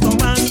muchachos toditos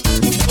van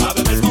a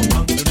beber con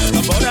Juan.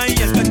 Por ahí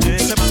el caché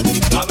se van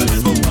a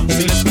beber con Juan.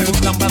 Si les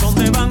preguntan para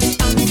dónde van,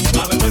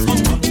 a beber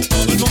con Juan.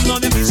 Todo el mundo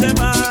de aquí se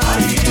va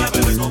ahí a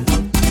beber con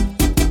Juan.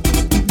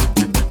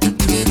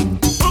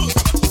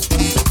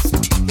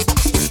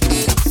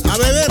 A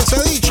beber se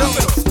ha dicho.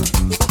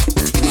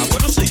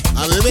 Bueno, sí.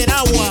 A beber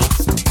agua.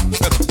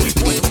 Pero muy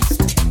bueno.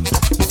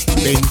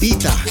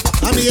 Bendita.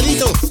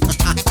 Miguelito.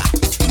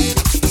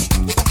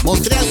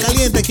 Montreal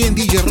Caliente aquí en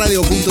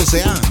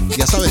djradio.ca.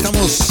 Ya sabes,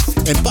 estamos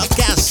en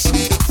podcast.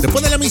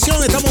 Después de la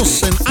emisión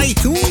estamos en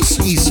iTunes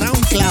y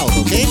SoundCloud,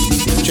 ¿ok?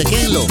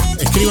 Chequenlo.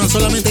 Escriban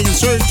solamente en el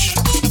search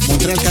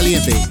Montreal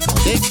Caliente,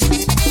 ¿ok?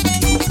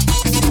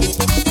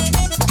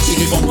 Así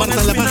que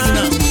compartan la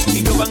página.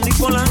 Y Giovanni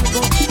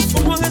Polanco,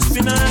 con Juan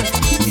Espinal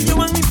y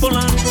Giovanni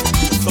Polanco.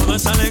 Toda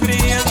esa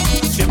alegría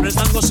siempre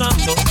están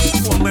gozando.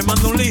 Juan me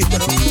manda un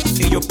litro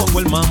y yo pongo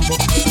el mambo.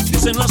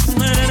 Dicen las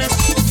mujeres,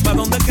 ¿pa'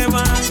 dónde que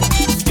van?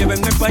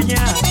 Llévenme pa'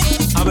 allá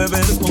a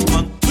beber con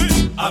Juan.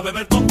 A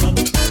beber con Juan,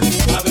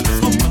 a beber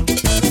con Juan,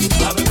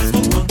 a beber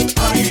con Juan,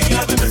 ahí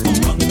a beber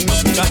con Juan.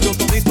 Los muchachos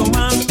toditos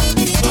van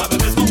a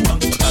beber con Juan.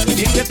 Porque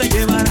bien que te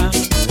llevarán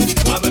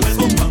a beber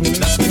con Juan.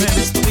 Las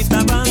mujeres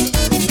toditas van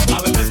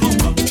a beber con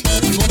Juan.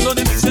 El mundo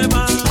de mí se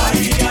va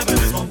ahí a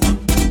beber con Juan.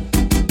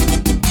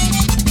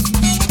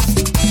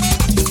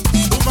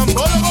 Un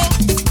mambólogo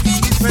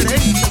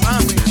diferente,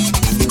 mami.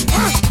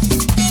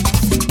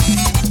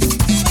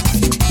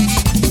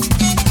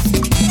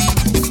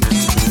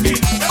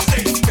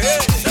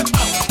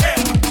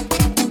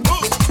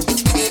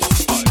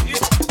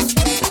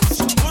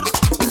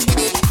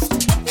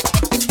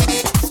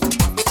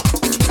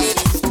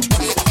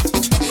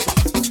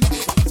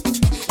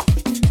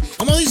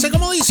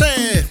 ¿Cómo dice?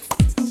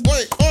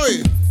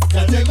 Hoy.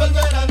 Ya llegó el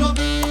verano,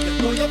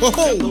 estoy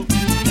Oh.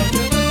 Ya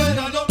llegó el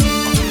verano,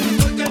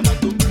 estoy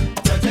quemando.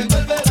 Ya llegó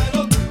el verano,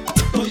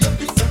 estoy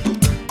pisando.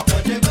 Ya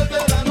llegó el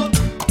verano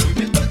y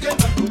me estoy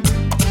quemando.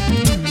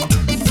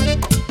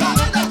 La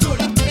banda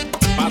chula.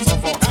 Pa'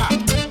 sofocar,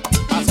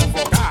 pa'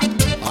 sofocar.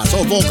 A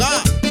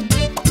sofocar.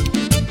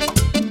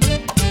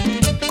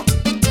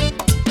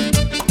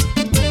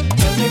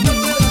 Ya llegó el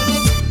verano,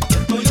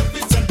 estoy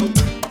pisando.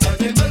 Ya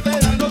llegó el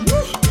verano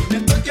y me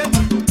estoy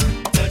quemando.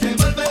 Ya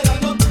llegó el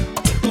verano,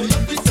 estoy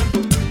pisando.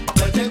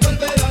 Ya llegó el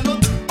verano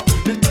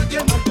y me estoy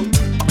quemando.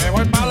 Me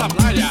voy pa' la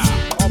playa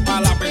o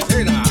pa' la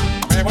piscina.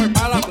 Me voy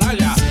pa' la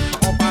playa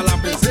o pa'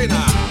 la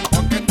piscina.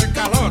 Porque este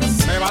calor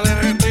me va a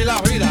derretir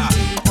la vida.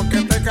 Porque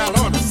este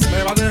calor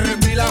me va a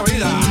derretir la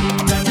vida.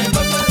 Ya llegó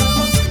el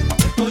verano,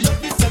 estoy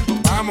pisando.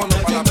 Vámonos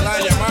pa' la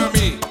playa,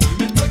 mami.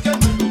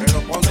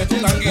 Pero ponte tu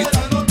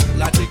tanguita,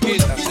 la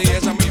chiquita, sí,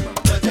 esa misma.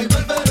 Ya llegó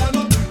el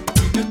verano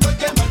y me estoy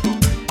quemando.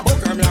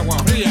 Búscame agua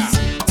fría,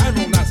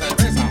 dame una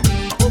cerveza.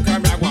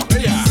 Búscame agua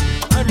fría,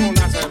 dame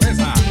una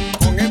cerveza.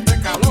 Con este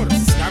calor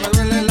ya me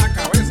duele la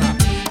cabeza.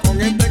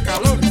 Con este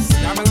calor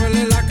ya me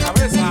duele la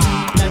cabeza.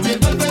 Ya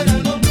llegó el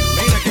verano.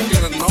 Mira que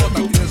tiene nota,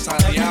 tiene esa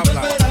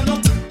diabla.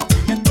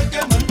 Me estoy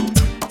quemando.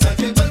 Ya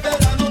llegó el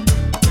verano,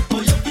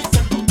 estoy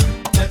pisando.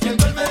 Ya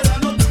llegó el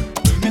verano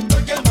y me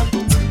estoy quemando.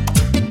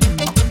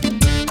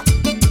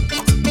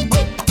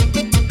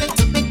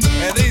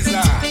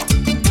 Edisa,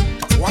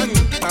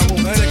 cuántas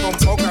mujeres con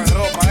poca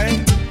ropa,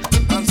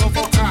 tan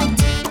sofocadas.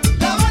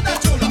 La banda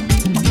chula.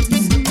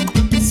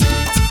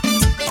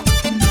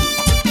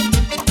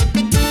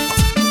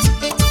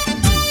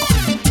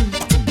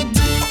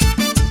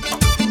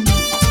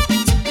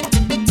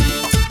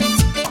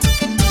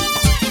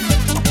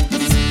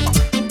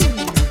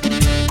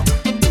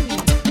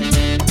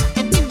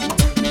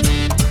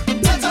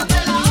 Échate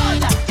la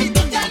olla y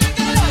tú tienes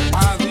que ver.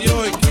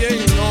 Adiós, ¿y quién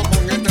no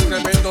con este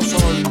tremendo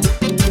sol?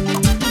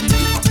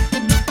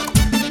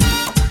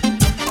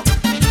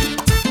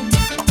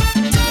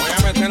 Voy a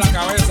meter la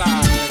cabeza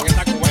en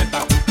esta cubeta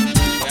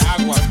de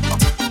agua.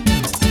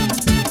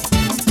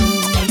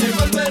 Ya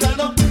llegó el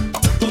verano,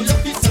 estoy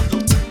pisando.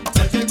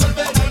 Ya llegó el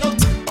verano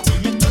y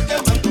me estoy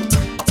quemando.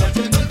 Ya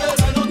llegó el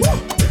verano,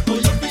 estoy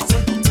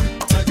pisando.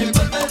 Ya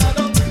llegó el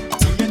verano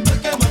y me estoy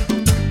quemando.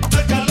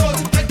 ¡Qué calor,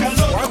 qué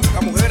calor!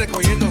 ¿Cuántas mujeres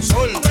cogiendo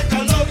sol? ¡Qué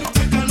calor,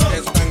 qué calor!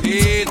 En su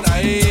tanguita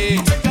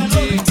ahí,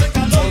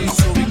 con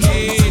su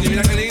bikini,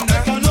 mira qué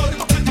linda.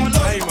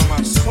 Ay,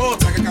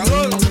 mamazota, qué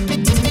calor.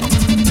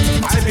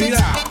 Ay,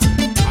 mira,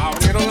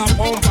 abrieron la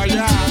pompa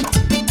ya.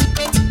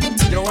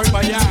 Yo voy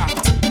para allá.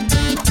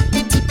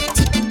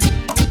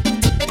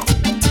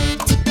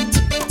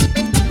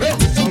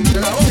 Son de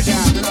la olla,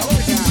 de la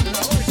olla.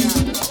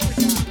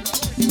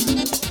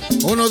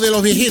 Uno de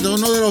los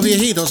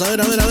viejitos. A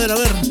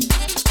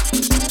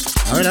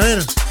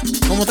ver.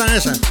 ¿Cómo están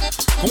esas?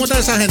 ¿Cómo está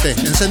esa gente?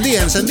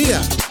 Encendida,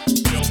 encendida.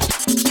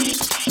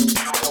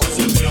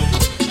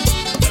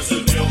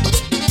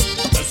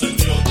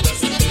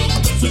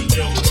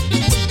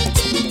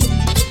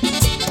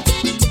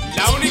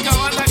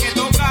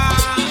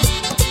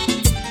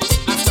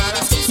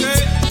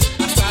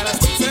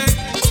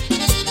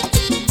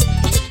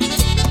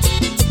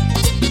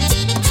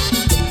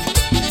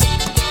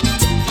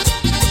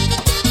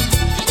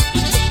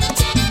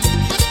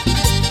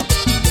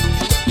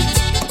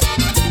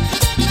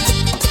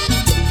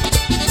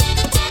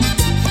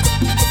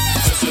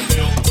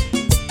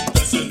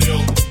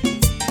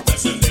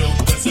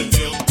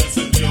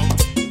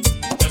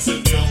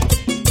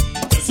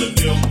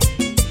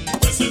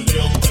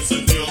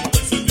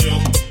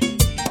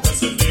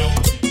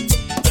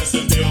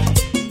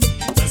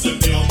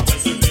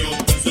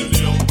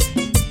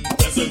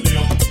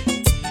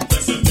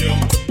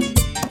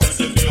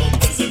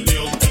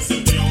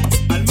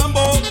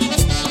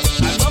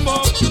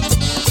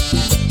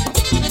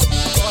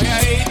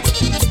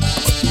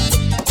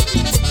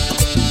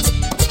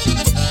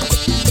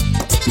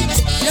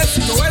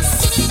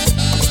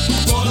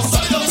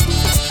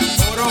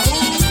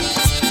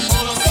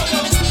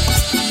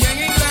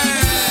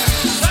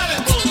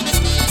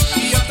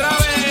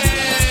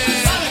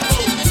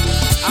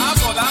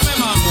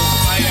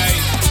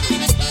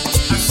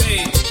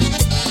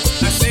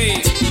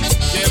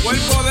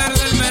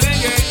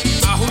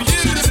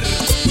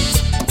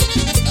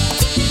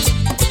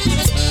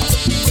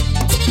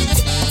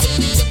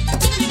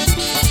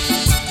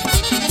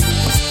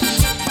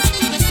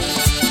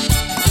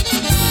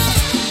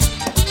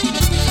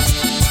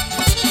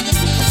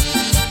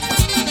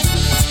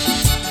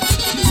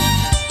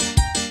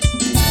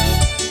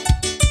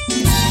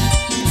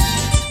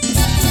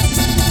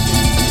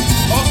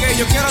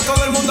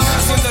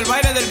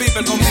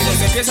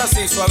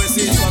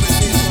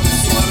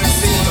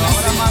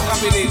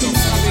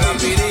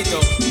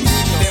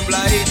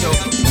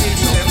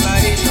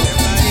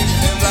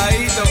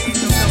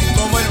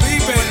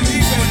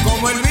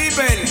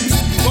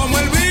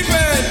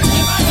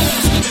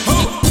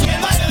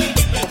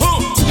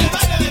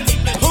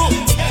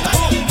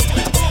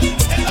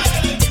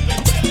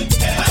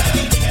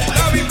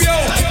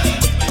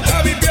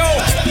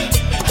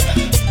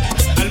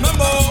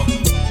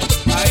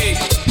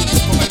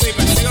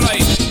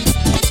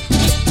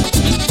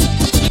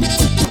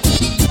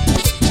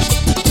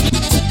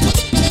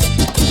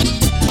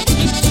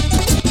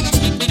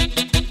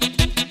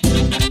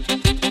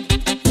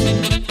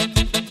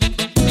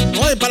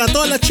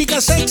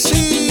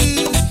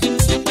 Sexy.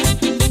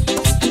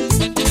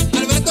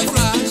 Alberto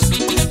Flash.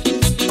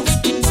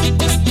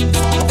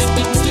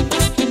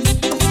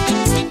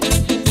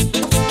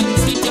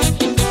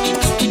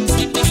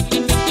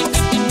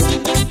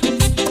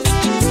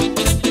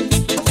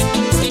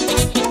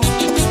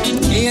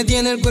 Ella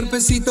tiene el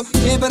cuerpecito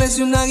que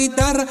parece una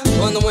guitarra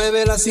cuando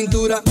mueve la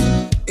cintura.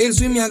 El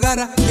swing me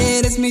agarra.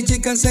 Eres mi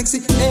chica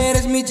sexy,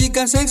 eres mi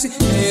chica sexy,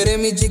 eres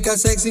mi chica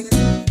sexy.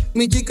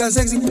 Mi chica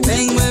sexy,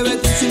 ven, mueve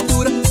tu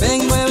cintura,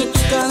 ven, mueve tu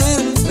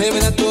cadera,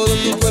 muévela todo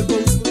tu cuerpo,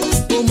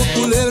 como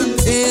culebra.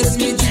 Eres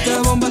mi chica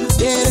bomba,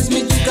 eres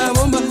mi chica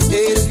bomba,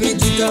 eres mi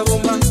chica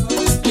bomba,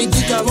 mi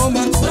chica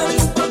bomba. Mueve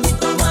un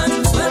poquito más,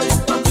 mueve un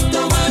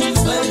poquito más,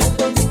 mueve un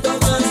poquito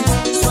más,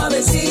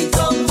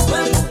 suavecito.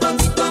 Mueve un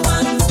poquito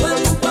más,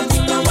 mueve un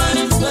poquito más,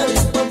 mueve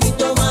un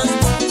poquito más,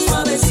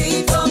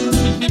 suavecito.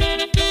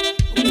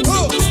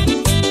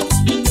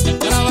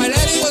 Para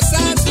bailar y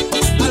gozar,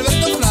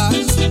 Alberto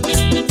Flash.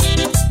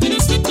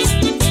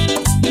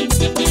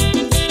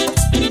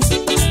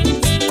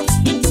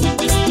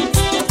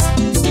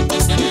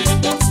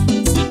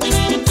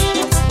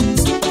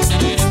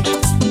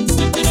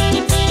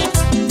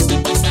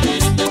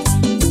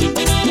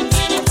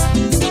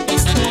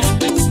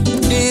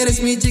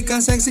 Mi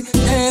chica sexy,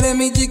 eres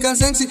mi chica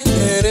sexy,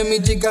 eres mi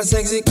chica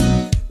sexy,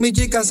 mi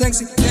chica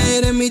sexy,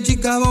 eres mi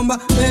chica bomba,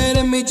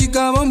 eres mi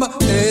chica bomba,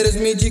 eres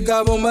mi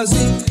chica bomba, sí,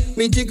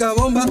 mi chica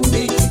bomba.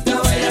 Mi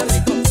chica baila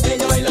rico,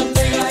 ella baila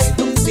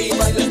pegadito, si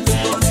bailas tú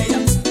con ella,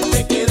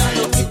 te queda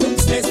loquito,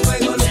 es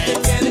fuego lo que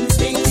quiere, mi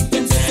chica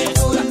en su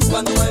cintura,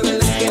 cuando mueve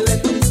el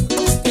esqueleto,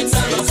 en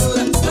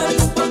sabrosura. Mueve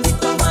un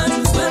poquito más,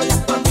 mueve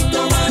un poquito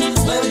más,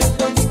 mueve un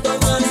poquito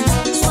más,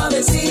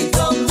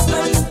 suavecito.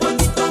 Mueve un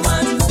poquito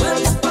más,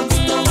 mueve un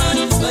poquito más,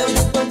 mueve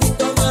un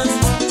poquito más,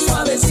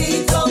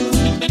 suavecito.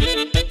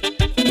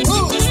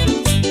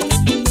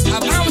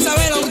 Vamos a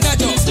verlo,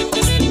 muchachos.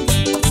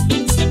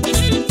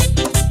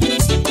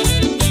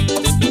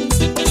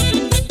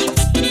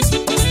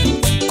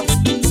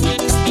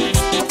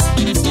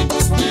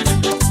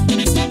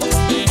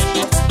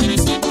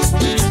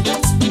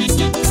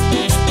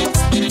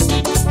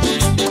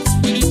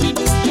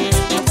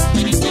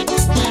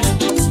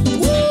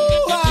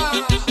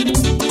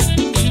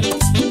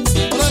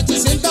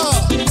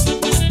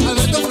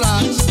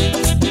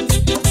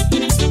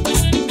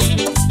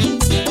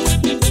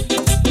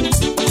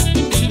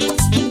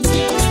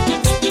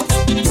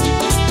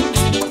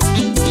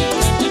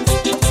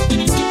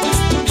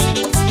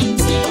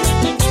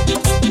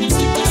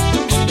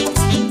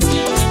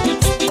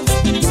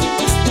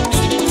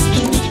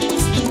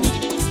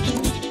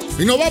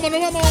 Y nos vamos.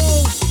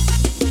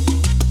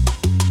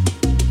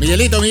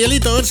 Miguelito,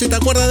 a ver si te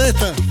acuerdas de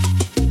esta.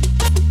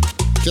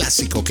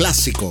 Clásico.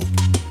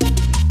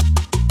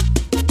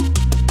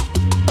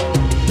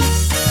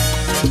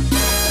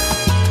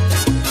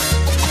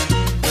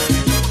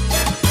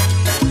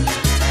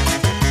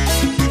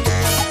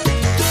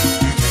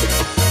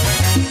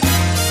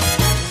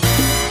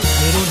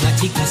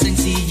 Chica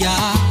sencilla,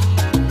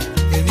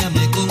 que me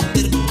ame con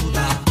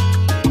ternura,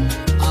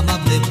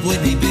 amable,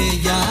 buena y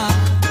bella,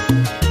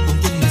 con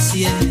quien me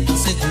siento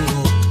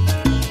seguro.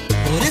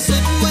 Por eso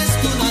he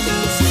puesto un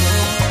anuncio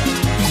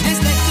en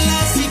este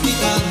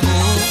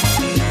clasificador.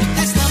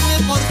 Déjame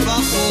por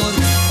favor,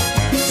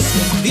 si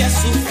envía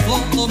su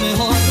foto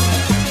mejor.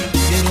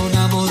 Quiero un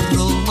amor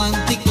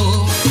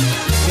romántico,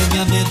 que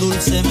me ame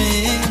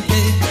dulcemente.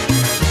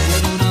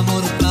 Quiero un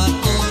amor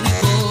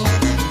platónico,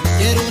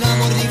 quiero un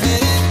amor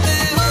diferente.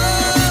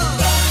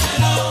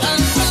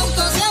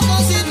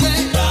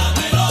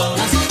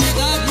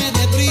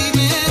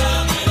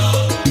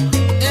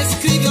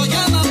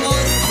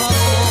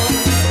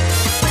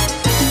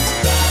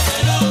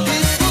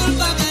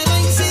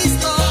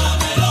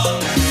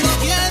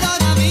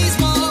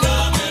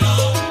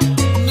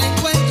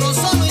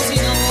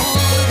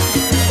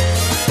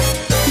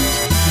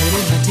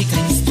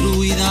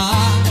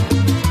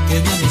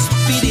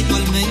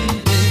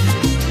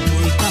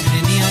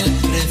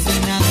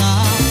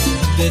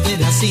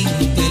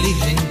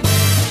 Inteligente,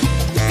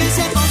 que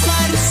sepa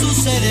usar su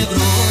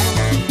cerebro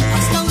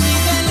hasta un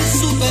nivel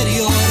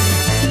superior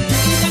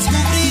y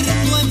descubrir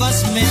nuevas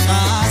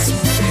metas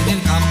en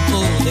el campo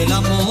del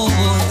amor.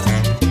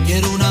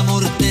 Quiero un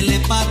amor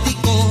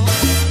telepático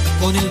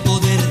con el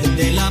poder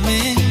de la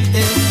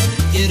mente.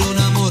 Quiero un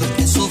amor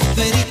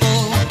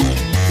esotérico,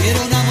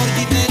 quiero un amor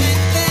diferente.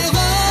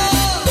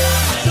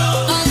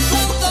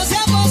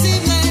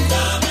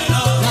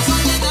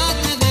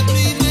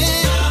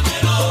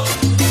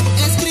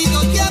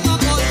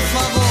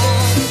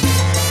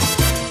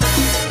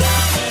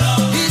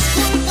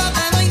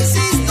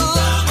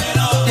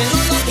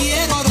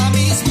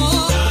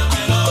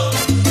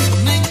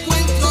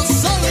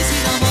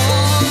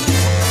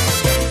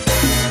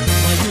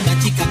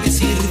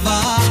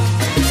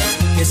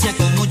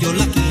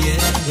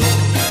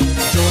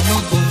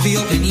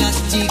 En las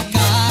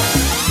chicas,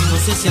 no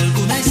sé si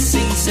alguna es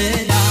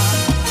sincera.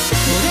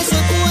 Por eso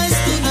he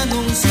puesto un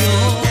anuncio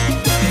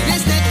en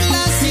este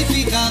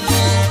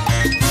clasificador,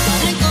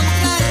 para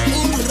encontrar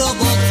un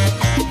robot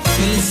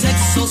que el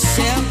sexo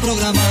sea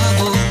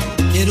programado.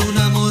 Quiero un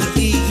amor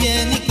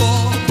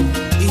higiénico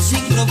y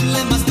sin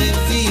problemas de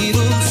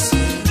virus.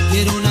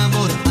 Quiero un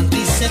amor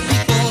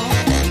antiséptico,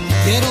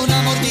 quiero un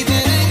amor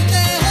diferente.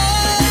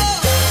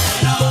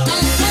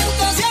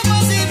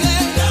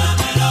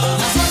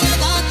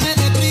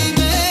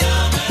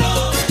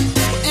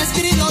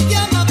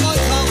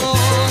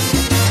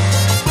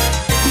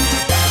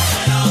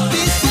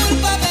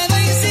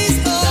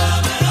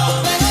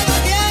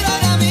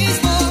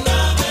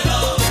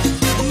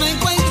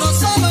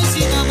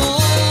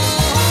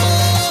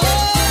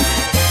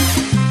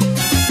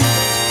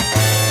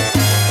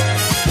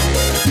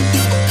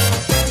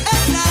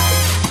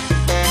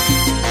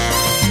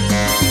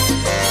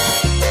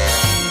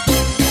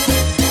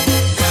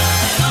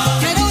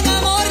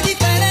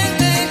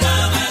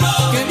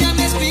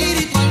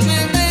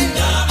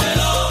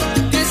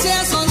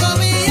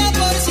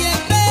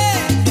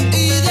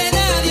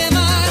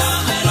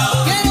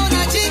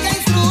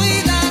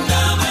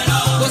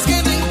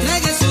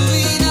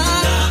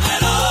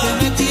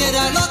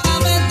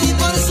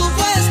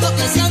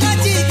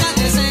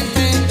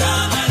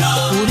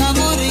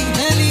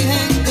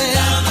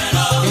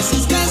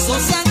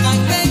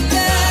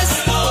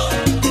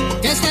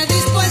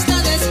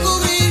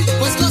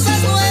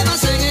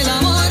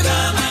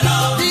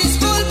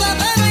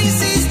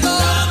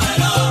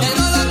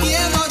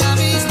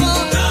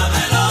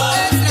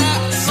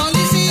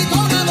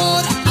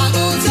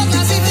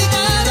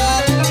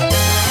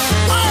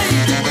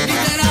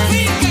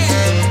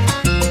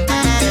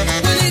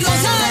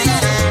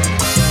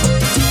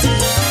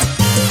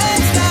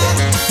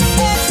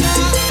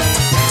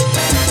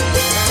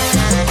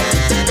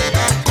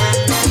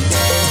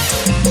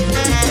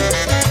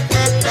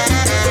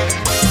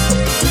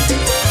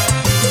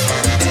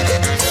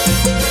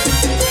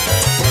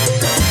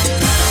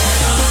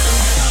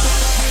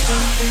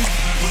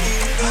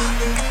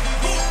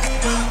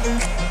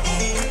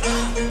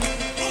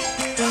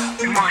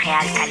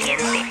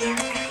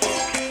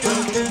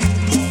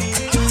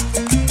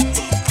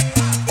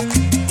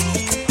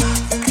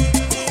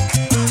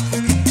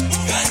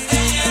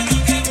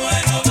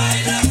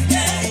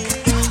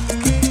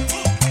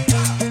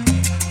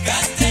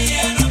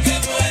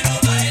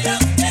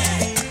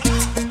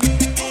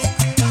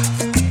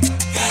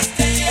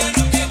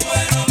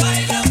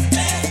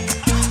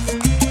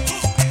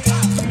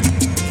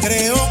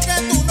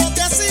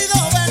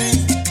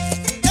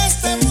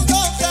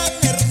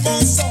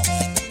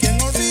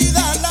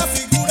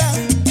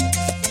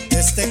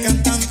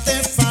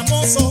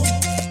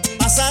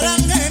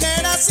 Pasarán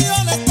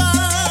generaciones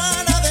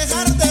para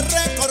dejar de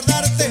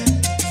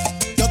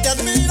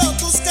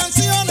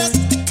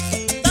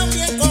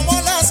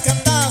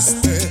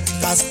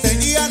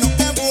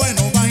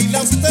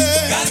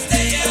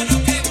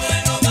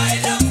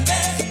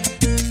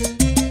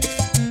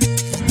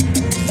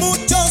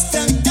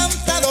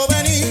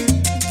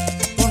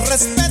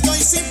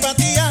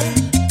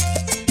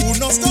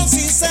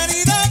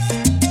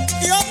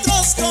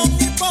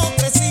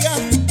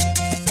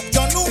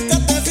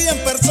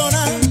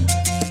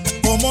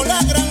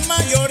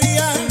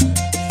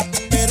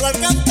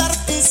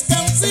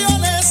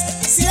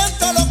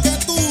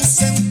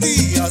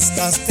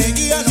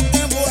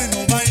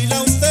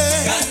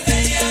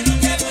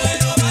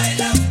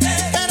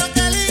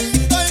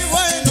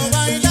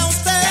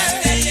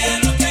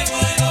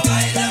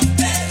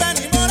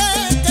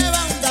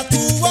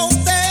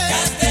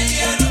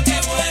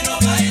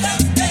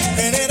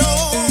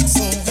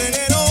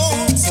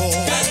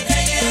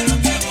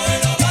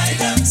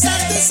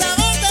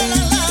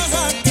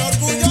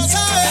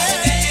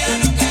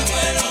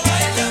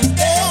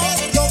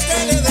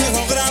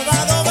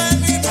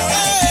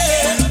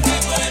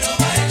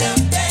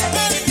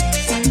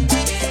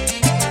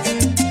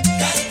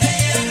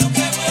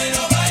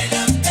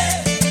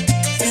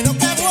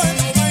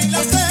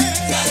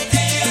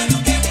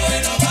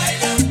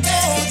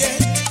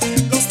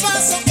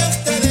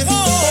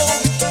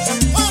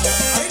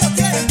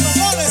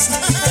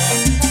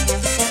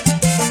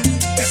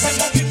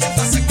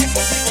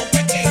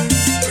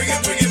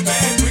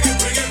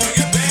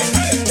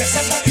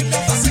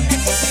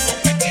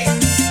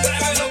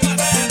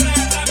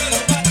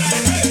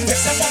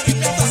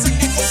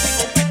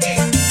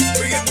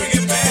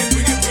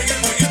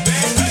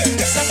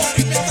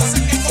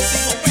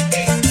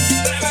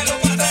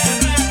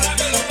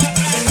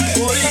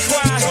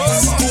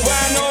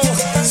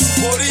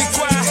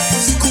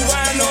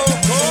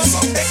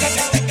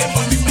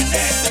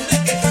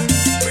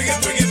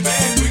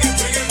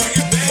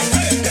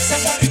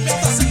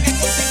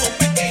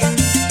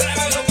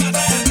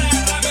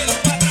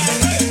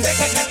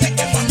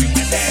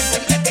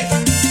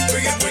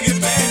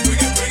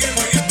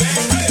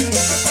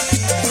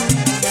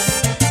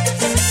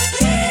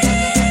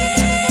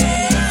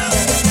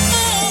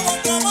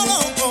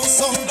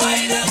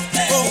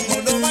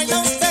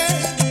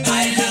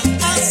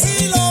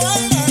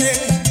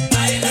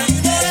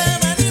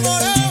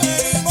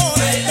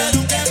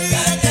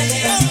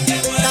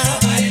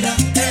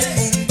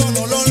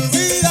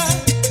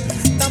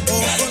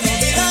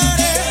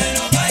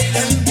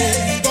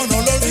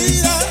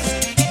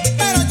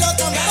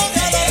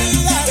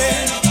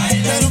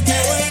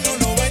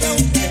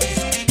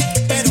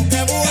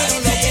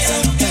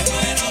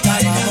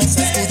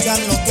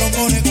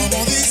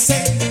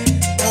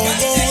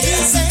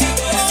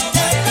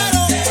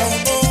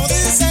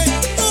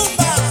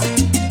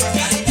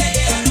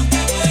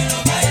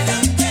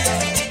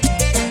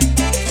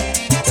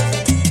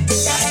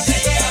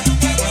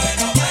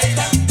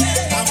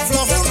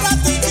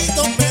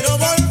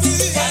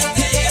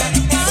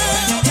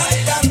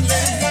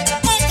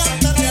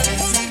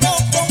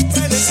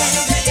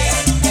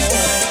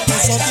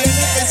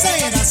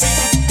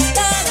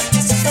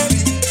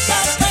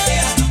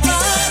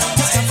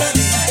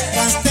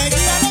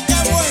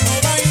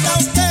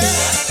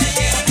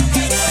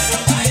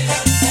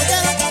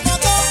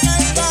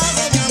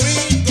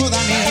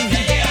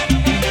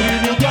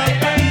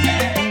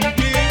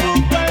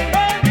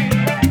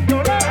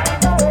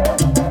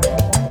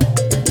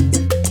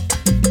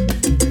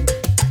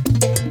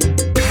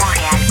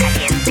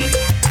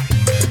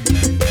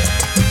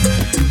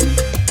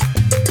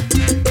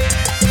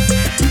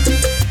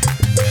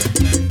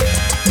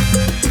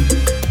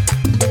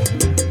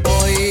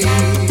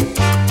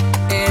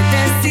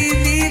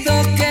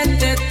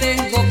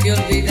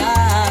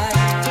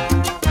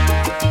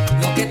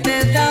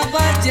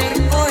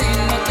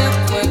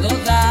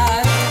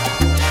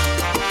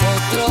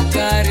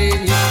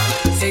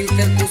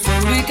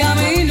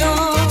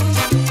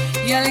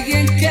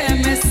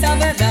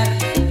sabe dar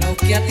lo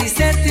que a ti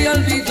se te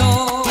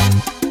olvidó.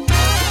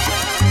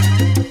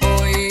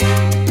 Hoy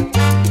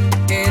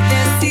he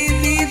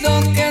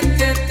decidido que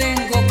te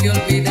tengo que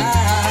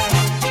olvidar.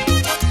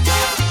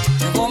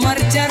 Debo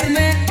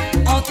marcharme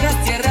a otras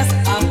tierras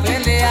a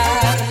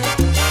pelear,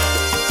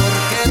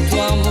 porque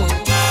tu amor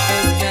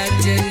está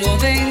lleno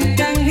de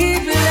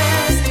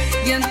intangibles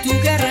y en tu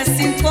guerra es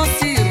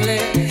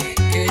imposible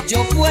que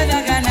yo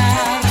pueda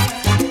ganar.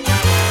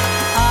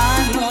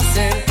 A no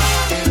ser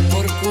que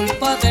por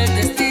culpa del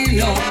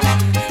destino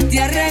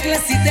te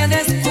arregles y te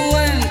des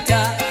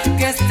cuenta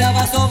que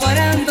estabas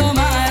obrando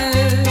mal.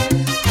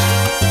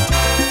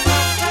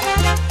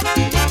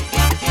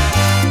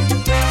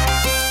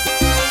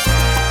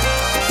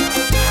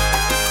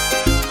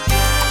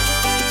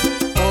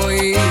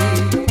 Hoy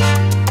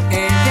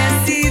he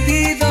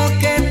decidido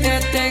que te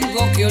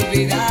tengo que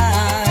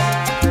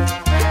olvidar.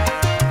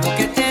 Lo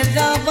que te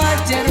daba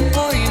ayer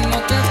hoy no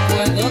te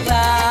puedo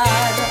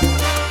dar.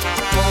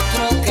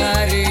 Otro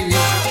cariño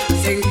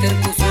se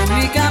interpuso en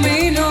mi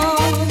camino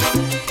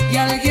y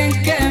alguien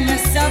que me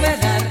sabe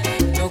dar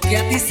lo que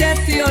a ti se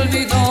te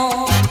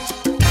olvidó.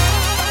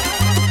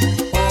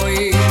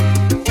 Hoy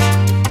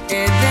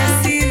he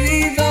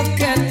decidido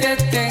que te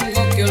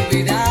tengo que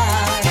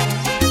olvidar.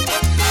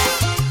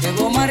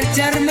 Debo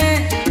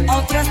marcharme a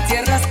otras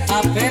tierras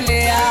a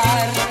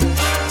pelear,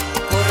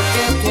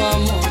 porque tu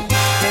amor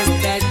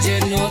está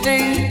lleno de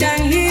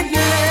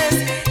intangibles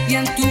y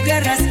en tu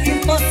guerra es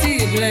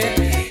imposible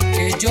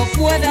que yo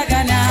pueda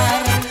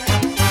ganar.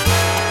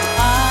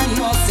 A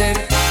no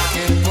ser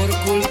que por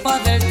culpa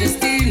del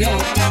destino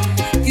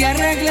te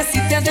arregles y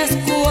te des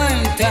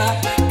cuenta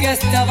que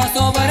estabas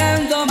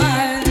obrando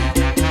mal.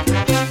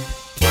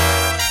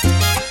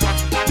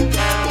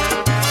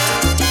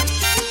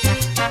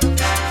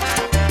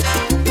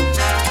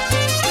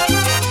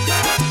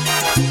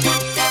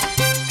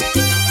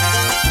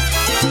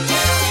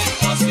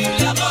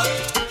 Imposible amor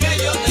que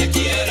yo te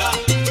quiera,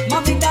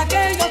 Mamita,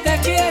 que yo te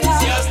quiera.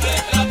 si has de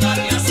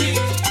tratarme así,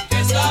 de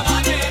esta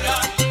manera.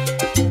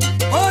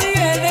 Hoy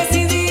he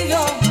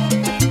decidido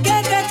que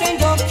te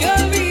tengo que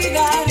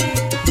olvidar.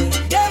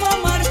 Debo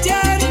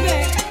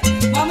marcharme,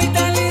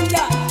 mamita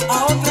linda,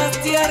 a otras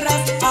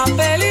tierras a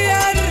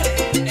pelear.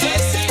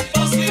 Es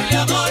imposible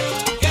amor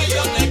que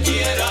yo te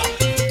quiera,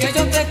 Que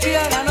yo te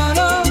quiera, no,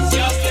 no. si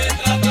has de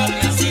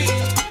tratarme así,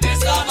 de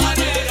esta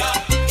manera.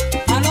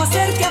 A no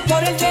ser que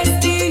por el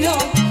destino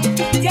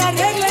te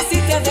arregles y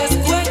te des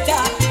cuenta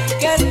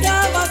que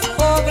estabas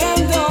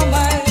obrando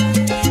mal.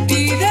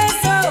 Y de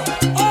eso,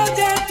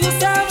 oye, tú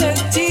sabes,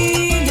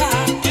 China,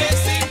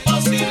 Es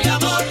imposible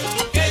amor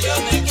que yo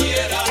te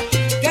quiera,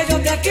 que yo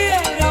te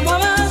quiero,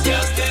 mamá. si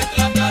has de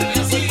tratarme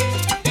así,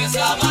 de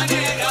esa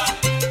manera.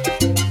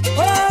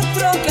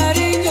 Otro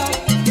cariño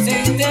se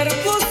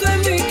interpuso en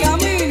mi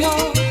camino,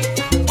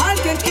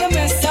 alguien que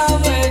me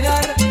sabe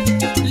dar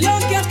lo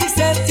que a ti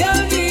se te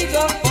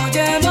olvidó.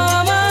 Oye,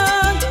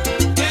 mamá,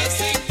 Es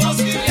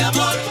imposible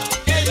amor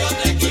que yo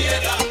te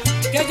quiera,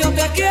 que yo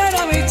te quiero,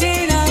 mi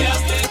China. si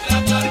has de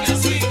tratarme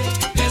así,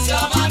 de esa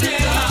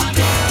manera.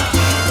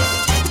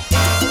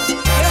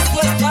 Esto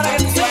es para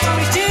que tú sepas,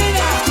 mi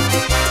China,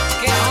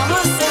 que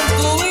jamás en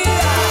tu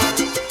vida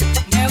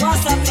me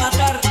vas a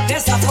tratar de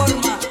esa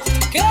forma.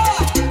 ¿Qué?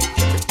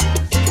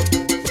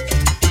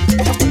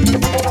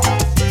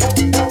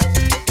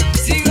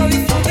 Sigo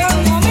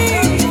disfrutando a mí.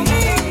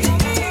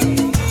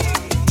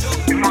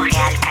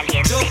 Montreal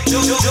Caliente. Yo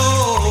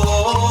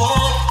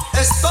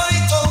estoy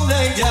con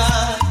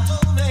ella.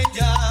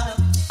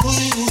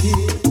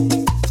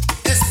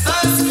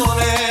 Estás con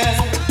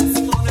él.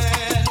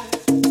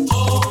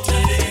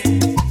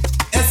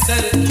 Es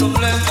el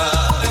problema.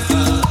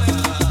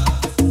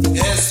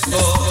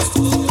 Esto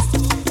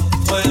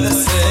puede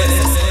ser.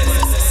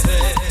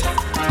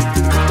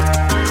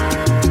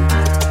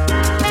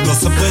 No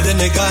se puede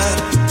negar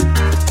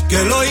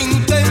que lo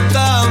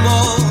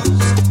intentamos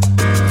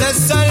de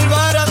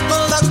salvar a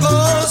toda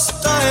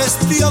costa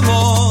este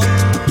amor,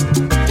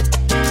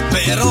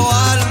 pero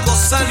algo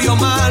salió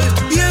mal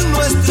y en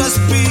nuestras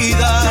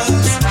vidas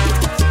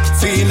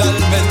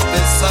finalmente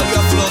salió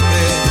a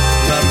flote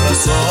la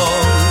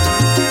razón.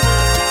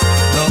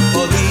 No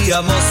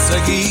podíamos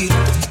seguir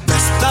de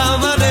esta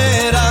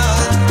manera,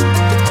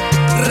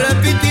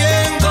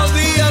 repitiendo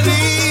día a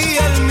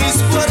día el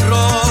mismo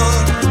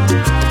error.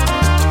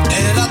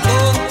 Era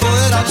tonto,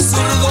 era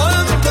absurdo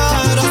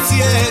andar a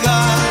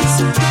ciegas,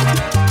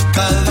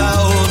 cada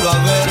uno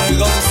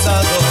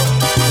avergonzado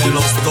de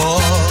los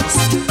dos.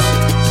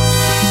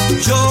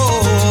 Yo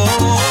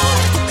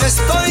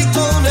estoy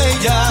con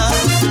ella,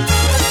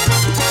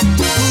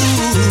 tú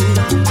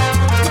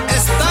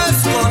estás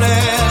con él.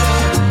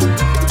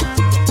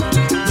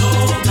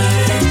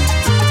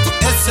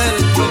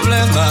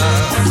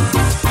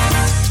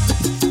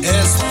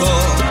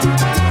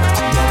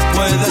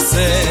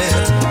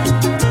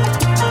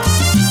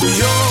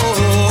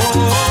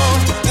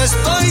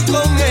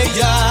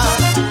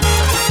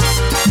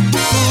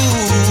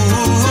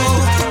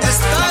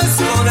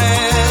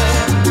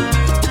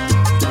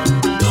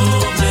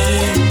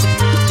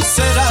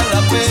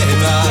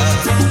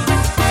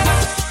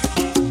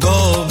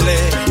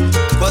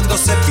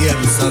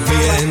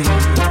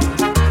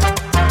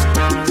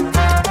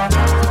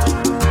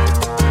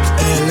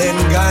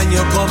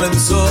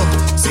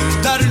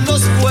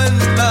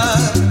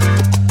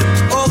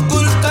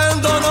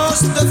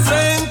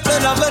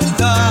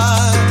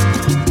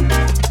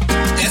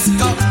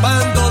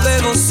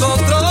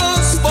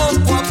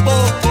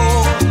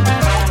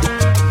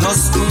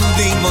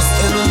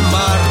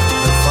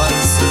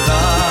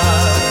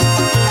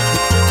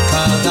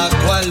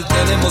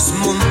 tenemos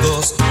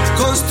mundos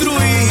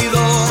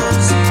construidos,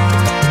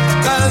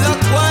 cada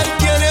cual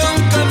tiene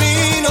un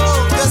camino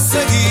que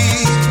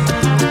seguir.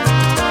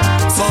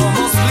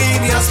 Somos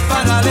líneas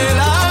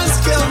paralelas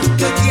que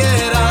aunque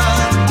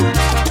quieran,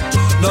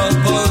 no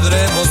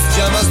podremos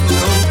ya más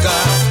nunca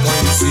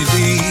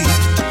coincidir.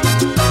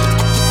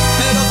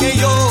 Pero que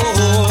yo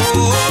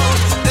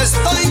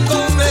estoy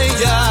con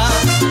ella,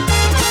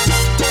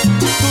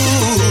 tú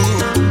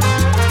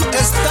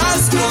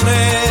estás con él.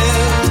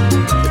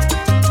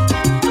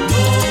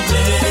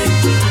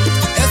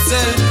 Es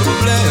el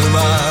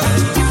problema.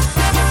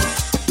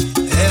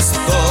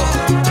 Esto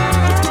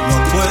no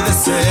puede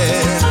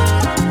ser.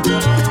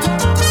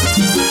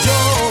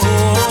 Yo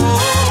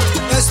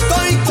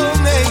estoy con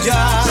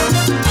ella,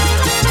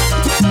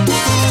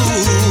 tú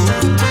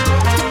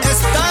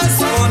estás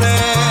con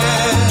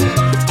él.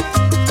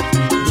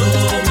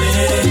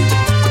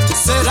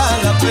 Será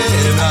la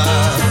pena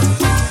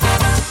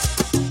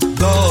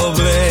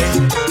doble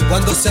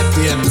cuando se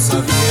piensa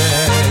bien.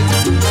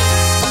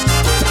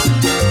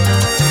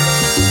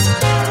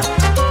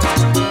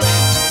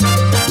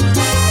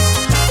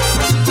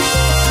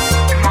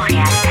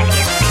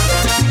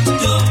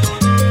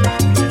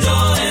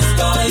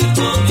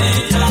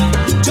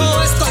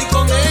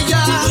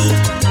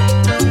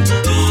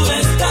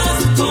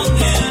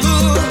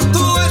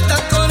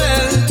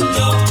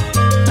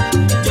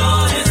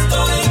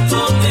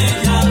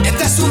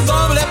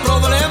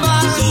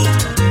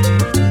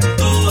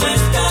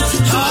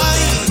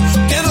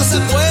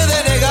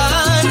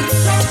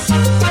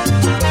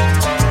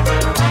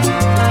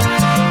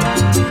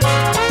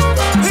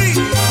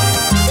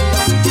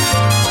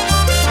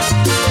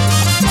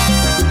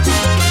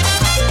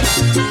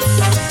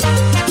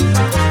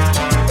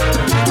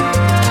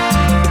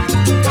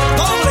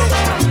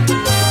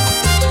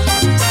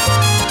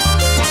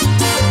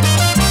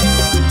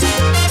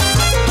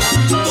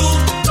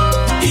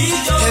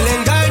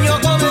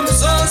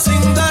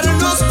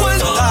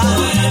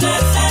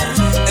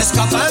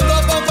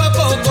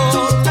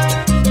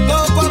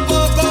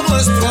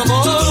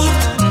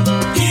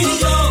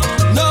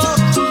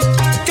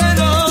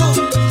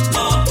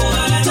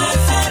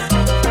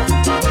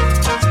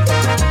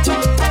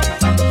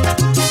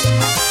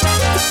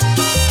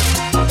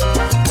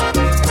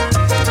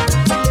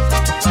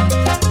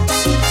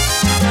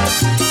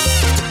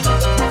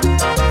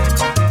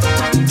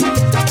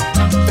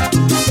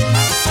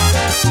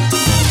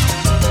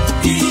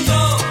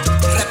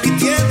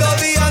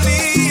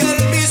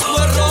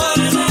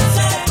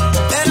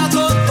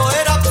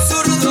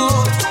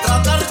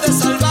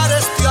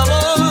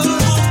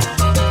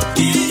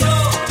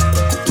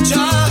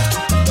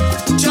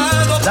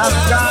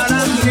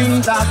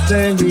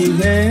 De mi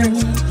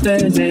gente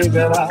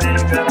negra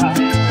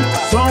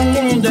son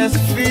un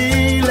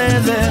desfile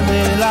de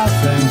velas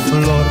en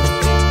flor,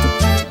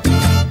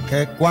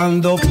 que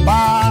cuando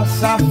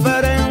pasa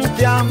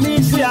frente a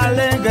mí se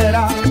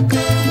alegra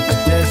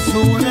de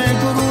su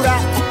negrura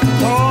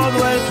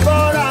todo el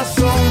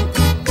corazón.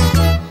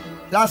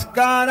 Las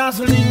caras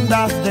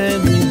lindas de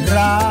mi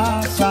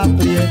raza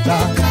prieta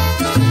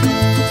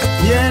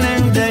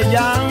vienen de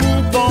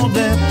llanto,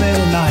 de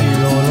pena y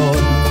dolor.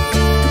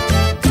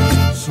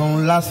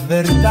 Son las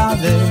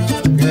verdades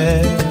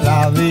que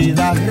la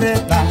vida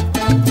reta,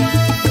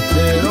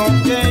 pero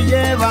que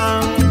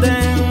llevan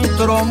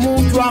dentro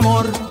mucho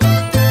amor.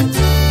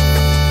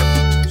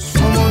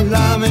 Somos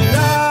la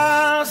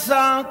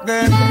amenaza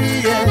que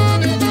ríe,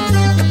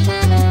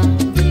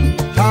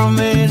 la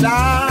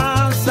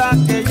amenaza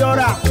que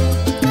llora.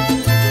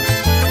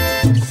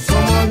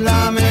 Somos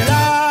la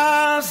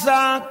amenaza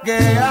que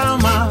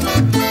ama,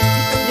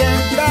 y en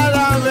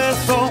cada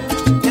beso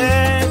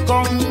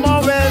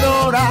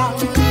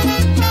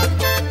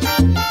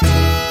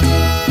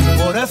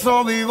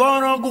vivo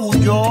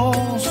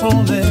orgulloso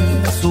de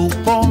su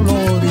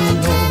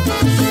colorido.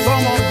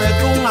 Somos de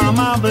tu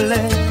amable,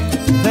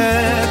 de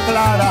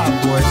clara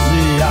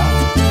poesía.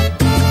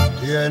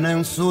 Tienen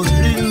su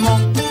ritmo,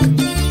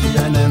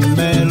 tienen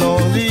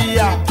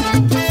melodía.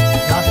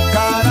 Las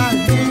caras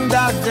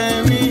lindas de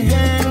mi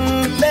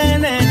gente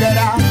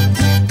negra.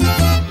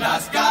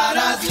 Las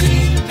caras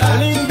lindas,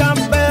 lindas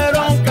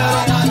pero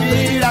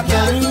mira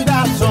que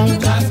lindas son.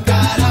 Las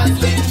caras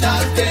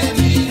lindas de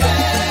mi gente.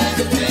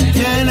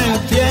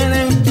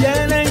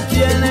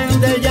 Tienen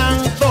de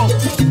llanto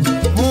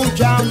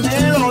mucha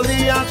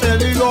melodía, te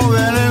digo,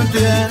 Belén.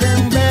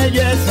 Tienen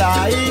belleza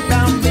y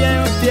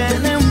también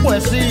tienen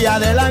poesía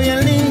de la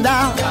bien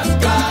linda. Las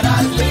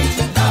caras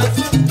lindas,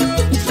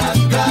 las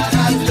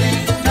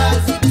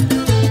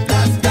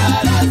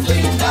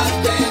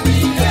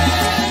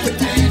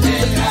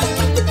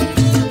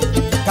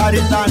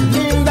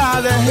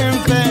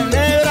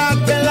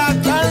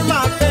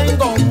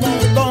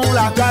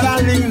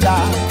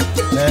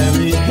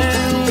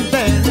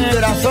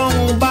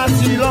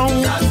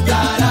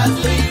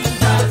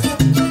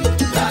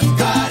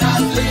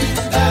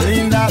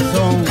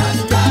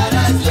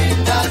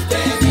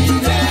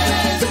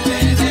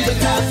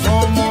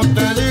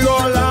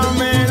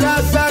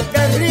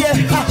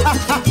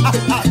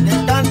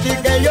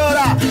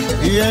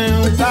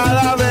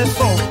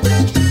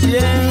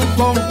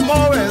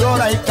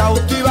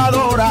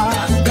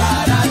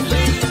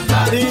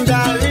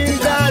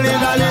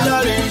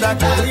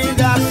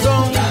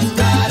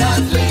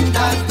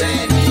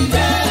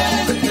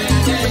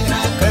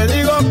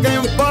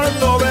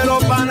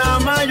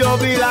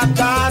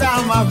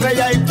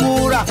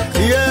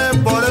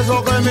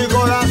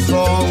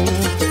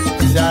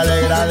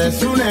de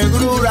su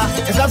negrura,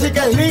 esa sí que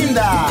es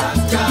linda.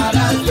 Las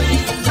caras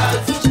lindas,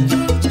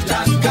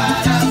 las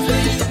caras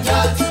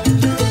lindas,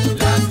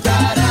 las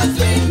caras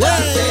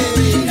lindas de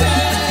mi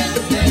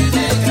gente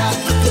negra.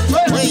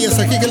 Oye,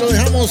 hasta aquí que lo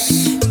dejamos.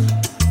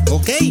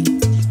 Ok.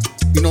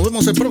 Y nos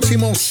vemos el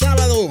próximo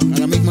sábado a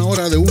la misma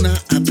hora de 1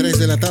 à 3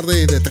 de la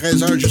tarde, de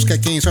 13h jusqu'à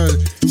 15h.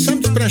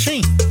 Samedi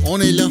prochain,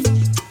 on est là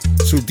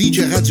sur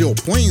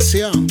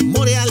djradio.ca.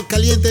 Montréal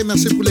Caliente,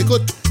 merci pour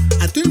l'écoute.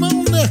 À tout le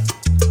monde.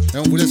 Et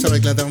on vous laisse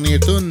avec la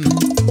dernière tune.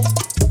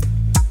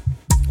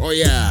 Oh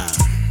yeah.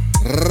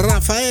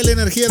 Rafael,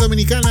 Energía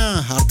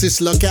Dominicana,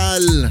 artiste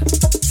local.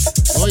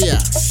 Oh yeah.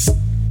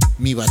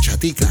 Mi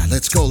bachatica.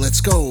 Let's go,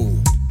 let's go.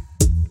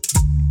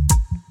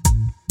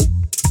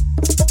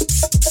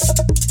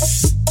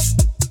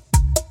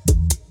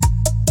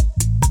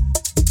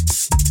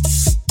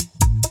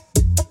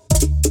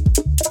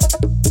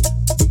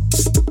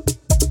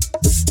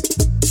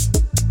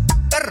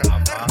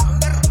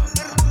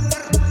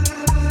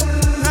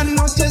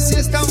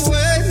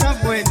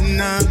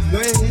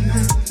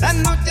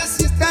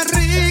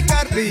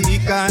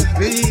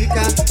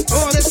 Rica,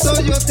 por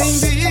eso yo te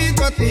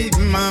invito a ti,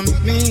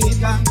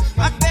 mamita,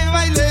 a que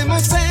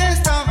bailemos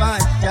esta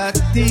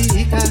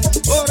bachatica.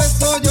 Por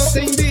eso yo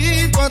te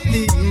invito a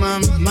ti,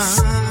 mamá,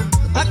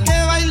 a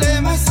que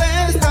bailemos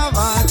esta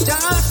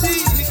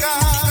bachatica.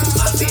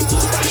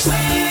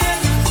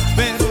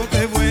 Pero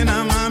qué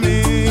buena,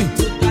 mami,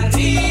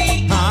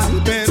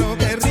 ay, pero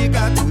qué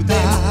rica tú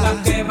estás.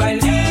 Pa' que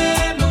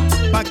bailemos,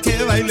 pa'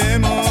 que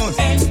bailemos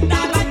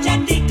esta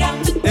bachatica,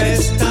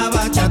 esta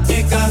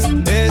bachatica.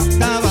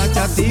 Esta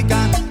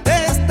bachatica,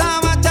 esta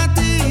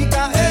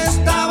bachatica,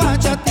 esta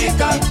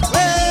bachatica,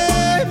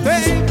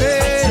 baby.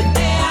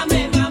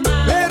 Bachateame, mamá.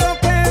 Pero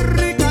qué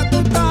rica tú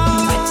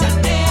estás.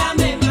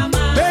 Bachateame,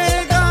 mamá.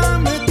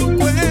 Pégame tu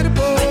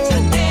cuerpo.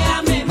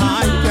 Bachateame, mamá.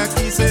 Ay, que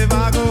aquí se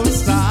va a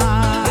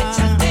gozar.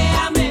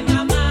 Bachateame,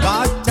 mamá.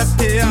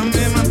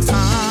 Bachateame,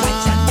 mamá.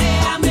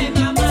 Bachateame,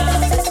 mamá.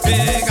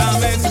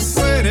 Pégame tu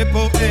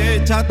cuerpo,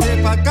 échate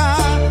pa' acá.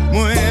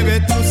 Mueve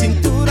tu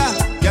cintura,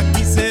 que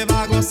aquí se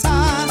va a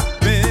gozar.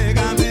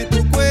 Pégame tu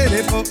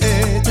cuerpo,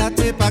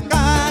 échate pa'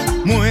 acá.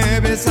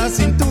 Mueve esa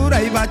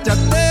cintura y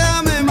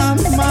bachateame,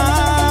 mamá.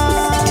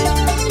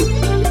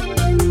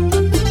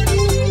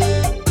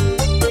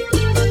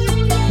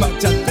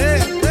 Bachatea.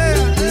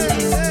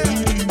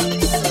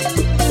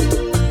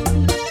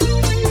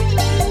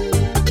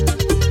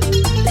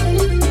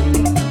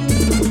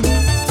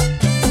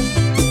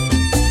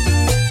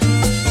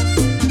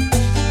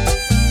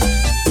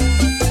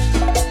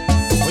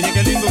 Oye,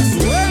 qué lindo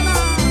suena.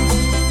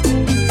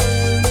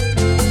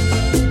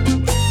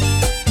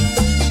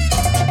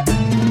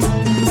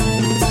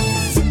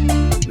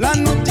 La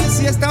noche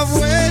sí está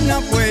buena,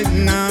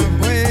 buena,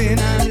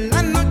 buena.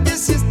 La noche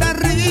sí está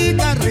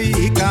rica,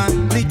 rica,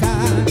 rica.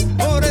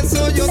 Por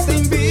eso yo te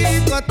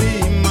invito a ti,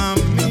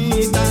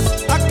 mamita,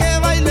 a que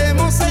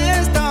bailemos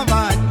esta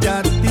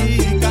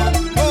bachatica.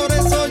 Por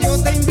eso yo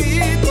te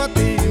invito a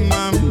ti,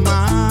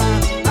 mamá,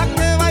 a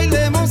que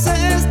bailemos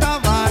esta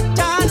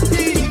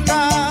bachatica.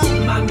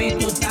 Mami,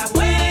 tú estás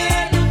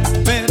buena,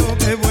 pero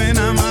qué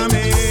buena,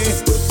 mami.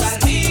 Tú estás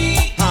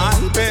rica,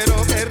 ay, pero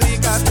qué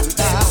rica tú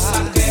estás.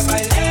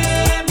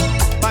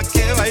 Pa'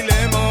 que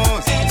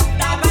bailemos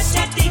esta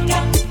bachatica,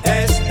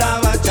 esta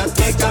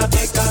bachatica.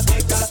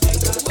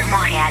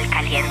 Montréal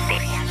Caliente.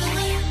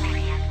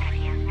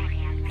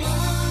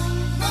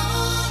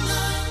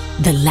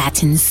 The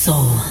Latin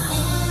Soul.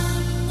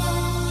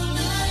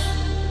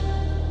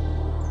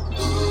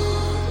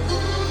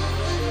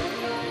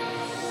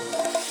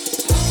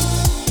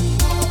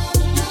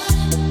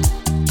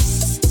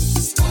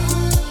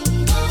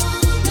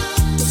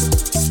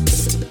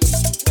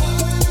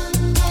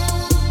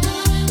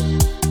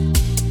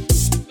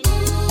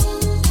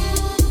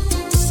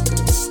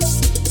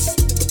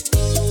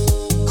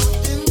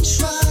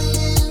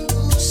 Trying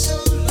so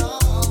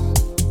long,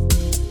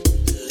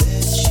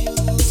 let you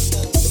go.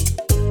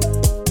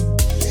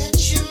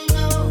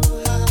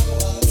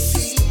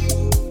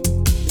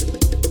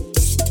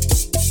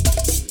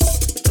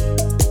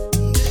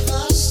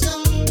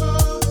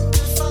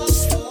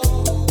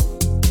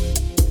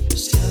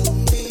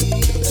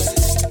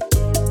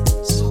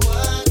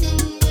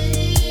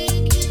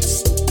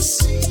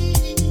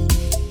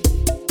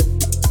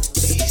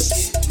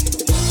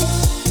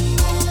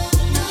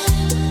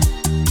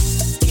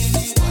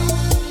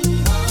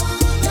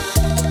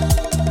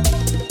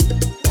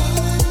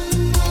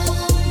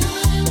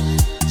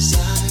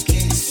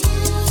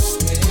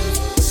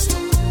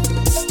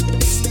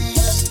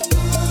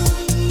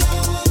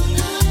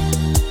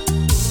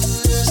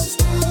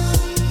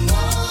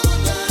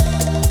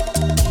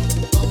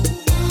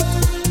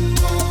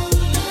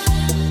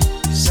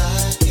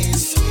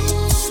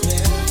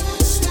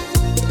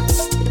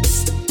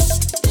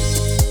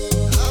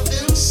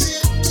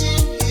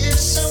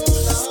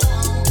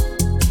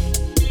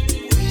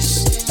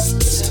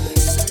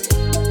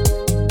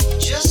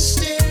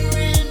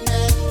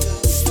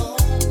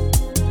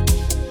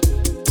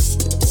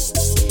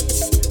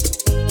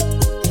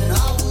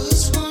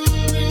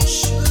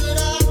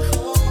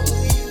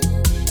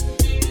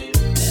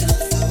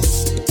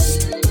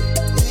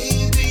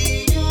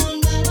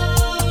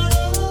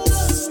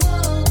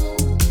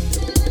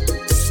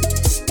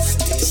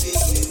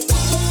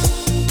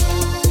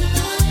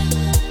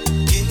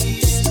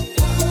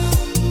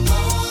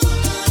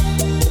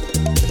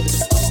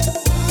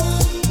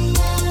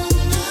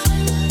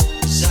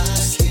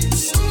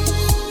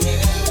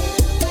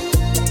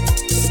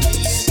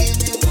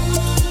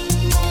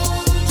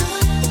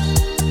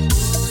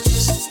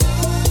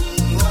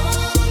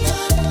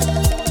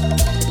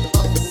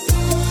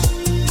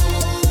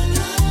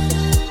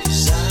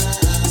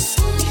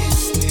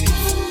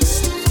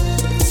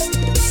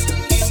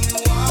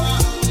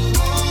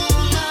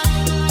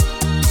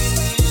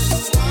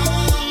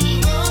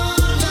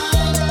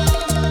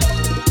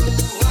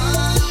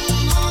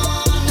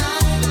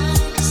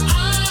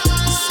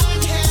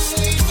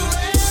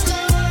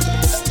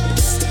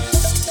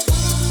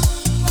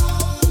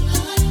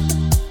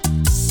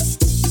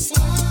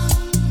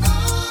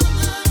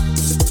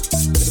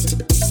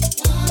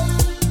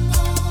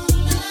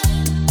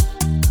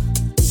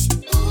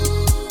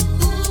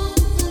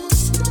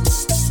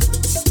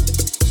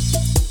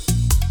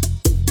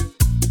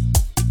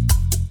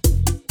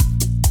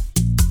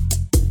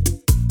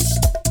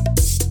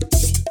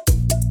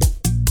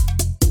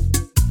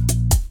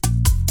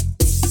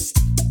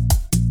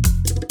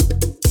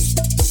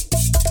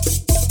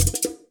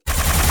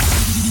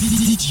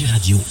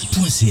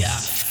 djradio.ca.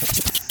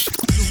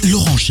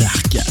 Laurent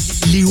Charc,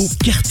 Léo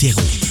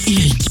Cartero,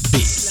 Eric B,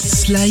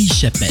 Sly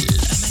Chapelle,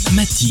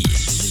 Mathilde,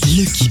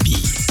 Lucky B,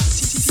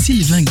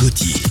 Sylvain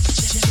Gauthier,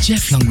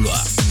 Jeff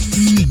Langlois,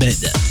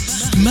 Mbed,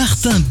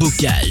 Martin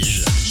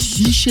Bocage,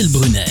 Michel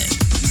Brunet,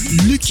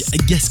 Luc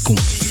Gascon,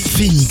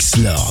 Phoenix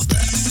Lord,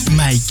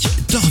 Mike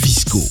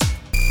Torvisco.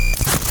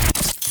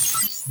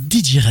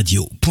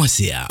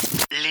 djradio.ca.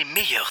 Les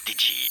meilleurs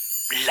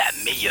DJ,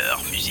 la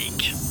meilleure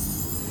musique.